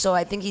college, so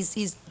I think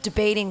he's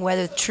debating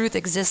whether truth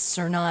exists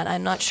or not.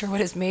 I'm not sure what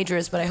his major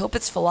is, but I hope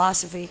it's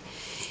philosophy.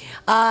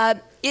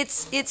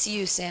 It's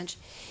you, Sanj.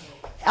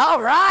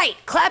 All right,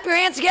 clap your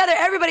hands together,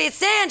 everybody.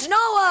 It's Sanj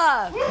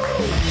Noah.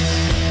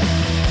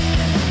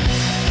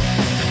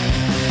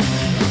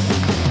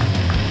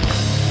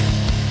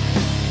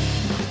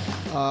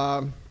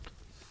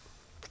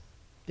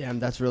 Damn,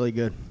 that's really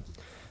good.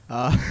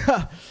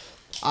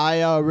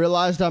 I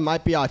realized I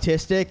might be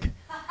autistic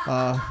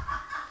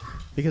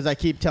because I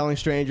keep telling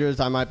strangers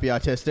I might be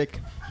autistic.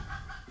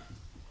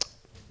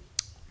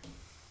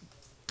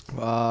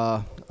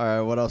 All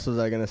right, what else was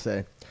I gonna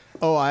say?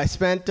 Oh, I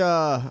spent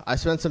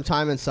some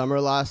time in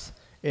China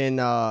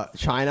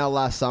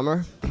last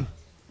summer,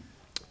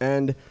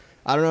 and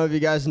I don't know if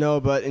you guys know,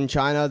 but in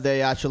China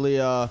they actually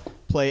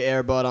play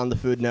Air Bud on the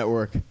Food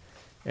Network,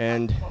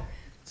 and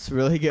it's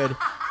really good.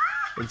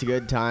 It's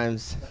good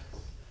times.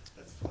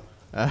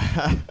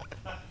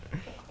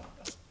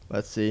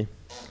 Let's see.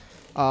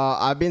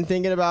 I've been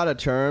thinking about a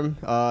term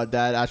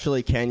that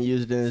actually Ken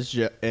used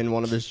in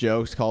one of his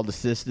jokes called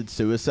assisted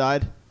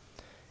suicide.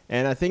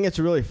 And I think it's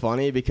really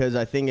funny because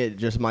I think it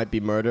just might be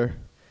murder.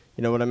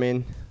 You know what I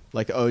mean?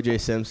 Like O.J.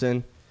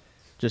 Simpson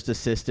just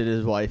assisted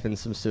his wife in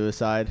some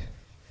suicide.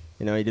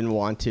 You know, he didn't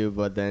want to,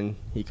 but then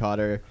he caught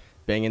her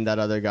banging that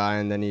other guy,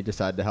 and then he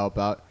decided to help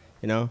out,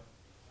 you know?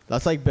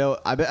 That's like Bill.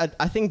 I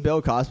think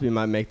Bill Cosby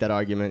might make that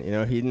argument. You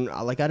know, he didn't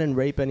I didn't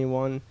rape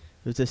anyone. It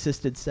was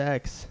assisted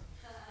sex.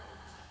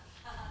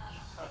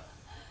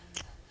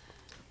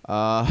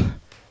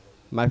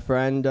 My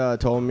friend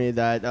told me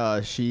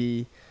that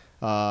she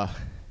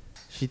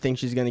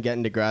thinks she's gonna get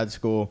into grad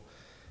school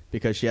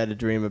because she had a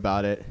dream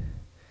about it,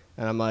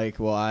 and I'm like,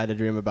 well, I had a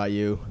dream about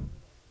you.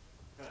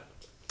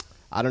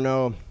 I don't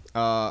know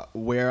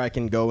where I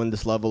can go in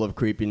this level of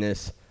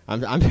creepiness.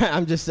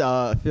 I'm just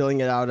feeling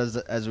it out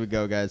as we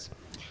go, guys.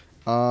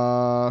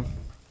 What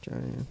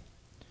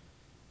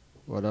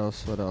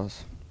else?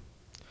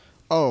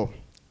 Oh,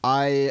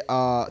 I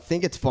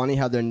think it's funny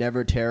how there are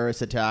never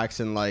terrorist attacks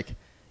in like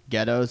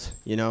ghettos.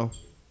 You know,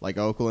 like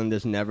Oakland,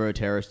 there's never a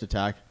terrorist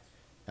attack,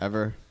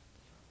 ever.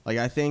 Like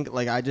I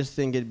just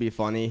think it'd be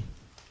funny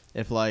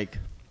if like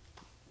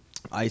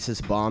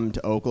ISIS bombed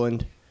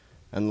Oakland,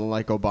 and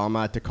like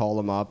Obama had to call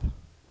them up,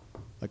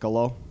 like,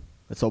 hello,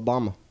 it's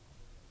Obama.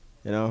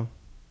 You know,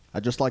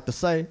 I'd just like to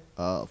say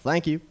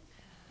thank you.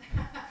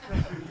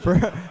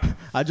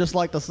 I'd just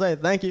like to say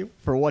thank you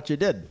for what you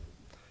did.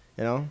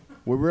 You know,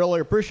 we really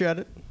appreciate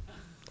it.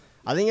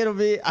 I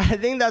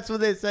think that's what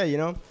they say, you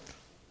know.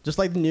 Just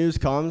like the news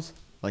comes,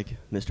 like,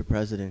 Mr.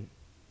 President,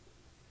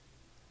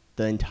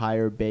 the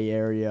entire Bay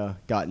Area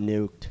got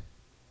nuked,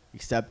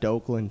 except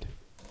Oakland.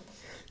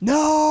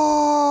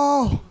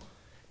 No!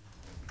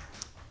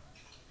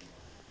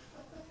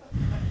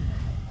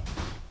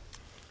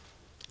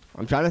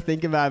 I'm trying to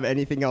think if I have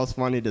anything else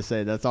funny to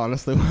say. That's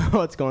honestly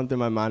what's going through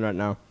my mind right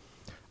now.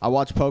 I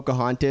watched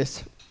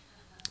Pocahontas.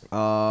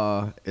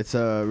 It's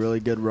a really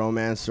good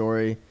romance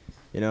story.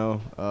 You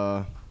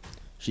know,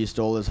 she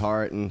stole his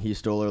heart and he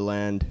stole her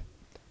land.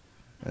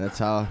 And that's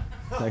how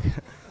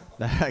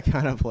that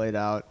kind of played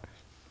out.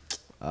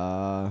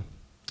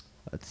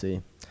 Let's see.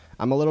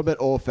 I'm a little bit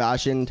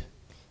old-fashioned.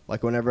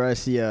 Like whenever I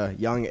see a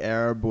young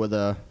Arab with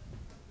a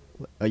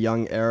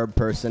young Arab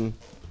person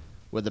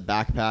with a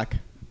backpack,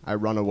 I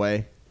run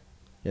away,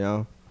 you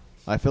know.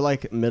 I feel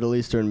like Middle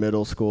Eastern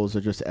middle schools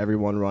are just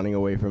everyone running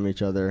away from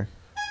each other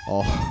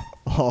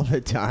all the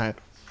time.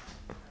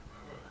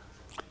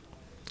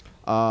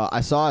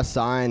 I saw a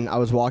sign. I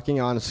was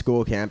walking on a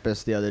school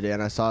campus the other day,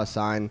 and I saw a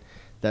sign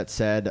that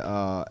said,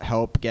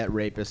 help get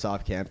rapists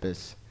off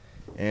campus.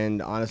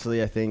 And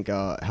honestly, I think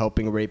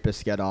helping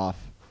rapists get off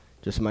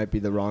just might be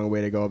the wrong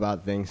way to go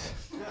about things.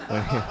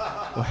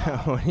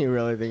 When you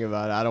really think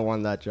about it, I don't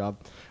want that job.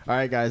 All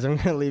right, guys, I'm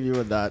going to leave you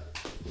with that.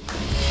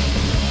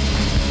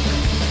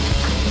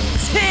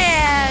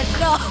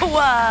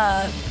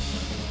 Noah!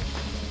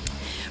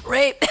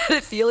 Rape,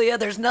 pedophilia,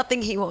 there's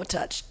nothing he won't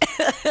touch.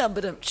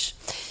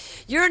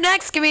 Your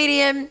next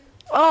comedian,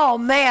 oh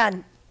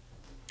man,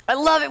 I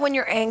love it when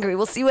you're angry.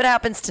 We'll see what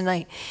happens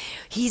tonight.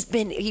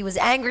 He was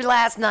angry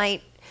last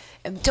night,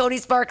 and Tony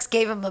Sparks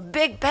gave him a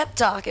big pep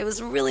talk. It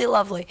was really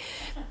lovely.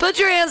 Put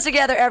your hands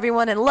together,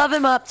 everyone, and love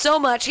him up so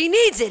much. He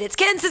needs it. It's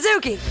Ken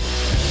Suzuki.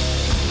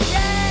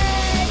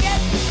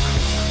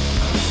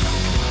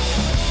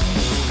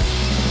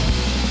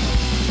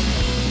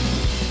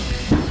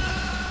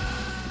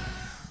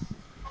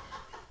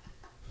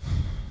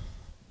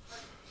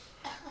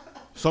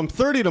 So I'm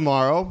 30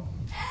 tomorrow.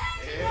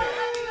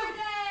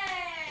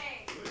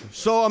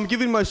 So I'm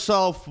giving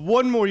myself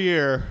one more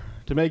year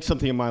to make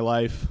something in my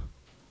life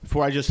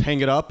before I just hang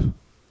it up.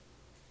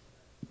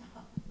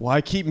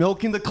 Why keep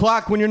milking the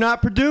clock when you're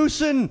not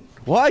producing?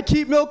 Why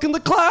keep milking the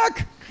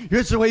clock?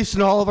 You're just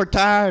wasting all of our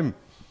time.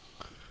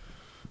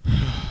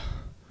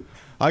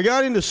 I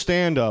got into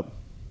stand-up.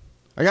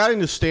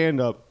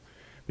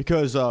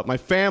 Because my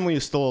family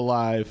is still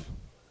alive,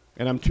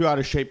 and I'm too out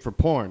of shape for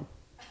porn.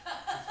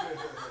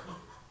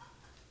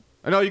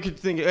 I know you could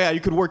think, yeah, you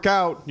could work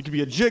out, you could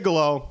be a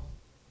gigolo,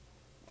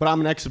 but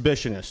I'm an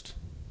exhibitionist.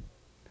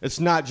 It's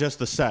not just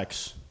the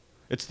sex,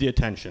 it's the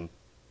attention.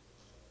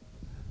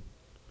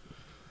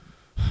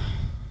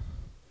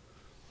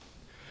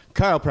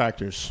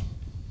 Chiropractors,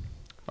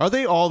 are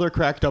they all they're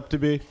cracked up to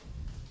be?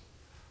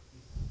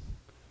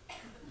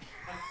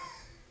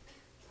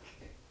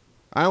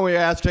 I only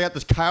asked, I got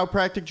this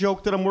chiropractic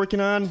joke that I'm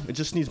working on. It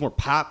just needs more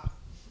pop.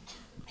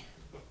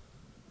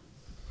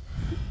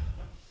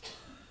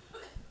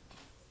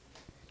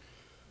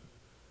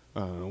 I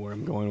don't know where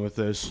I'm going with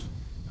this.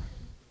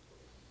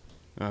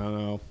 I don't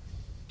know.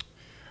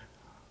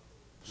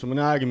 So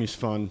monogamy's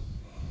fun.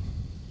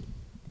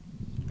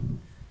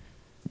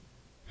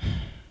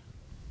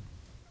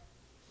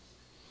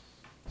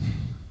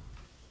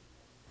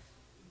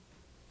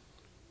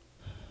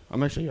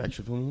 I'm actually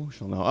feeling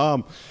emotional now.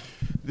 I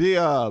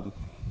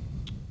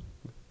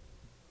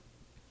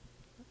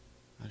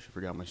actually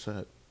forgot my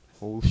set.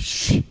 Holy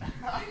shit.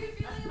 What are you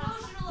feeling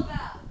emotional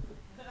about?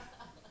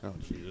 Oh,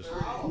 Jesus.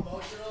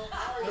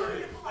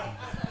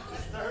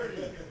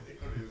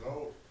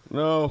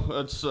 No,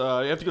 it's you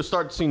have to go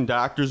start seeing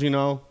doctors,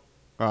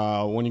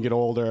 when you get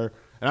older.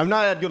 And I've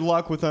not had good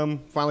luck with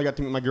them. Finally got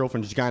to meet my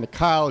girlfriend's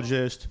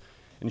gynecologist,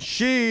 and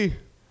she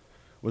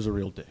was a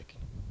real dick.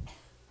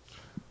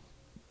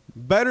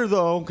 Better,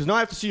 though, because now I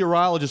have to see a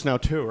urologist now,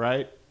 too,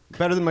 right?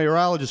 Better than my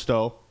urologist,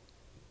 though.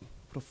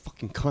 What a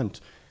fucking cunt.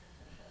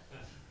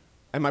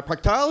 And my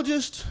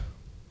proctologist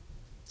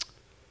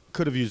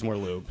could have used more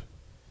lube.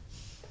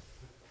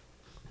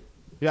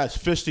 Yes,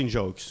 fisting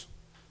jokes.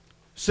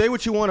 Say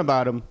what you want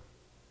about them,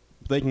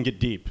 but they can get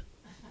deep.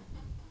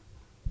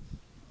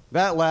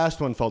 That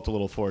last one felt a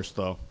little forced,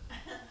 though.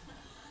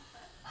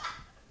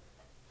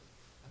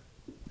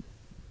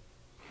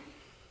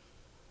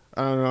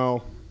 I don't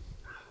know.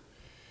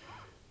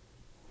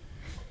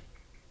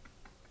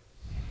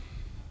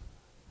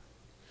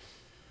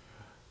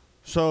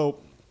 So,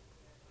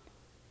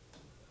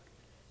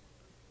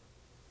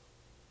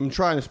 I'm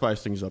trying to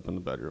spice things up in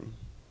the bedroom.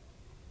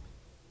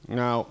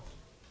 Now,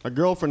 my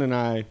girlfriend and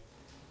I,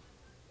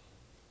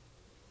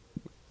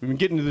 we've been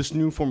getting into this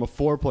new form of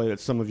foreplay that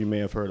some of you may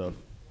have heard of.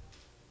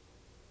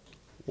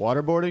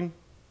 Waterboarding.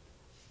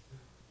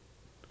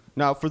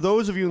 Now, for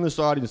those of you in this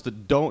audience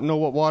that don't know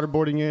what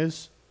waterboarding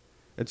is,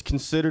 it's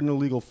considered an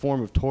illegal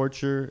form of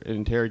torture and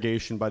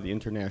interrogation by the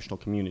international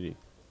community.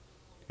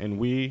 And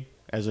we,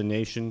 as a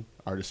nation,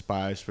 are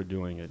despised for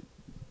doing it.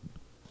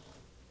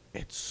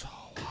 It's so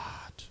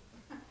hot.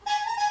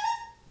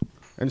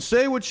 And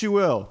say what you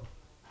will.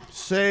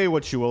 Say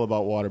what you will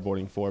about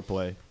waterboarding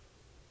foreplay.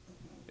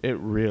 It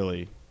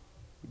really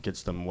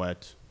gets them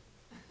wet.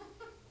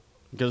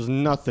 Because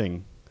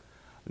nothing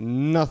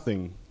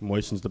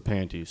moistens the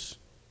panties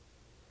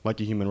like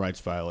a human rights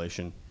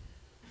violation.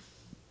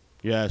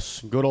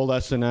 Yes, good old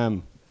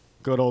S&M.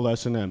 Good old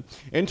S&M.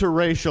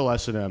 Interracial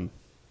S&M.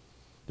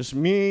 Just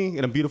me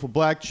and a beautiful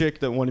black chick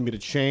that wanted me to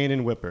chain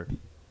and whip her. And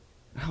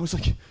I was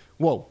like,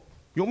 whoa,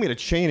 you want me to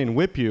chain and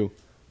whip you?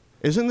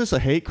 Isn't this a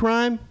hate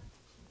crime?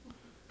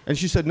 And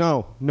she said,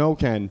 no,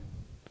 Ken.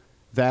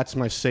 That's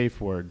my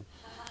safe word.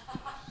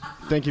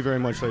 Thank you very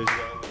much, ladies and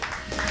gentlemen.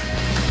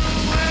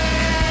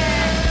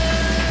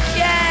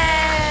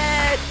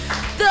 Yeah!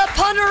 The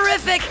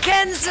punerific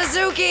Ken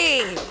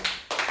Suzuki!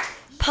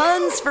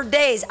 Puns for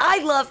days. I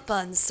love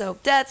puns, so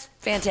that's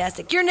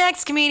fantastic. Your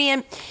next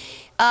comedian.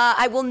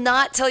 I will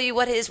not tell you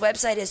what his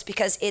website is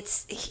because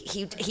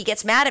he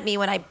gets mad at me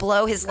when I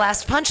blow his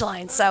last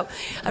punchline. So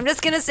I'm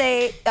just going to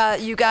say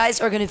you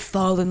guys are going to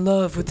fall in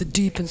love with the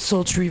deep and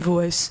sultry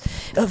voice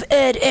of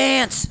Ed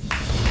Ants.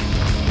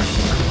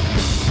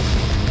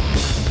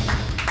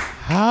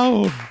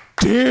 How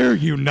dare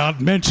you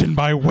not mention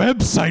my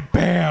website,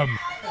 Pam?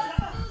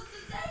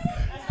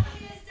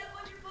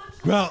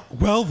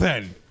 Well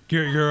then,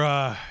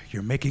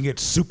 you're making it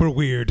super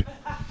weird.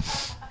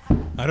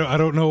 I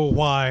don't know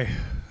why.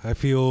 I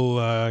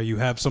feel you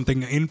have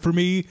something in for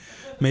me.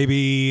 Maybe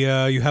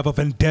you have a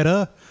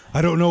vendetta.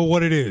 I don't know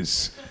what it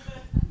is.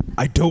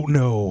 I don't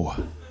know.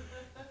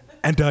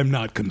 And I'm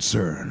not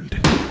concerned.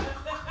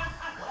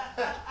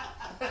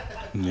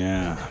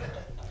 Yeah.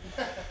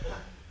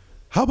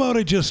 How about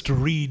I just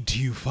read to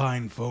you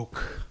fine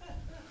folk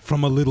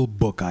from a little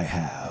book I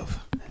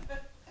have?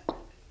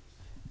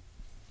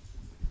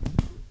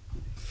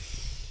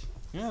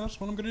 Yeah, that's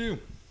what I'm going to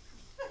do.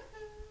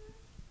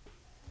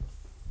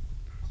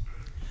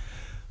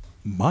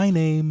 My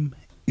name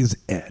is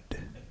Ed,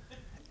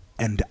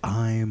 and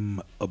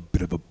I'm a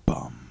bit of a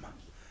bum.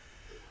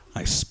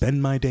 I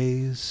spend my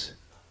days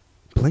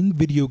playing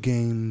video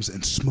games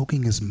and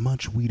smoking as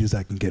much weed as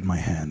I can get my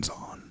hands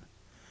on.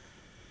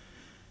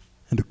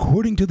 And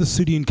according to the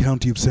city and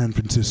county of San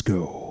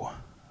Francisco,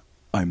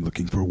 I'm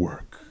looking for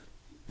work.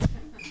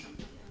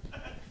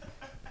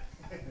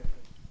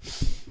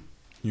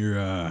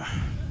 Your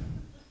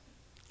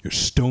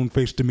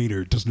stone-faced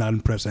demeanor does not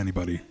impress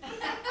anybody,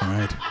 all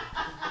right?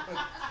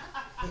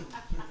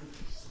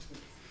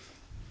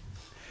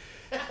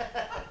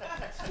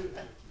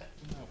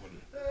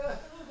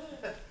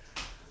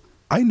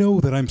 I know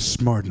that I'm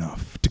smart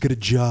enough to get a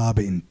job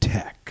in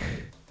tech.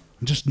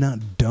 I'm just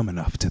not dumb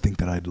enough to think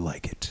that I'd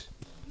like it.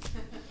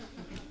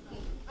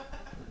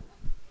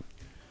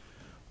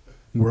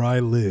 Where I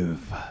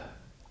live,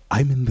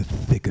 I'm in the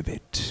thick of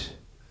it.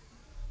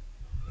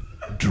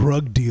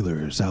 Drug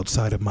dealers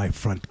outside of my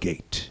front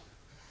gate.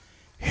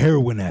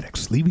 Heroin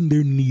addicts leaving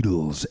their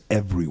needles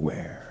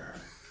everywhere.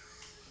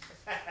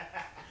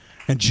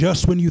 And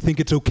just when you think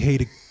it's okay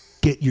to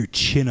get your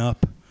chin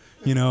up,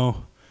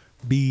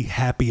 be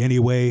happy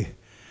anyway,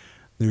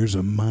 there's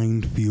a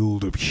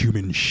minefield of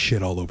human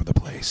shit all over the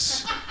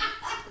place.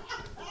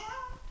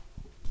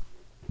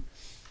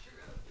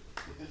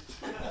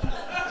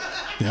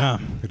 Yeah,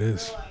 it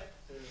is.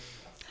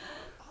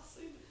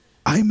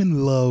 I'm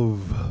in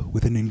love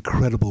with an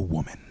incredible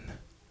woman,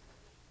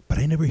 but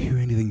I never hear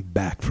anything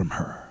back from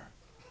her.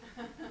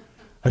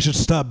 I should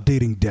stop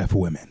dating deaf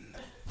women.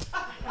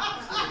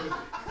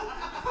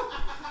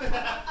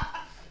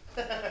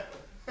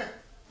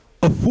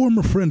 A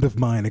former friend of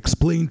mine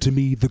explained to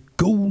me the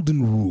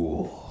golden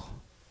rule,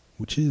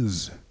 which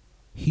is,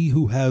 he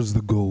who has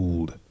the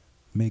gold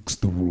makes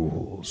the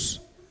rules.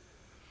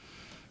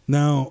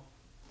 Now,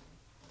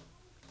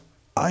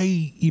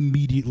 I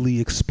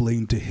immediately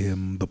explained to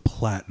him the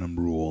platinum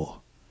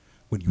rule.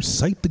 When you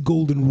cite the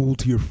golden rule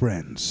to your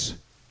friends,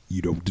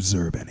 you don't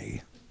deserve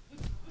any.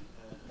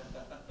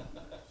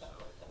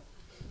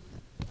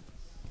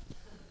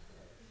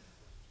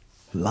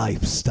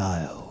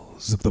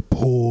 Lifestyles of the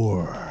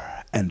poor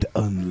and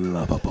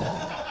unlovable.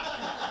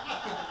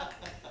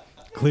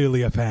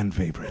 Clearly a fan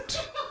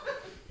favorite.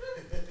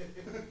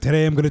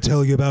 Today I'm going to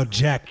tell you about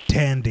Jack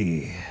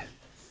Tandy.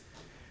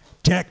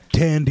 Jack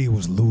Tandy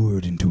was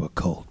lured into a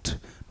cult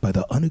by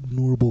the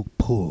unignorable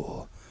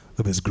pull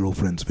of his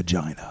girlfriend's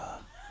vagina.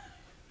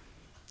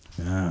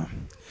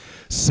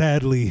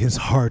 Sadly, his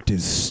heart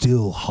is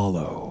still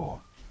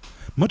hollow,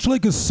 much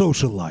like his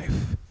social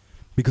life,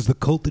 because the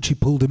cult that she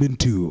pulled him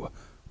into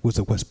was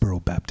a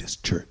Westboro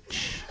Baptist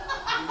church.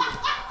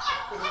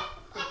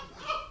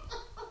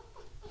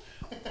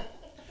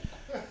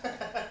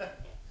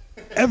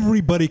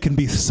 Everybody can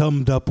be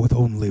summed up with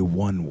only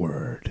one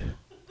word.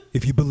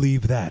 If you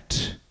believe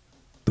that,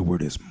 the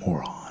word is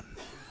moron.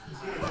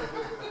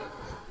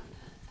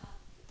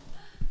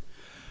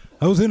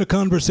 I was in a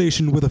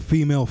conversation with a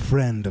female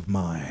friend of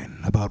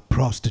mine about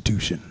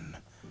prostitution.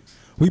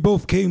 We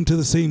both came to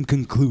the same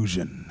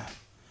conclusion.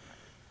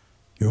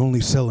 You're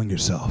only selling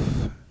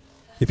yourself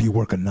if you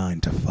work a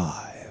 9 to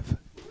 5.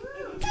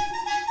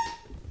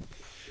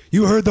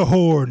 You heard the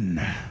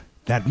horn.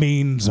 That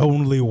means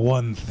only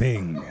one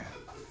thing.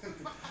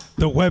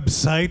 The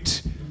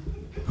website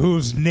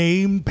whose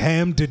name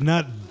Pam did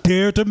not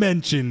dare to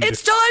mention.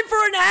 It's time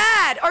for an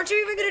ad. Aren't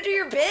you even going to do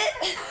your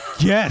bit?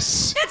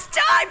 Yes. It's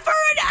time for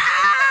an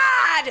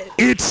ad.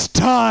 It's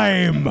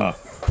time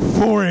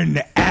for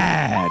an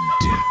ad.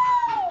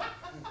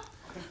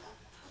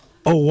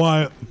 A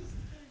while...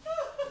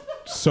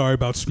 Sorry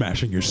about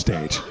smashing your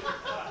stage.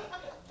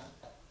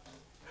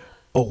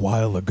 A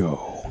while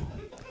ago,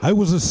 I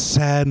was a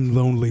sad and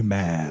lonely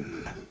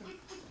man,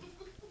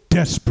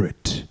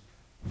 desperate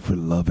for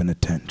love and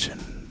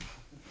attention.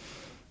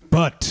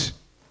 But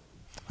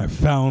I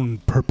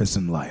found purpose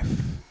in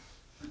life.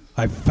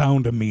 I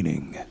found a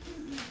meaning.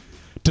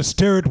 To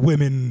stare at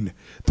women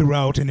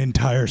throughout an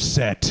entire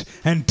set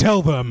and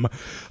tell them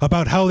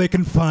about how they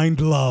can find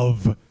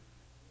love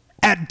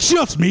at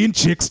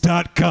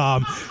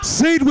justmeandchicks.com.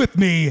 Say it with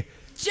me,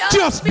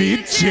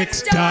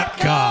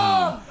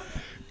 justmeandchicks.com.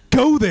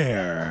 Go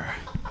there.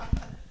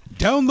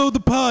 Download the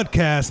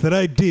podcast that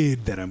I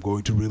did that I'm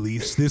going to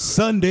release this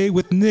Sunday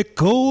with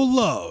Nicole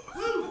Love.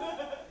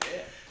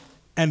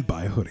 And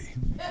buy a hoodie.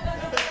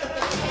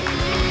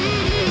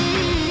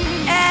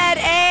 Ad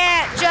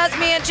at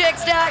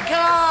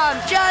justmeandchicks.com.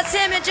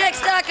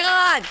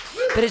 Justhimandchicks.com.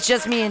 But it's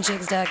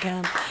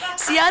justmeandchicks.com.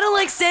 See, I don't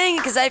like saying it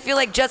because I feel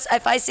like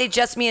if I say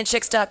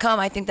justmeandchicks.com,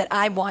 I think that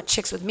I want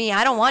chicks with me.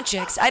 I don't want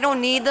chicks. I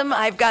don't need them.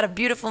 I've got a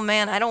beautiful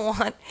man. I don't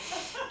want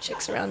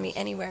chicks around me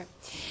anywhere.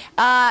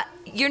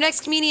 Your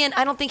next comedian,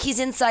 I don't think he's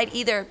inside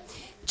either.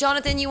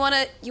 Jonathan, you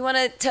wanna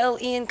tell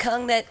Ian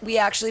Kung that we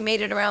actually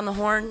made it around the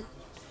horn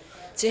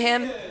to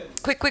him?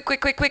 Quick,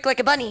 like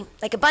a bunny,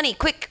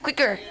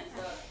 quicker.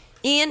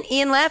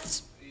 Ian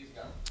left.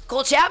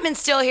 Cole Chapman's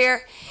still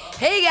here.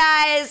 Hey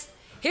guys,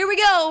 here we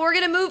go. We're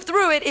gonna move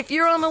through it. If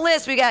you're on the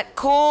list, we got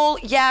Cole,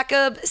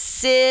 Jakob,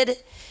 Sid,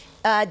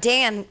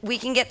 Dan. We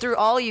can get through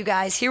all you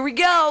guys. Here we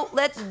go.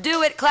 Let's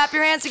do it. Clap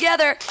your hands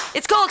together.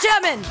 It's Cole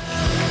Chapman.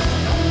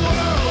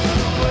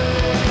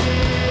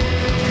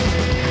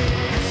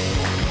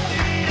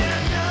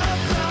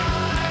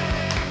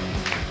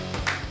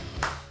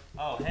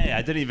 Hey,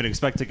 I didn't even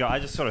expect to go. I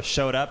just sort of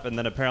showed up, and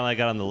then apparently I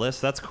got on the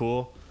list. That's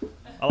cool.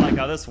 I like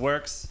how this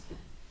works.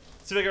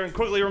 Let's see if I can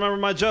quickly remember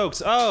my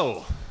jokes.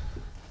 Oh,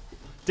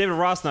 David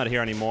Ross not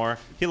here anymore.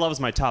 He loves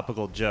my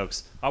topical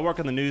jokes. I work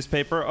in the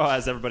newspaper. Oh,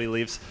 as everybody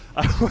leaves.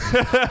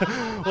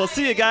 Well,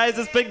 see you guys.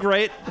 It's been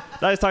great.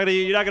 Nice talking to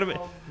you. You're not going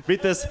to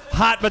read this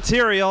hot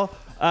material.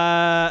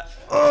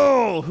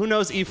 Who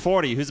knows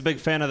E40? Who's a big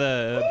fan of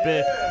the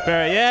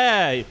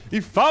yeah,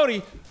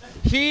 E40.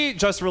 He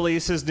just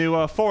released his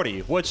new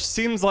 40, which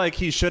seems like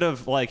he should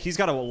have, like, he's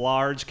got a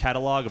large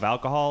catalog of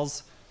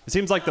alcohols. It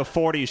seems like the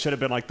 40 should have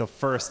been like the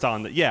first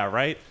on the, yeah,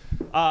 right?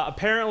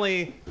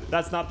 Apparently,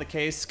 that's not the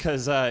case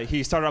because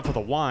he started off with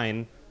a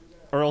wine,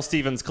 Earl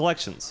Stevens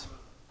Collections.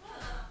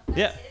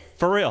 Yeah,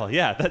 for real,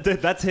 yeah.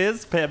 That's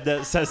his?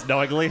 Pam says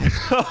knowingly.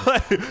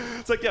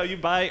 It's like, yo, you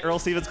buy Earl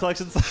Stevens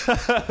Collections?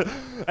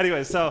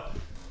 Anyway, so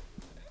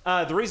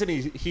the reason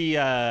he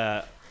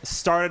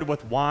started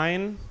with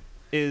wine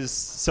is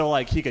so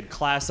like he could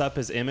class up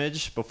his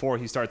image before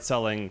he starts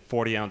selling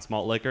 40-ounce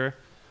malt liquor,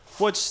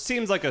 which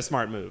seems like a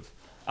smart move.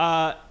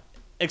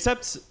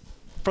 Except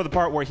for the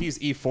part where he's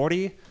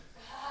E40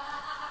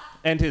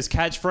 and his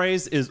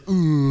catchphrase is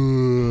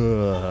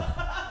 "ooh."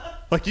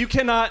 Like, you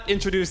cannot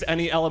introduce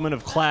any element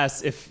of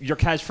class if your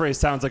catchphrase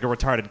sounds like a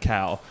retarded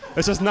cow.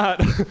 It's just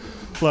not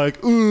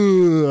like,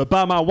 "ooh,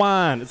 buy my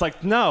wine." It's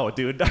like, no,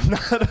 dude, I'm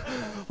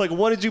not. Like,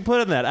 what did you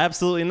put in that?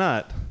 Absolutely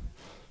not.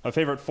 My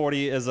favorite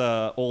 40 is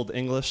Old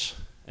English.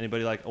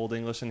 Anybody like Old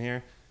English in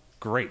here?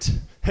 Great.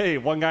 Hey,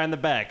 one guy in the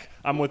back.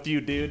 I'm with you,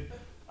 dude.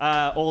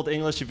 Old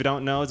English, if you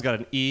don't know, it's got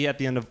an E at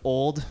the end of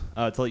old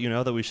to let you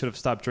know that we should have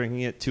stopped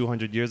drinking it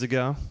 200 years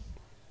ago.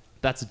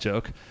 That's a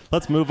joke.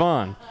 Let's move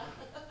on.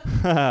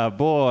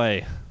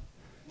 Boy.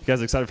 You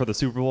guys excited for the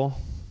Super Bowl?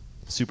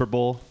 Super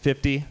Bowl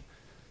 50?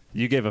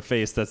 You gave a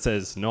face that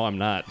says, no, I'm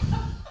not.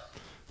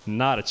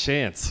 Not a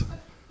chance.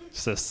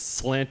 Just a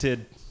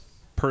slanted,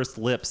 pursed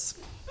lips.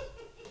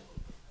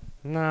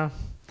 Nah.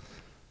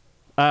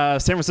 San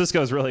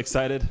Francisco is really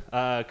excited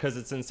because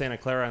it's in Santa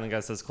Clara. I think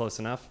that says close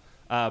enough.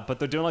 But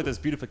they're doing like this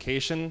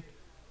beautification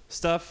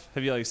stuff.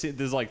 Have you like seen?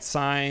 There's like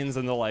signs,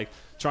 and they're like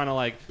trying to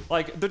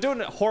like they're doing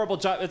a horrible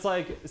job. It's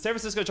like San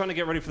Francisco trying to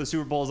get ready for the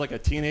Super Bowl is like a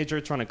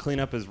teenager trying to clean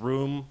up his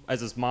room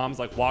as his mom's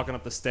like walking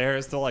up the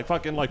stairs. They're like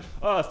fucking like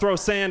throw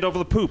sand over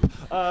the poop.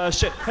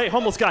 Shit. Hey,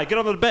 homeless guy, get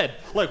under the bed.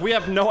 Like, we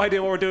have no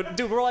idea what we're doing.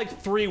 Dude, we're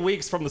like 3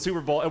 weeks from the Super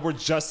Bowl and we're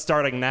just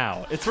starting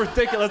now. It's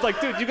ridiculous. Like,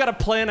 dude, you got to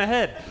plan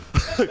ahead.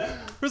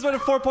 We're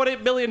spending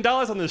 $4.8 million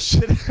on this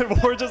shit,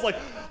 and we're just like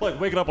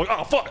waking up like,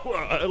 oh fuck,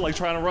 and like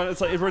trying to run.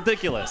 It's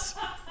ridiculous.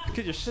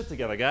 Get your shit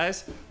together,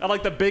 guys. And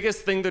like the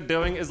biggest thing they're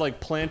doing is like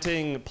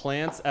planting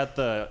plants at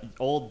the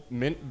old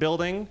Mint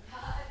building,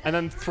 and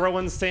then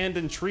throwing sand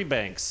in tree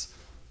banks.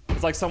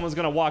 It's like someone's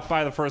gonna walk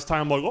by the first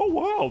time, like, oh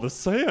wow, the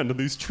sand and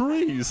these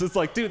trees. It's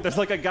like, dude, there's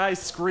like a guy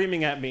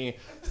screaming at me,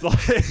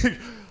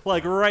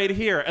 like right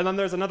here, and then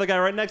there's another guy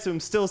right next to him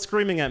still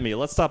screaming at me.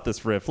 Let's stop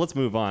this riff. Let's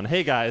move on.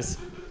 Hey guys.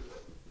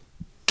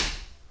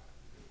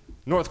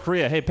 North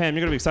Korea. Hey Pam,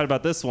 you're gonna be excited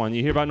about this one.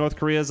 You hear about North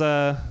Korea's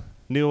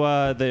new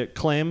the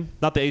claim,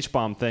 not the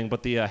H-bomb thing,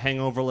 but the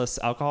hangoverless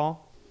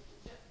alcohol?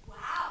 Wow.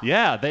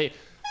 Yeah, they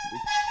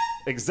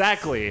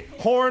exactly.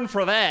 Horn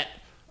for that.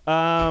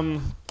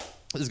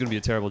 This is gonna be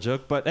a terrible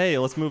joke, but hey,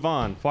 let's move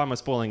on. Why am I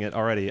spoiling it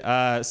already?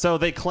 So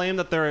they claim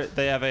that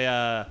they have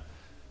a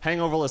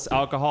hangoverless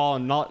alcohol,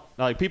 and not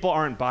like people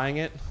aren't buying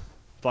it.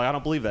 Like, I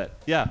don't believe that.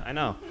 Yeah, I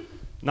know.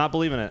 Not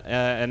believing it,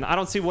 and I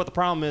don't see what the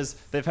problem is.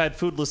 They've had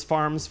foodless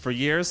farms for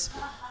years.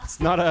 It's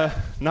not a.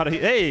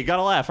 Hey, you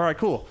gotta laugh. All right,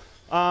 cool.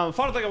 Final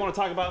thing I want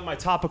to talk about in my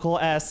topical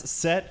ass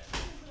set.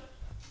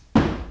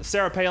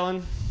 Sarah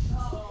Palin.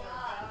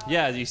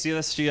 Yeah, you see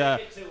this?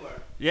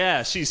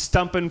 Yeah, she's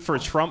stumping for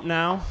Trump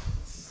now,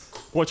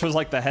 which was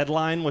like the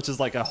headline, which is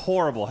like a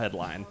horrible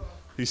headline.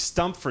 He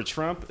stumped for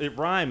Trump. It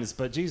rhymes,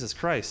 but Jesus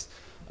Christ.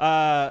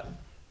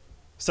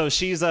 So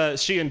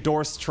she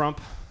endorsed Trump,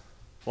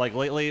 like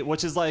lately,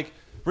 which is like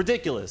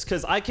ridiculous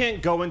because I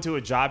can't go into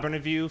a job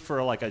interview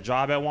for like a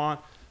job I want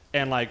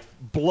and like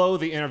blow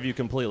the interview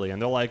completely.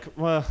 And they're like,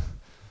 well,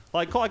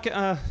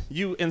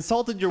 you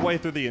insulted your way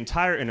through the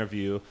entire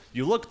interview.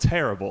 You look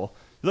terrible.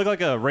 You look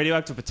like a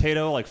radioactive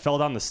potato, like fell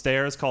down the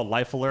stairs, called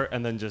Life Alert,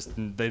 and then just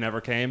they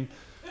never came.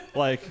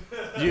 Like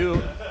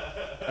you,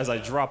 as I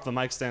drop the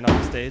mic stand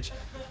off the stage,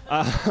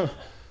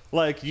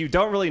 like you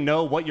don't really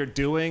know what you're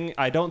doing.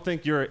 I don't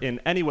think you're in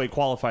any way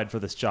qualified for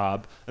this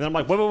job. And then I'm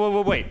like,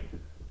 wait.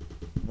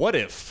 What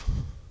if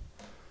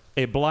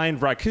a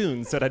blind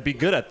raccoon said I'd be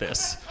good at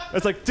this?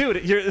 It's like,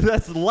 dude,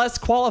 that's less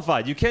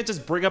qualified. You can't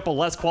just bring up a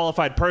less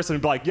qualified person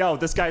and be like, yo,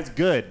 this guy's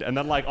good. And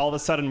then like all of a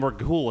sudden we're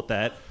cool with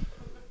that.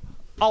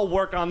 I'll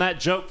work on that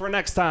joke for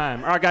next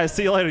time. All right, guys,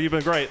 see you later. You've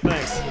been great.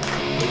 Thanks.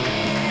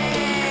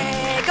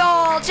 Hey,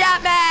 Gold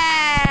Chapman!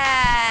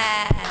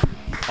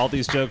 All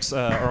these jokes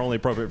are only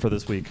appropriate for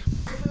this week.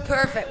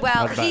 Perfect.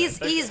 Well,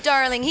 he's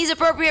darling. He's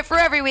appropriate for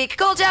every week.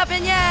 Gold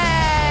Chapman,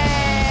 yay!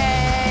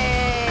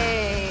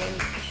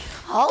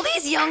 All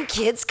these young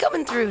kids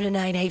coming through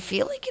tonight. I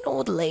feel like an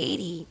old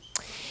lady.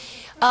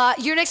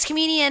 Your next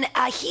comedian,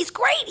 he's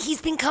great.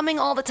 He's been coming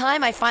all the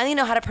time. I finally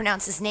know how to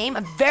pronounce his name.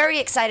 I'm very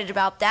excited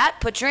about that.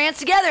 Put your hands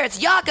together. It's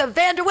Jakob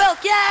van der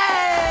Wilk. Yay!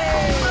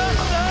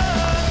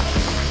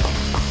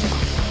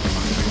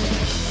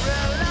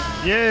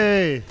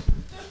 Yay!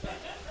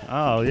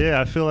 Oh yeah,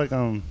 I feel like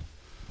I'm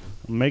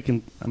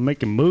making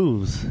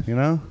moves, you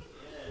know?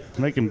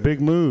 Making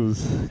big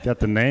moves. Got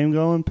the name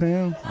going,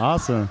 Pam?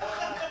 Awesome.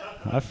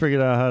 I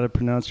figured out how to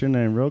pronounce your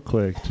name real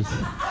quick. Just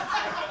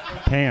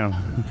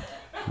Pam.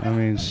 I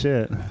mean,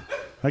 shit.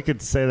 I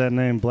could say that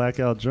name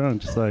blackout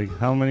drunk. Just like,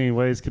 how many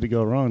ways could it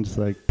go wrong? Just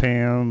like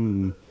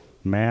Pam,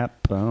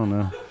 Map, I don't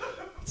know.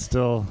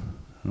 Still,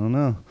 I don't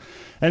know.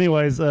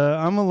 Anyways,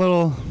 I'm a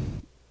little,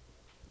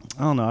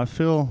 I don't know, I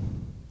feel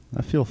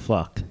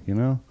fucked, you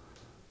know?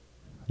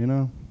 You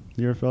know?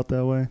 You ever felt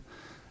that way?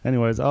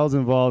 Anyways, I was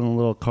involved in a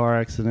little car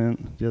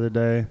accident the other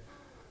day.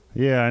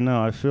 Yeah, I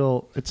know. I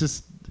feel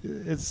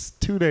it's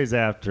 2 days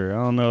after.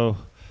 I don't know.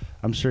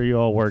 I'm sure you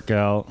all work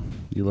out.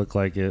 You look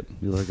like it.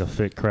 You look like a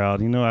fit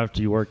crowd. You know,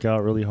 after you work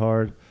out really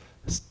hard,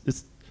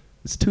 it's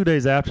 2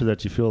 days after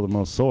that you feel the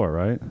most sore,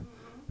 right?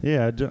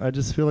 Yeah, I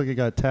just feel like I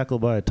got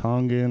tackled by a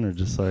Tongan, or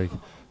just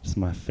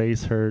my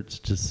face hurts.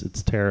 Just,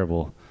 it's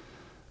terrible.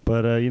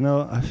 But, you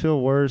know, I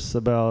feel worse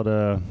about,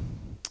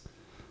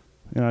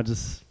 you know,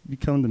 you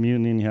come to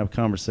Mutiny and you have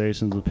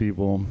conversations with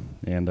people,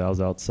 and I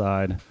was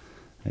outside,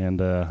 and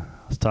I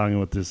was talking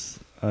with this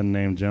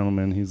unnamed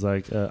gentleman. He's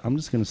like, I'm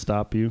just going to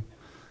stop you,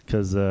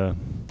 because I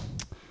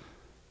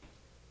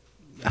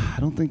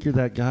don't think you're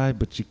that guy,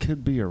 but you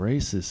could be a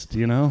racist,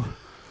 you know?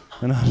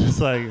 And I was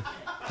just like,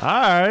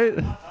 all right,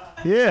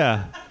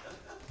 yeah.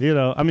 You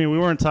know, I mean, we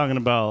weren't talking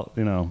about,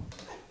 you know,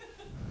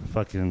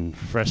 fucking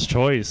Fresh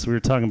Choice. We were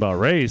talking about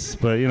race,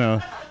 but, you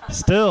know,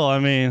 still, I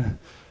mean,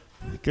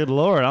 good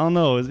Lord, I don't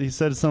know. He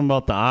said something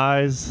about the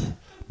eyes.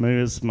 Maybe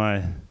it's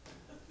my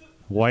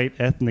white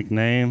ethnic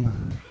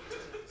name.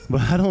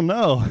 But I don't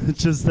know.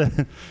 It's just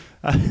that,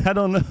 I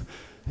don't know.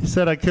 He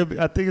said I think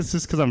it's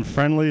just because I'm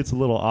friendly. It's a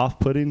little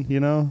off-putting, you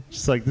know?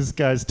 Just like, this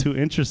guy's too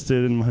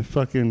interested in my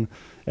fucking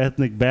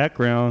ethnic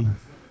background.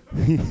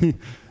 He's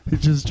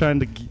just trying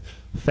to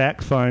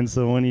fact find,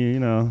 so when he, you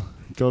know,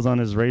 goes on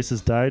his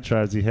racist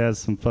diatribes, he has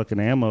some fucking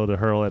ammo to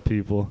hurl at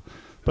people.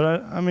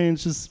 But I mean,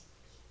 it's just,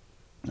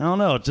 I don't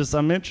know. Just,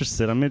 I'm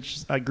interested.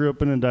 I grew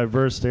up in a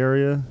diverse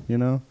area, you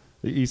know,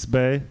 the East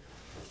Bay,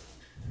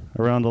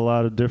 around a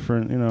lot of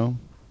different, you know,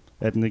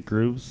 ethnic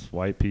groups,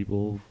 white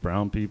people,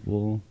 brown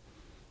people,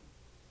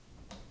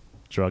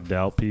 drugged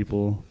out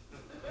people,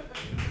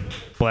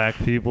 black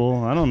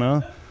people. I don't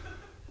know.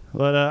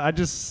 But I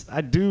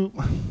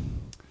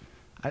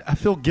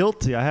feel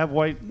guilty. I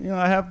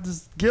have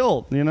this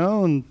guilt, you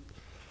know, and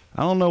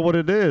I don't know what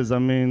it is. I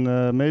mean,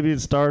 maybe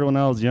it started when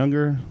I was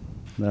younger.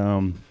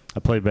 I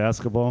played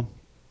basketball,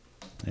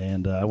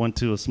 and I went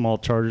to a small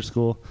charter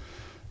school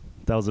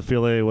that was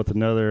affiliated with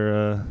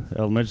another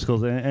elementary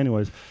school.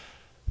 Anyways,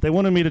 they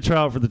wanted me to try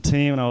out for the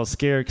team, and I was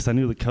scared because I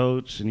knew the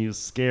coach, and he was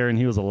scared, and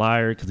he was a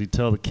liar because he'd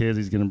tell the kids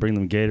he's going to bring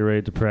them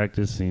Gatorade to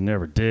practice, and he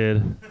never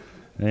did.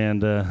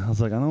 And I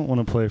was like, I don't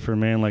want to play for a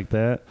man like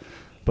that.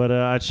 But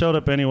I showed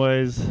up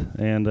anyways,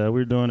 and we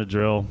were doing a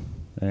drill,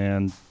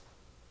 and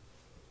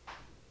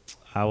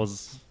I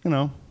was, you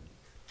know,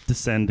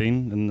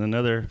 descending, and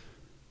another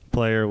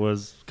player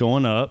was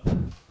going up,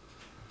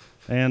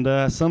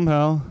 and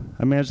somehow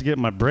I managed to get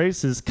my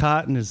braces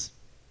caught in his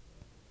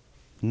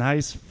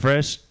nice,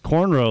 fresh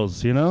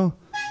cornrows, you know?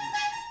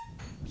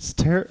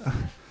 It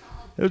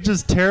was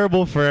just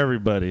terrible for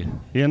everybody,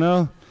 you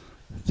know?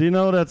 Do you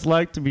know what it's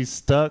like to be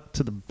stuck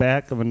to the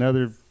back of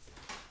another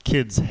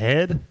kid's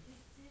head?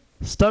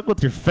 Stuck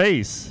with your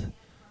face.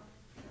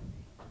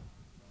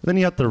 Then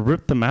you have to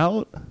rip them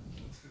out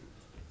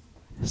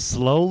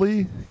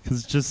slowly, because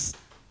it's just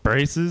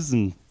braces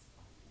and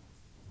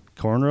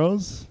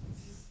cornrows.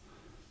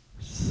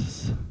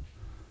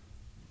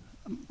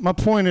 My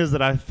point is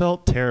that I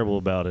felt terrible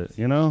about it,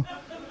 you know?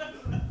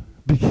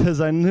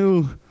 Because I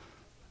knew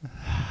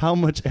how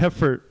much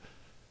effort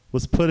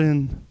was put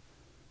in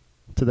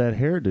to that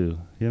hairdo,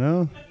 you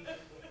know?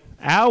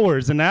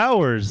 Hours and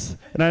hours.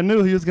 And I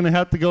knew he was going to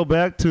have to go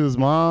back to his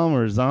mom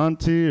or his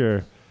auntie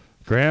or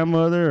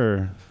grandmother,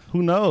 or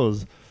who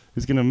knows.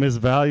 He's going to miss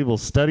valuable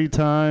study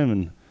time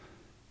and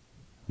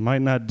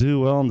might not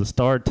do well in the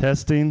STAR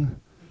testing.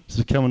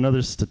 Just become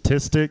another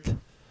statistic.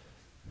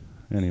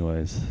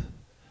 Anyways,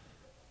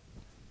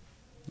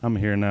 I'm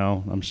here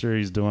now. I'm sure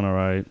he's doing all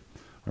right.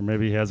 Or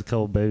maybe he has a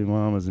couple baby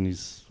mamas and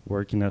he's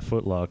working at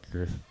Foot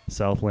Locker,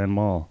 Southland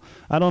Mall.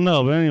 I don't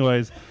know, but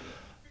anyways,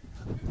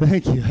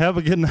 thank you. Have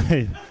a good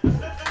night.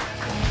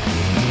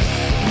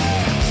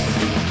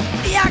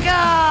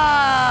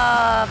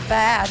 Yaga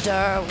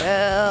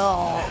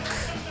Vanderwilk.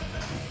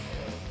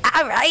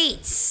 All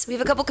right. We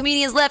have a couple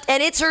comedians left,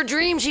 and it's her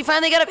dream. She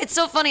finally got up. It's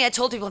so funny. I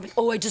told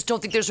people, I just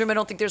don't think there's room. I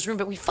don't think there's room.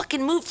 But we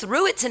fucking moved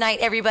through it tonight,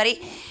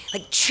 everybody.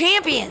 Like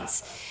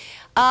champions.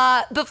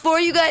 Before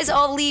you guys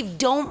all leave,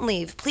 don't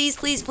leave. Please,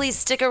 please, please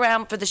stick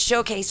around for the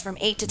showcase from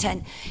 8 to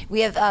 10.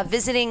 We have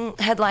visiting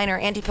headliner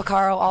Andy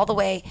Picaro all the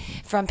way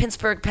from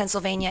Pittsburgh,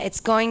 Pennsylvania. It's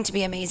going to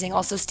be amazing.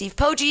 Also, Steve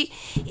Poggi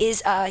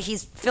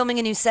he's filming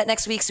a new set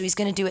next week, so he's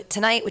going to do it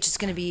tonight, which is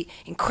going to be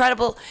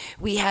incredible.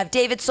 We have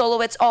David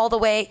Solowitz all the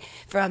way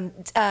from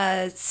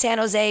San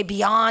Jose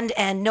Beyond,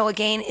 and Noah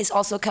Gain is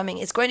also coming.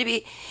 It's going to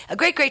be a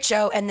great, great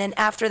show. And then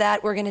after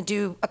that, we're going to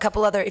do a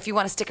couple other, if you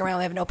want to stick around,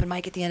 we have an open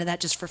mic at the end of that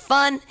just for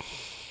fun.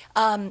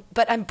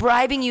 But I'm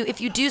bribing you.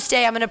 If you do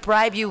stay, I'm going to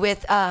bribe you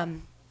with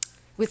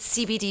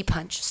CBD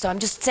punch. So I'm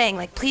just saying,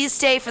 like, please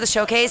stay for the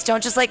showcase.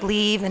 Don't just, like,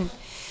 leave. And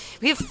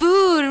we have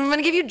food, and I'm going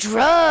to give you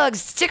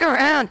drugs. Stick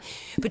around.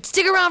 But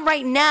stick around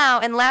right now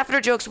and laugh at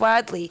her jokes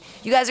wildly.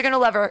 You guys are going to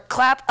love her.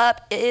 Clap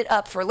it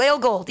up for Lael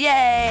Gold.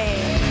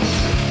 Yay!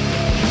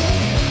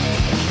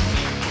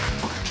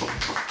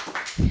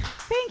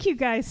 Thank you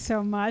guys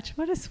so much.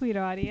 What a sweet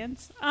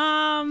audience.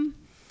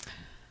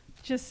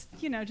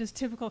 Just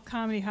typical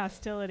comedy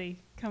hostility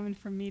coming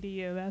from me to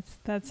you.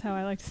 That's how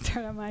I like to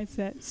start on my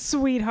set.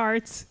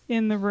 Sweethearts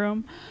in the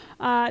room.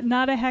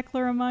 Not a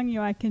heckler among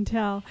you, I can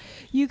tell.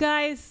 You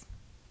guys,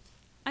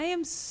 I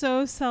am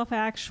so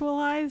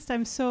self-actualized.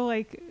 I'm so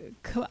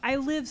I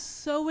live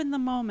so in the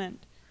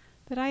moment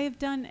that I have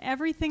done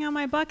everything on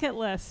my bucket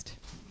list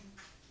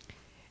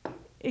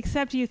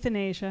except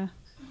euthanasia.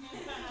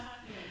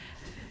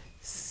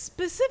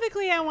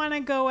 Specifically, I want to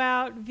go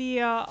out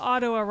via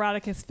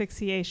autoerotic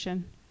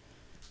asphyxiation,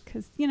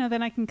 because,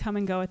 then I can come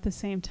and go at the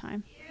same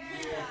time.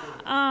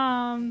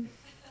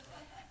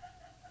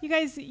 You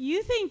guys,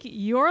 you think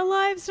your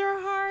lives are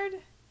hard?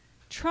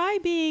 Try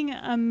being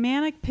a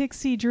manic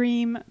pixie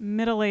dream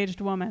middle-aged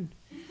woman.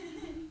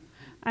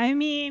 I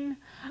mean,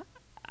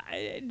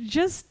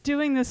 just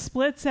doing the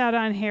splits out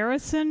on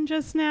Harrison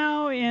just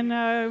now in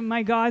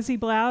my gauzy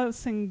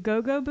blouse and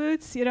go-go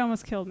boots, it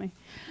almost killed me.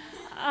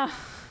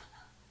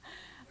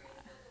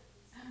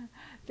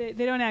 They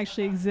don't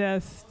actually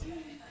exist.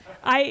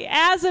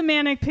 As a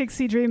manic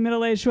pixie dream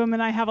middle-aged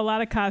woman, I have a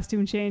lot of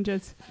costume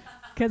changes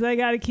because I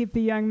got to keep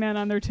the young men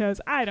on their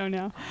toes. I don't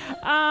know.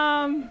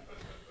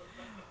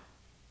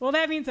 Well,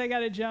 that means I got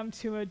to jump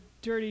to a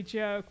dirty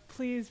joke.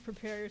 Please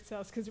prepare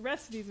yourselves because the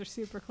rest of these are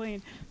super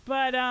clean.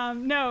 But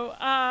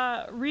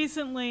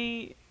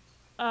recently,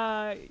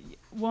 a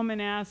woman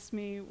asked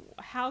me,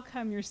 how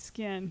come your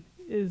skin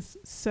is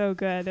so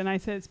good? And I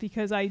said, it's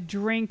because I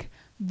drink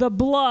the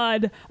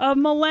blood of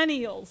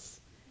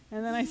millennials.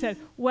 And then I said,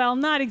 well,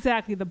 not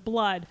exactly the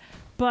blood,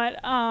 but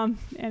and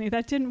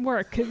that didn't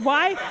work.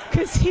 Why?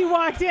 Because he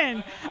walked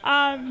in.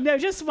 No,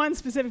 just one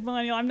specific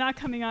millennial. I'm not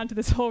coming onto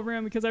this whole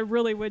room because I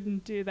really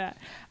wouldn't do that.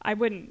 I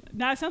wouldn't.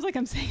 Now it sounds like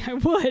I'm saying I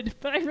would,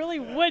 but I really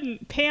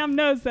wouldn't. Pam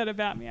knows that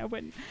about me. I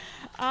wouldn't.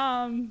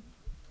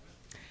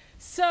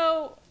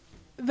 So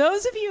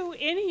those of you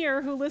in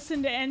here who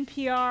listen to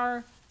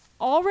NPR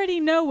already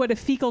know what a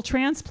fecal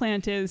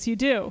transplant is. You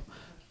do.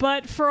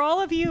 But for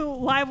all of you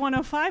Live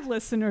 105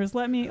 listeners,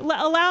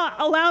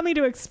 allow me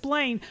to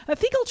explain. A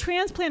fecal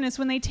transplant is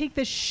when they take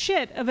the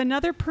shit of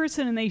another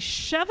person and they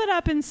shove it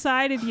up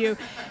inside of you.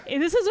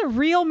 This is a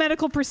real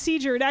medical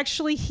procedure. It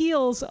actually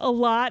heals a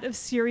lot of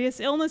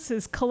serious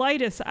illnesses: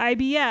 colitis,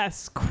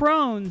 IBS,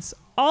 Crohn's.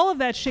 All of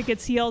that shit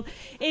gets healed.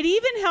 It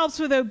even helps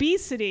with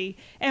obesity.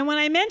 And when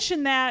I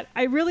mention that,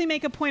 I really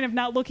make a point of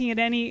not looking at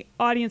any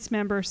audience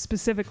member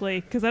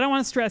specifically, because I don't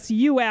want to stress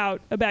you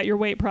out about your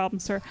weight problem,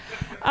 sir.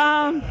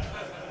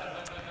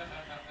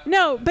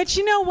 No, but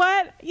you know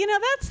what?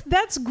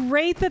 That's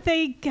great that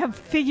they have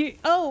figured...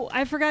 Oh,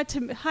 I forgot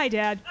to... Hi,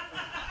 Dad.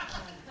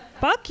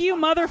 Fuck you,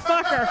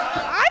 motherfucker.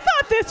 I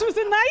thought this was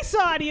a nice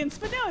audience,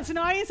 but no, it's an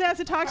audience that has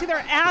to talk to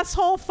their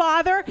asshole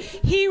father.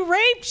 He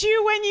raped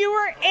you when you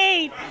were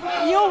 8.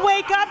 You'll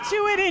wake up to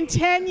it in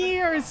 10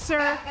 years,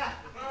 sir.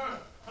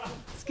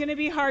 It's going to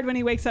be hard when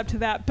he wakes up to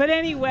that. But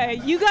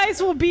anyway, you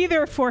guys will be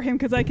there for him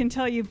because I can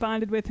tell you've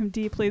bonded with him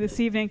deeply this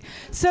evening.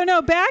 So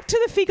no, back to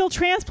the fecal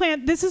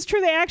transplant. This is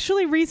true. They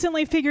actually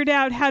recently figured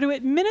out how to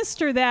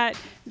administer that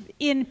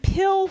in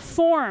pill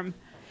form.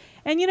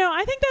 And,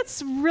 I think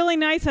that's really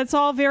nice. That's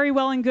all very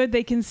well and good.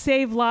 They can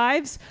save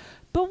lives.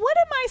 But what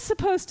am I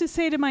supposed to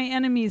say to my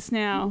enemies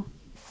now?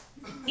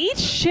 Eat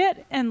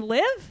shit and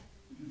live?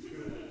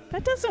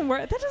 That doesn't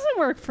work. That doesn't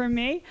work for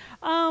me.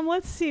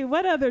 Let's see.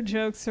 What other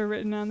jokes are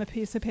written on the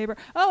piece of paper?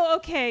 Oh,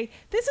 okay.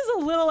 This is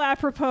a little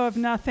apropos of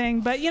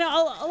nothing. But, a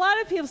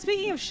lot of people,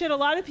 speaking of shit, a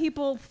lot of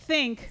people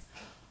think,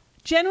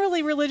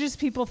 generally religious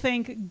people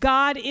think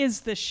God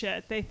is the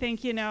shit. They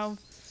think,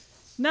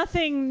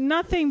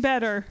 nothing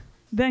better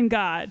than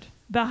God,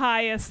 the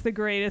highest, the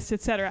greatest,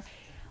 etc.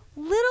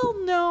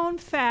 Little known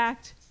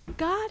fact,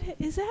 God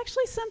is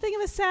actually something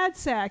of a sad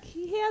sack.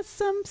 He has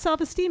some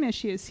self-esteem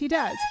issues. He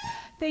does.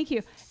 Thank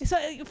you.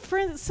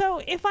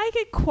 So if I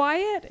get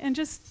quiet and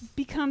just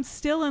become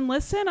still and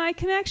listen, I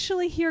can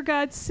actually hear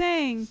God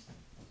saying,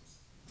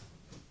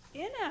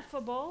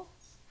 ineffable.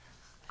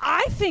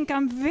 I think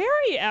I'm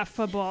very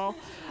effable.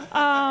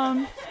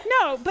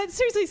 No, but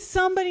seriously,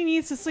 somebody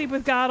needs to sleep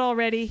with God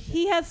already.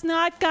 He has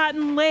not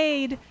gotten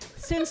laid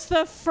since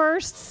the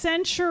 1st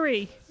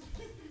century.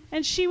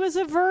 And she was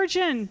a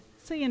virgin.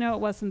 So it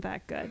wasn't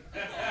that good.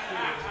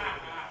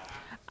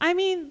 I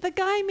mean, the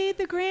guy made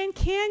the Grand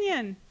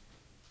Canyon.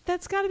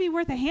 That's got to be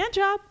worth a hand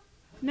job.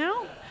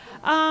 No?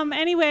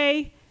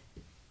 Anyway,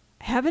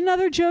 have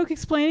another joke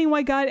explaining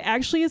why God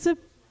actually is a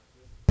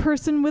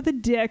person with a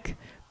dick.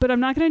 But I'm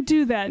not going to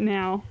do that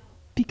now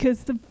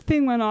because the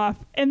thing went off.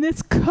 And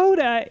this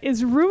coda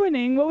is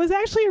ruining what was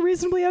actually a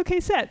reasonably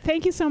okay set.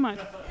 Thank you so much.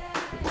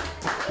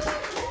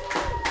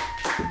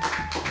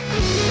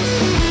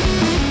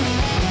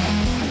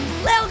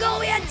 Let go,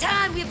 we had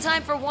time. We have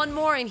time for one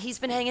more, and he's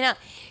been hanging out.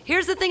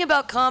 Here's the thing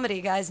about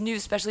comedy, guys,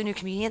 especially new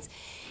comedians.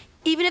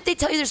 Even if they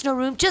tell you there's no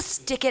room, just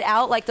stick it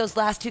out like those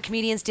last two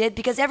comedians did,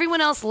 because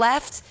everyone else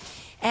left,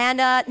 and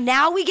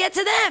now we get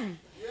to them.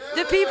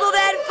 The people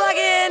that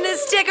fucking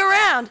stick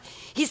around.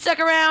 He stuck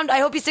around. I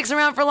hope he sticks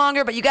around for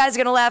longer, but you guys are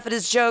going to laugh at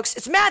his jokes.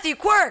 It's Matthew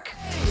Quirk.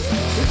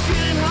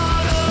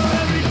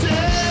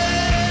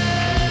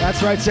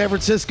 That's right, San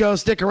Francisco.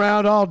 Stick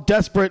around all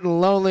desperate and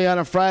lonely on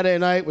a Friday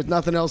night with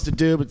nothing else to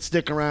do but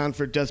stick around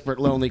for desperate,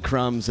 lonely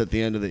crumbs at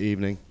the end of the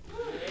evening.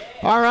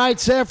 All right,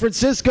 San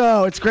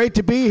Francisco, it's great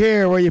to be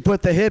here where you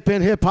put the hip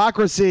in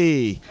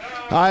hypocrisy.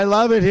 I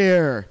love it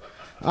here.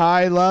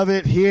 I love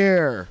it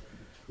here.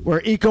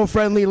 Where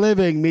eco-friendly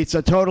living meets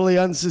a totally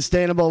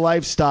unsustainable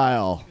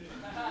lifestyle.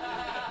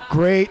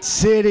 Great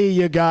city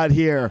you got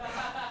here.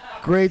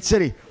 Great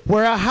city.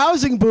 Where a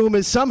housing boom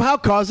is somehow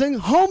causing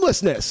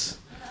homelessness.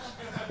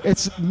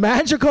 It's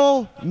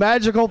magical,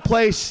 magical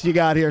place you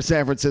got here,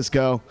 San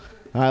Francisco.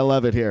 I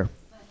love it here.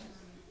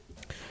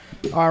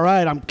 All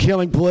right, I'm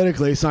killing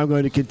politically, so I'm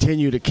going to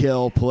continue to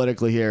kill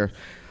politically here.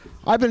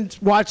 I've been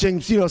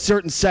watching,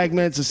 certain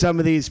segments of some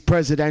of these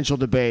presidential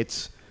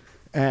debates,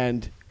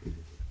 and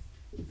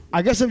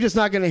I guess I'm just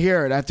not going to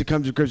hear it. I have to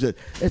come to grips with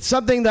it. It's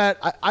something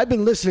that I've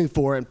been listening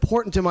for,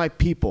 important to my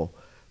people,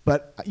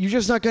 but you're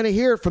just not going to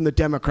hear it from the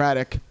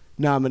Democratic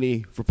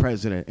nominee for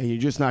president, and you're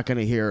just not going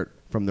to hear it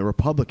from the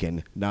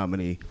Republican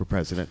nominee for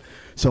president.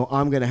 So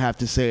I'm going to have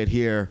to say it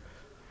here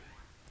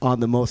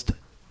on the most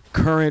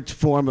current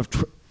form of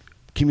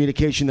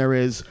communication there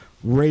is,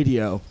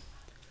 radio.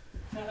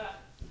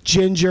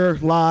 Ginger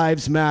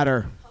Lives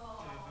Matter.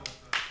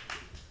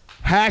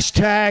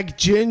 Hashtag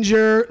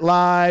Ginger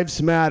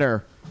Lives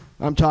Matter.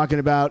 I'm talking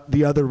about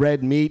the other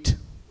red meat.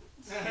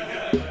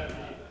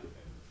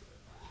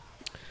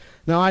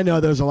 Now, I know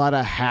there's a lot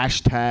of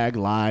hashtag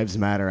Lives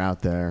Matter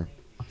out there.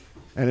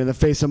 And in the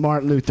face of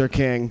Martin Luther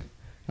King,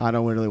 I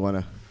don't really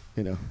want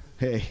to,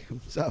 hey,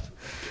 what's up?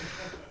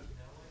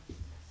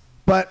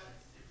 But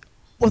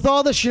with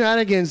all the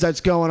shenanigans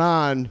that's going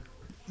on,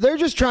 they're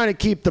just trying to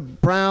keep the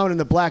brown and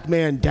the black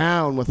man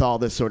down with all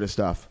this sort of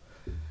stuff.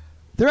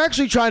 They're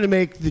actually trying to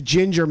make the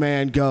ginger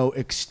man go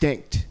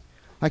extinct.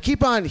 I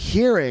keep on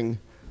hearing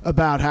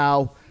about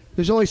how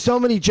there's only so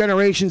many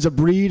generations of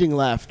breeding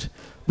left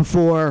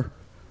before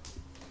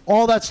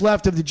all that's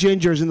left of the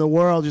gingers in the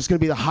world is going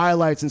to be the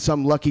highlights in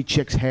some lucky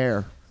chick's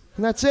hair.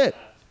 And that's it.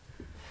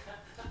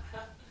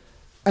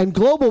 And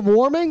global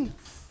warming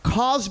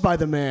caused by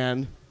the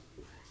man,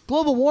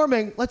 global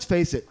warming, let's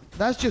face it,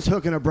 that's just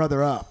hooking a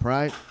brother up,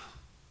 right?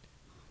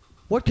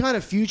 What kind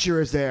of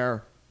future is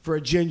there for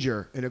a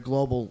ginger in a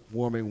global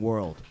warming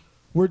world?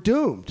 We're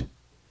doomed.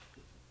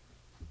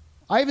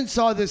 I even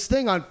saw this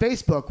thing on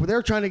Facebook where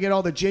they're trying to get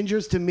all the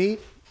gingers to meet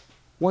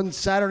one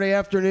Saturday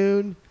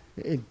afternoon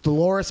in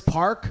Dolores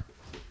Park.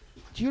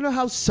 Do you know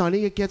how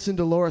sunny it gets in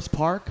Dolores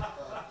Park?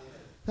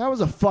 That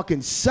was a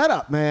fucking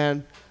setup,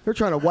 man. They're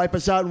trying to wipe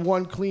us out in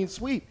one clean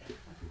sweep.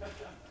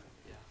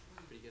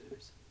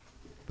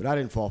 But I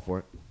didn't fall for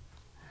it.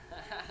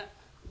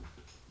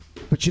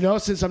 But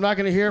since I'm not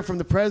going to hear from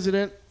the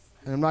president,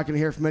 and I'm not going to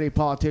hear from any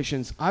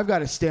politicians, I've got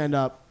to stand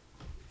up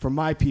for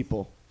my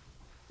people.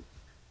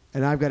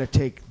 And I've got to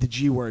take the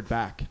G word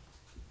back.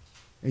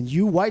 And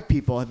you white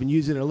people have been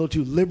using it a little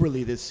too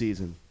liberally this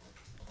season.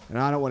 And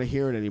I don't want to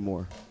hear it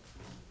anymore.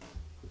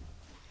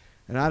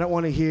 And I don't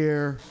want to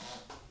hear,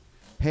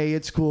 hey,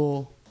 it's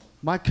cool.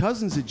 My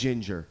cousin's a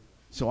ginger,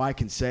 so I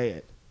can say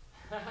it.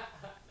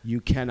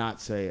 You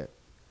cannot say it.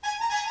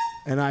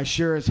 And I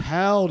sure as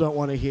hell don't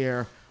want to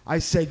hear, I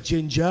said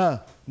ginger,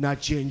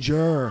 not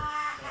ginger.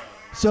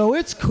 So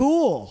it's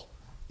cool.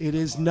 It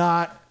is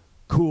not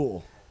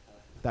cool.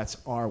 That's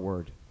our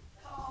word.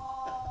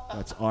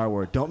 That's our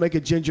word. Don't make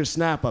a ginger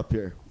snap up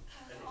here.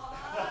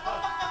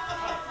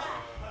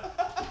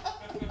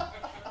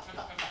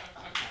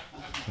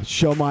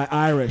 Show my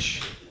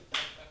Irish.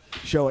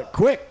 Show it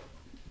quick.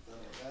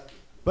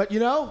 But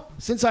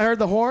since I heard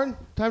the horn,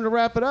 time to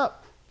wrap it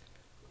up.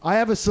 I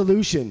have a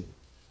solution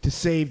to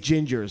save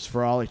gingers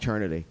for all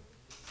eternity.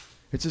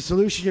 It's a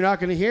solution you're not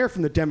going to hear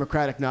from the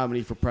Democratic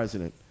nominee for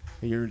president.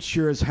 And you're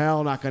sure as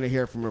hell not going to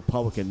hear from a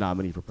Republican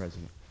nominee for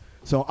president.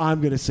 So I'm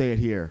going to say it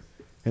here.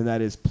 And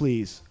that is,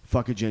 please,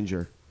 fuck a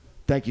ginger.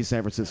 Thank you,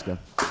 San Francisco.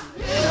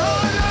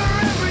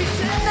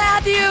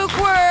 Matthew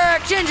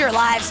Quirk, Ginger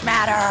Lives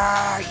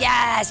Matter.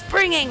 Yes,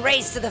 bringing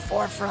race to the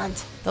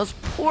forefront. Those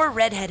poor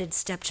redheaded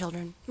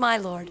stepchildren. My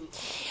Lord.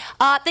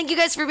 Thank you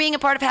guys for being a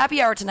part of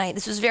Happy Hour tonight.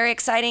 This was very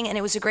exciting, and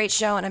it was a great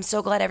show, and I'm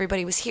so glad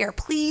everybody was here.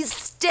 Please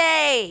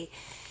stay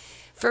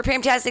for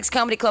Pamtastic's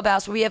Comedy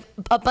Clubhouse, where we have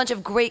a bunch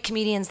of great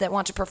comedians that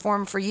want to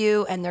perform for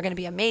you, and they're going to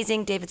be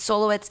amazing. David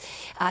Solowitz,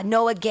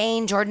 Noah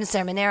Gain, Jordan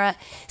Sermonera,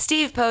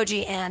 Steve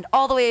Poggi, and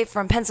all the way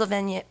from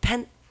Pennsylvania,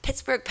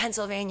 Pittsburgh,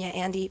 Pennsylvania,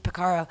 Andy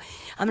Picaro.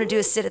 I'm going to do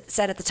a set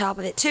at the top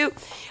of it, too.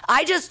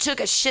 I just took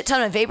a shit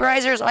ton of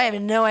vaporizers. I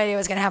have no idea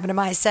what's going to happen to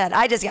my set.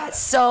 I just got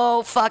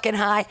so fucking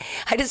high.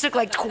 I just took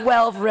like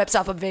 12 rips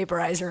off a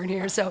vaporizer in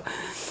here. So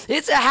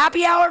it's a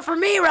happy hour for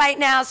me right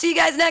now. See you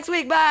guys next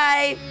week.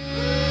 Bye.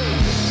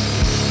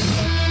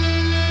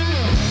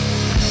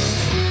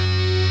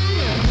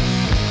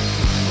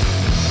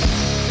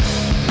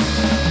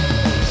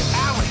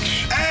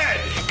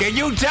 Can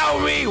you tell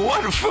me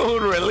what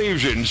food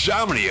relieves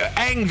insomnia,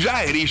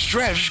 anxiety,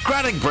 stress,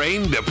 chronic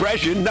brain,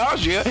 depression,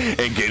 nausea,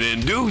 and can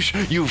induce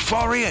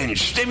euphoria and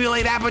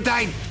stimulate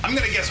appetite? I'm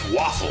gonna guess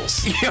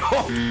waffles. Yo,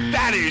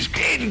 that is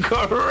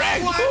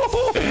incorrect.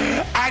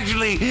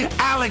 Actually,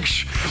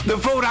 Alex, the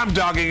food I'm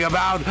talking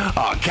about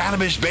are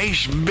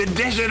cannabis-based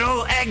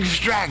medicinal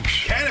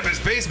extracts.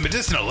 Cannabis-based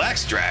medicinal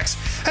extracts?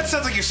 That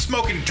sounds like you're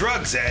smoking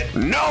drugs, Ed.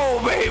 No,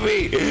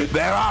 baby.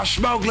 There are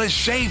smokeless,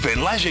 safe,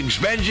 and less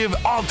expensive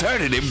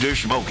alternatives to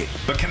smoking.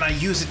 But can I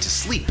use it to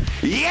sleep?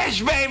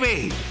 Yes,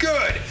 baby.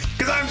 Good,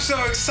 because I'm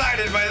so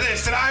excited by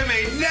this that I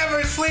may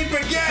never sleep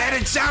again. And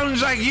it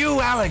sounds like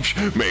you, Alex,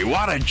 may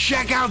want to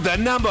check out the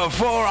number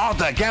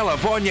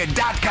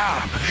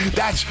 4AltaCalifornia.com.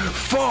 That's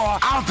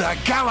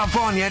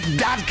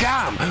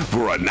 4AltaCalifornia.com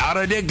for a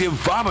non-addictive,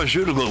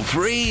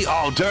 pharmaceutical-free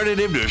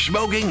alternative to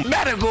smoking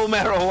medical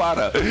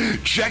marijuana.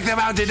 Check them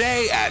out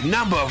today at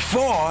number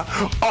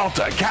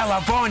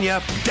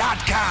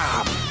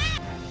 4AltaCalifornia.com.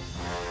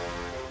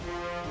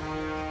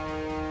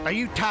 Are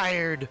you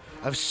tired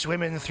of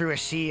swimming through a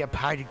sea of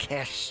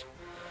podcasts?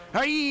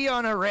 Are ye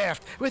on a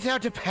raft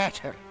without a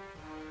paddle?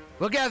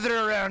 Well, gather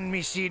around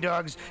me, sea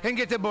dogs, and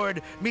get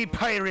aboard me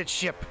pirate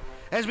ship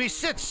as we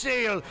set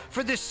sail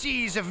for the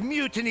seas of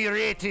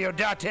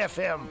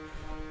MutinyRadio.fm.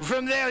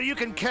 From there, you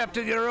can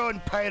captain your own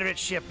pirate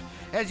ship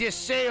as you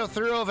sail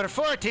through over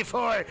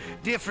 44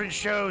 different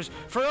shows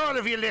for all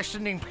of your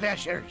listening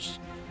pleasures.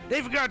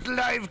 They've got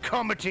live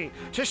comedy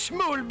to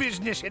small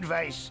business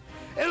advice,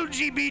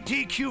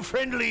 LGBTQ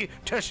friendly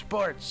to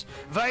sports,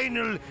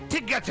 vinyl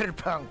to gutter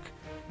punk.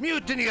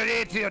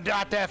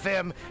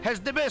 MutinyRadio.fm has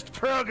the best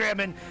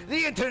programming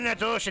the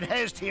internet ocean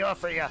has to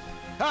offer you.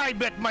 I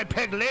bet my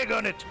peg leg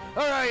on it,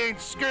 or I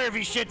ain't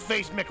scurvy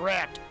shit-faced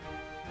McRat.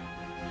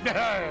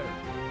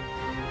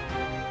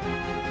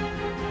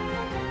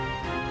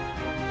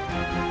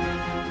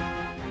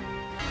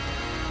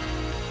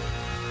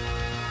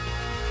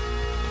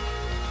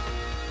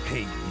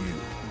 Hey,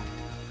 you.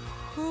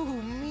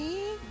 Who,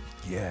 me?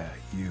 Yeah,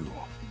 you.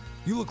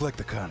 You look like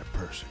the kind of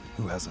person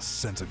who has a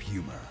sense of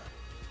humor.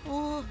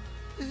 Oh,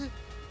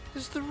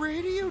 is the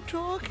radio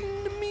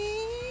talking to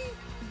me?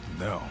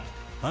 No,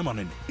 I'm on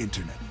an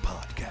internet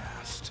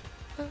podcast.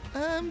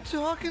 I'm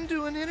talking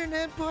to an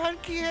internet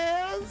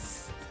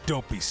podcast?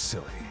 Don't be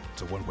silly.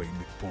 It's a one-way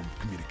form of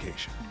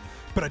communication.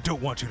 But I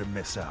don't want you to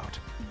miss out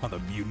on the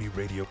Mutiny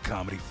Radio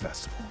Comedy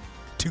Festival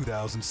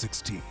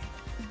 2016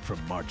 from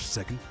March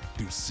 2nd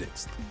through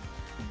 6th.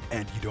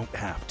 And you don't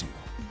have to.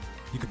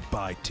 You can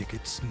buy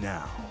tickets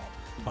now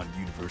on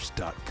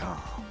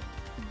universe.com.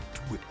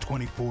 With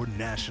 24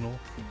 national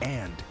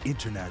and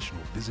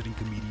international visiting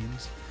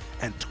comedians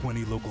and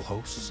 20 local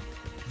hosts,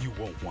 you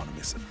won't want to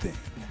miss a thing.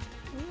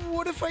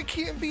 What if I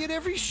can't be at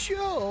every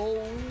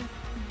show?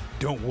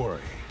 Don't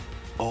worry.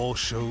 All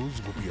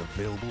shows will be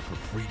available for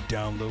free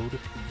download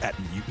at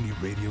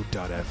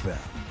mutinyradio.fm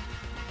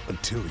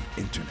until the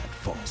internet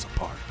falls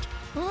apart.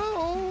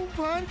 Oh,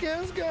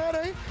 podcast God,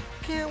 I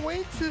can't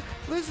wait to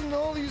listen to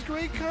all these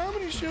great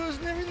comedy shows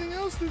and everything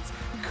else that's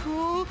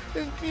cool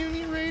at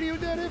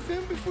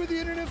MutinyRadio.fm before the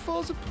internet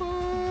falls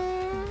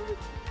apart.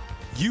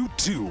 You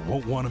too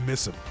won't want to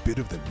miss a bit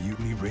of the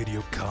Mutiny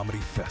Radio Comedy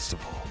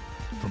Festival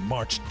from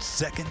March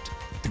 2nd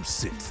through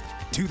 6th,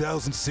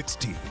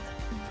 2016.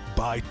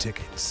 Buy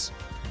tickets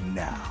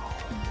now.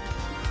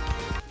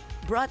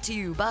 Brought to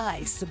you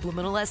by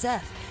Subliminal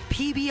SF,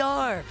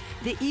 PBR,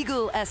 The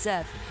Eagle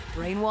SF,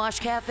 Brainwash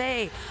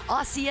Cafe,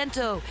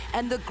 Asiento,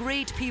 and the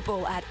great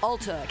people at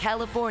Alta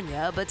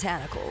California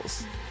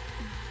Botanicals.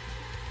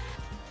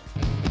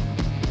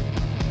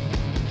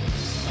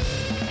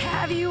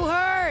 Have you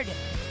heard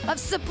of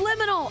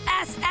Subliminal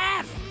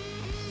SF?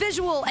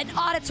 Visual and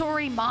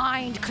auditory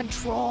mind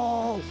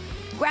control.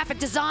 Graphic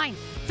design,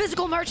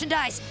 physical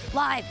merchandise,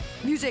 live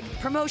music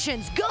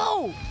promotions.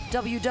 Go!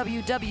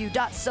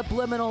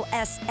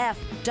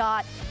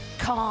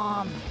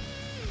 www.subliminalsf.com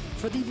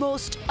for the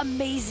most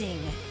amazing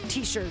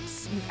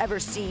t-shirts you've ever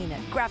seen.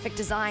 Graphic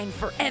design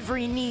for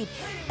every need.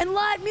 And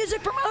live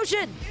music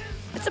promotion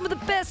at some of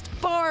the best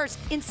bars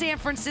in San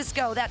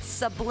Francisco. That's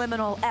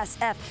Subliminal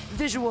SF,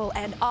 visual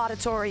and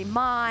auditory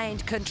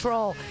mind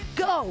control.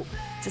 Go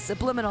to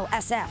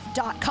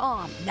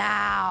subliminalsf.com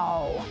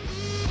now.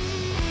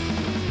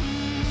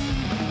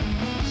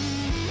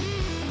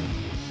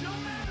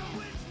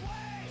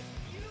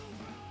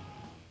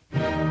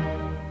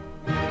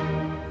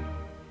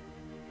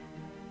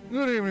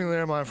 Good evening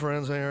there, my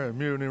friends here at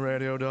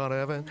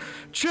MutinyRadio.fm.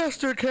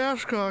 Chester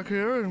Cashcock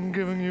here, and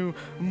giving you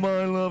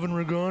my love and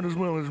regard as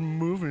well as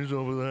movies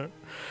over there.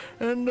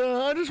 And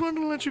I just wanted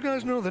to let you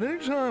guys know that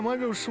anytime I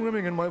go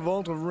swimming in my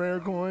vault of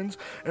rare coins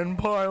and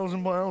piles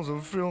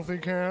of filthy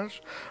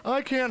cash,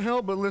 I can't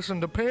help but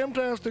listen to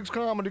Pamtastic's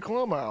Comedy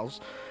Clubhouse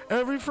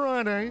every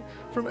Friday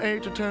from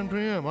 8 to 10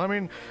 p.m. I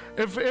mean,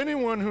 if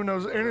anyone who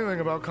knows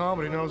anything about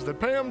comedy knows that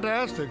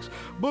Pamtastics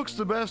books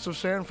the best of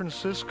San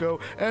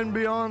Francisco and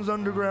beyond's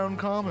underground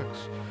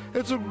comics.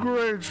 It's a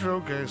great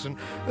showcase, and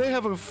they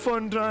have a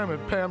fun time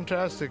at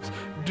Pamtastics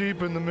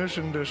deep in the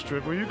Mission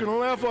District, where you can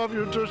laugh off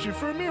your tushy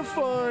for a mere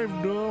 $5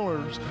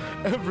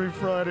 every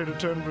Friday to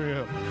 10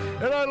 p.m.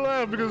 And I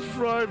laugh because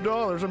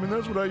 $5, I mean,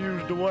 that's what I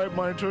use to wipe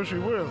my tushy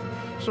with.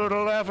 So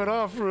to laugh it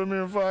off for a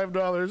mere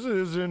 $5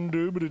 is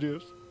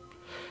indubitious.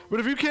 But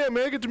if you can't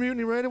make it to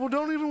Mutiny Radio, well,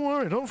 don't even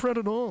worry. Don't fret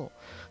at all.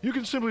 You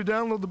can simply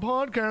download the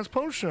podcast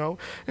post-show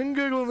and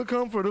giggle in the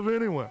comfort of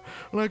anywhere,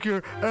 like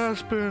your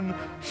Aspen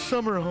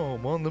summer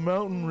home on the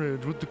mountain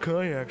ridge with the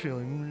kayak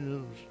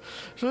feeling.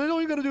 So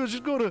all you got to do is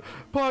just go to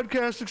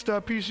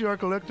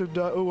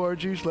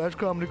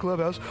podcastics.pcrcollective.org/comedy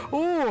clubhouse,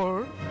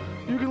 or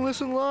you can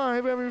listen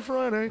live every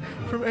Friday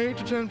from 8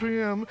 to 10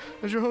 p.m.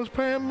 as your host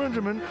Pam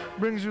Benjamin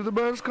brings you the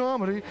best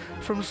comedy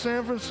from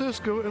San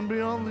Francisco and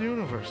beyond the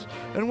universe.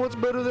 And what's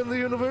better than the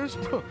universe?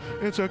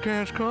 It's a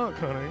cash cock,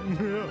 honey.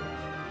 Yeah.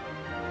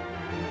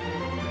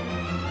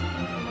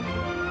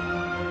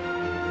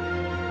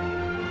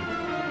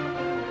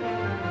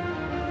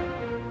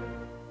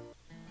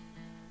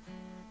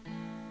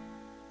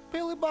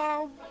 Billy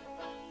Bob,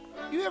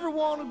 you ever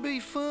want to be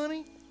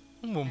funny?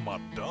 Well, my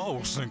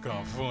dogs think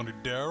I'm funny,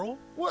 Daryl.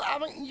 Well, I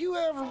mean, you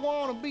ever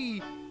want to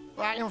be,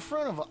 like, in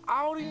front of an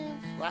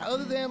audience? Like,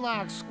 other than,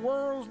 like,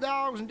 squirrels,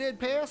 dogs, and dead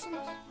peasants?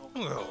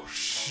 Oh,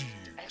 shit.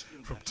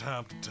 From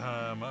time to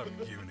time, I've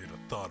given it a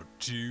thought or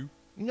two.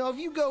 You know, if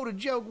you go to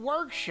Joke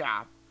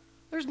Workshop,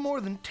 there's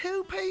more than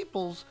 2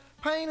 peoples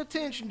paying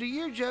attention to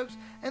your jokes,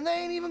 and they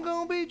ain't even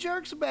gonna be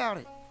jerks about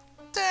it.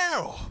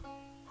 Daryl,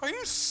 are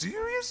you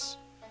serious?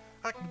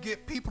 I can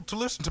get people to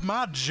listen to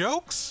my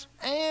jokes?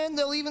 And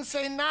they'll even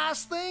say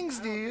nice things,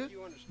 dude,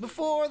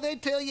 before they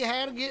tell you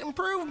how to get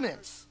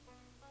improvements.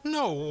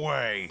 No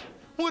way.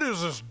 What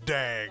is this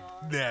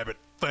dag-nabbit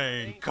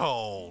thing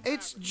called?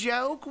 It's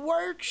Joke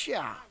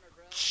Workshop.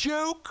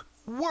 Joke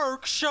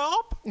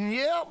Workshop?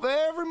 Yep,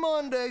 every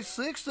Monday,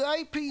 6 to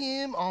 8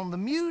 p.m. on the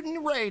Mutiny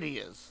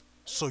Radios.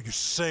 So you're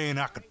saying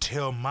I could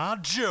tell my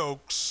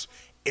jokes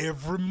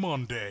every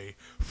Monday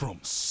from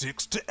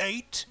 6 to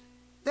 8?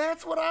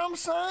 That's what I'm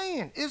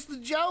saying. It's the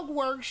Joke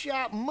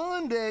Workshop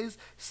Mondays,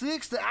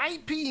 6 to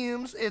 8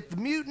 p.m. at the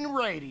Mutiny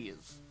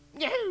Radios.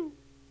 Yahoo!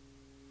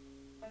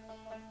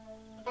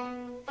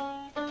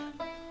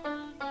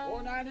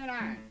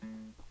 $4.99.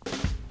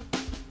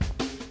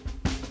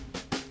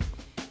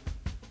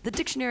 The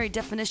dictionary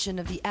definition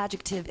of the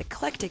adjective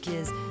eclectic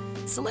is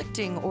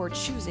selecting or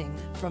choosing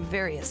from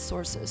various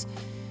sources.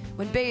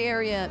 When Bay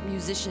Area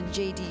musician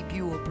J.D.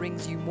 Buell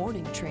brings you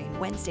Morning Train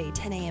Wednesday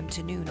 10 a.m.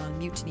 to noon on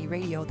Mutiny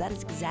Radio, that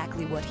is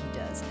exactly what he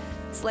does.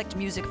 Select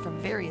music from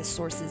various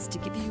sources to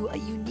give you a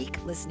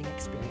unique listening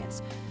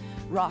experience.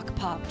 Rock,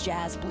 pop,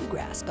 jazz,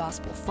 bluegrass,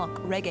 gospel, funk,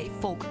 reggae,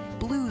 folk,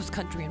 blues,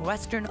 country and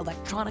western,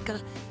 electronica,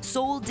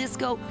 soul,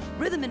 disco,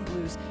 rhythm and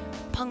blues,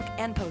 punk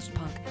and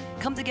post-punk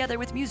come together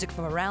with music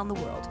from around the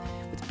world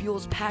with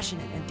Buell's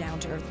passionate and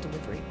down-to-earth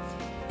delivery.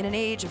 In an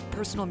age of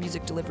personal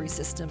music delivery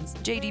systems,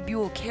 J.D.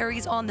 Buell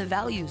carries on the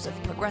values of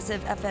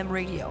progressive FM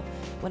radio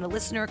when a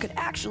listener could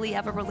actually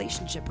have a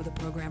relationship with a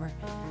programmer,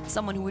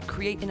 someone who would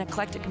create an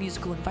eclectic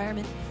musical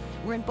environment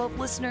wherein both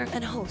listener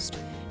and host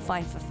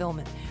find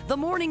fulfillment. The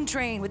Morning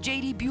Train with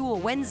J.D. Buell,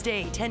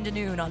 Wednesday, 10 to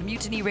noon on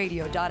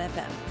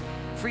MutinyRadio.fm.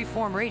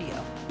 Freeform radio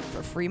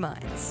for free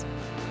minds.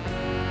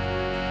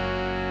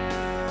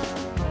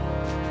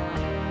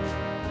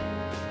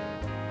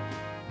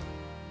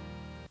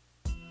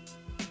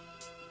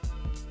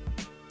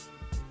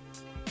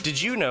 Did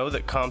you know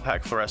that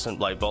compact fluorescent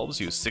light bulbs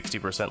use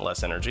 60%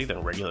 less energy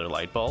than regular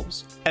light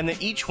bulbs? And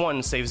that each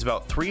one saves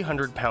about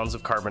 300 pounds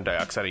of carbon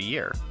dioxide a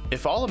year?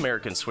 If all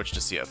Americans switched to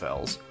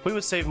CFLs, we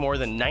would save more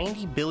than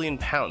 90 billion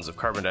pounds of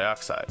carbon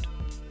dioxide.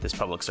 This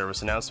public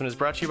service announcement is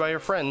brought to you by your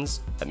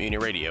friends at Mutiny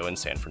Radio in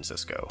San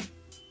Francisco.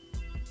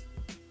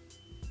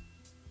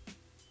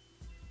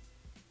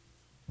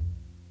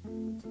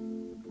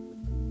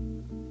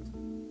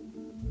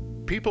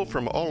 People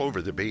from all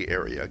over the Bay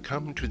Area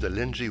come to the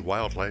Lindsay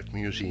Wildlife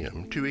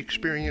Museum to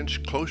experience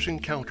close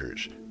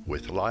encounters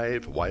with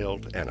live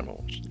wild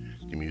animals.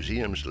 The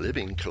museum's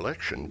living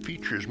collection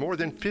features more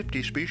than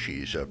 50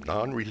 species of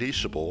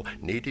non-releasable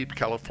native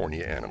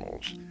California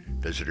animals.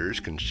 Visitors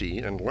can see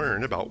and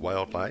learn about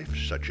wildlife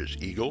such as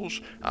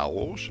eagles,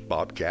 owls,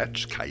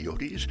 bobcats,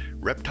 coyotes,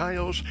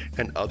 reptiles,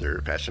 and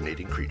other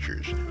fascinating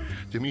creatures.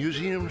 The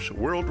museum's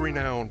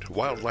world-renowned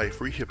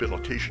Wildlife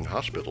Rehabilitation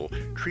Hospital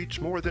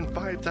treats more than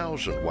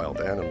 5,000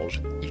 wild animals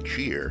each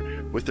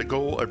year with the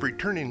goal of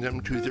returning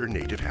them to their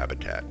native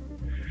habitat.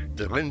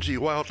 The Lindsay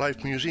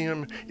Wildlife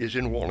Museum is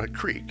in Walnut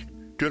Creek,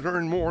 To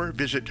learn more,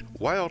 visit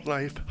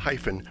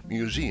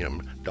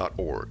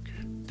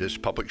wildlife-museum.org. This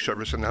public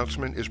service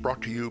announcement is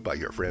brought to you by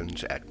your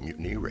friends at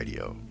Mutiny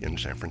Radio in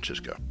San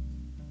Francisco.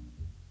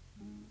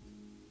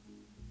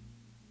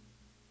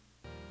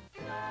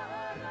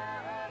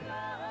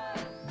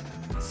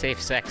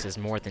 Safe sex is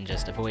more than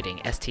just avoiding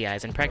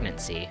STIs and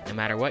pregnancy, no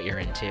matter what you're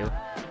into.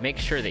 Make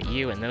sure that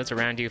you and those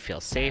around you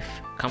feel safe,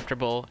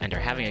 comfortable, and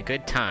are having a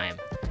good time.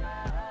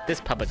 This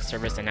public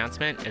service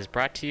announcement is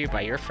brought to you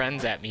by your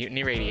friends at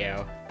Mutiny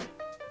Radio.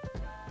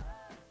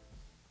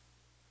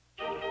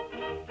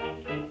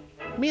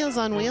 Meals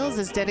on Wheels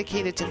is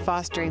dedicated to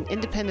fostering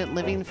independent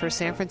living for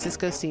San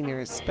Francisco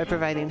seniors by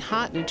providing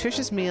hot,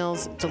 nutritious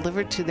meals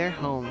delivered to their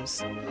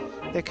homes.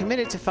 They're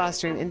committed to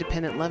fostering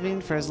independent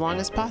living for as long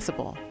as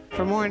possible.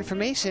 For more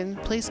information,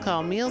 please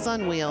call Meals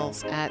on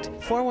Wheels at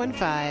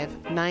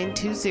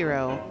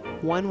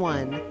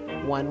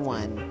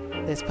 415-920-1111.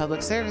 This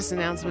public service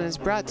announcement is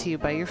brought to you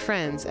by your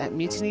friends at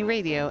Mutiny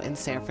Radio in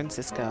San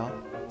Francisco.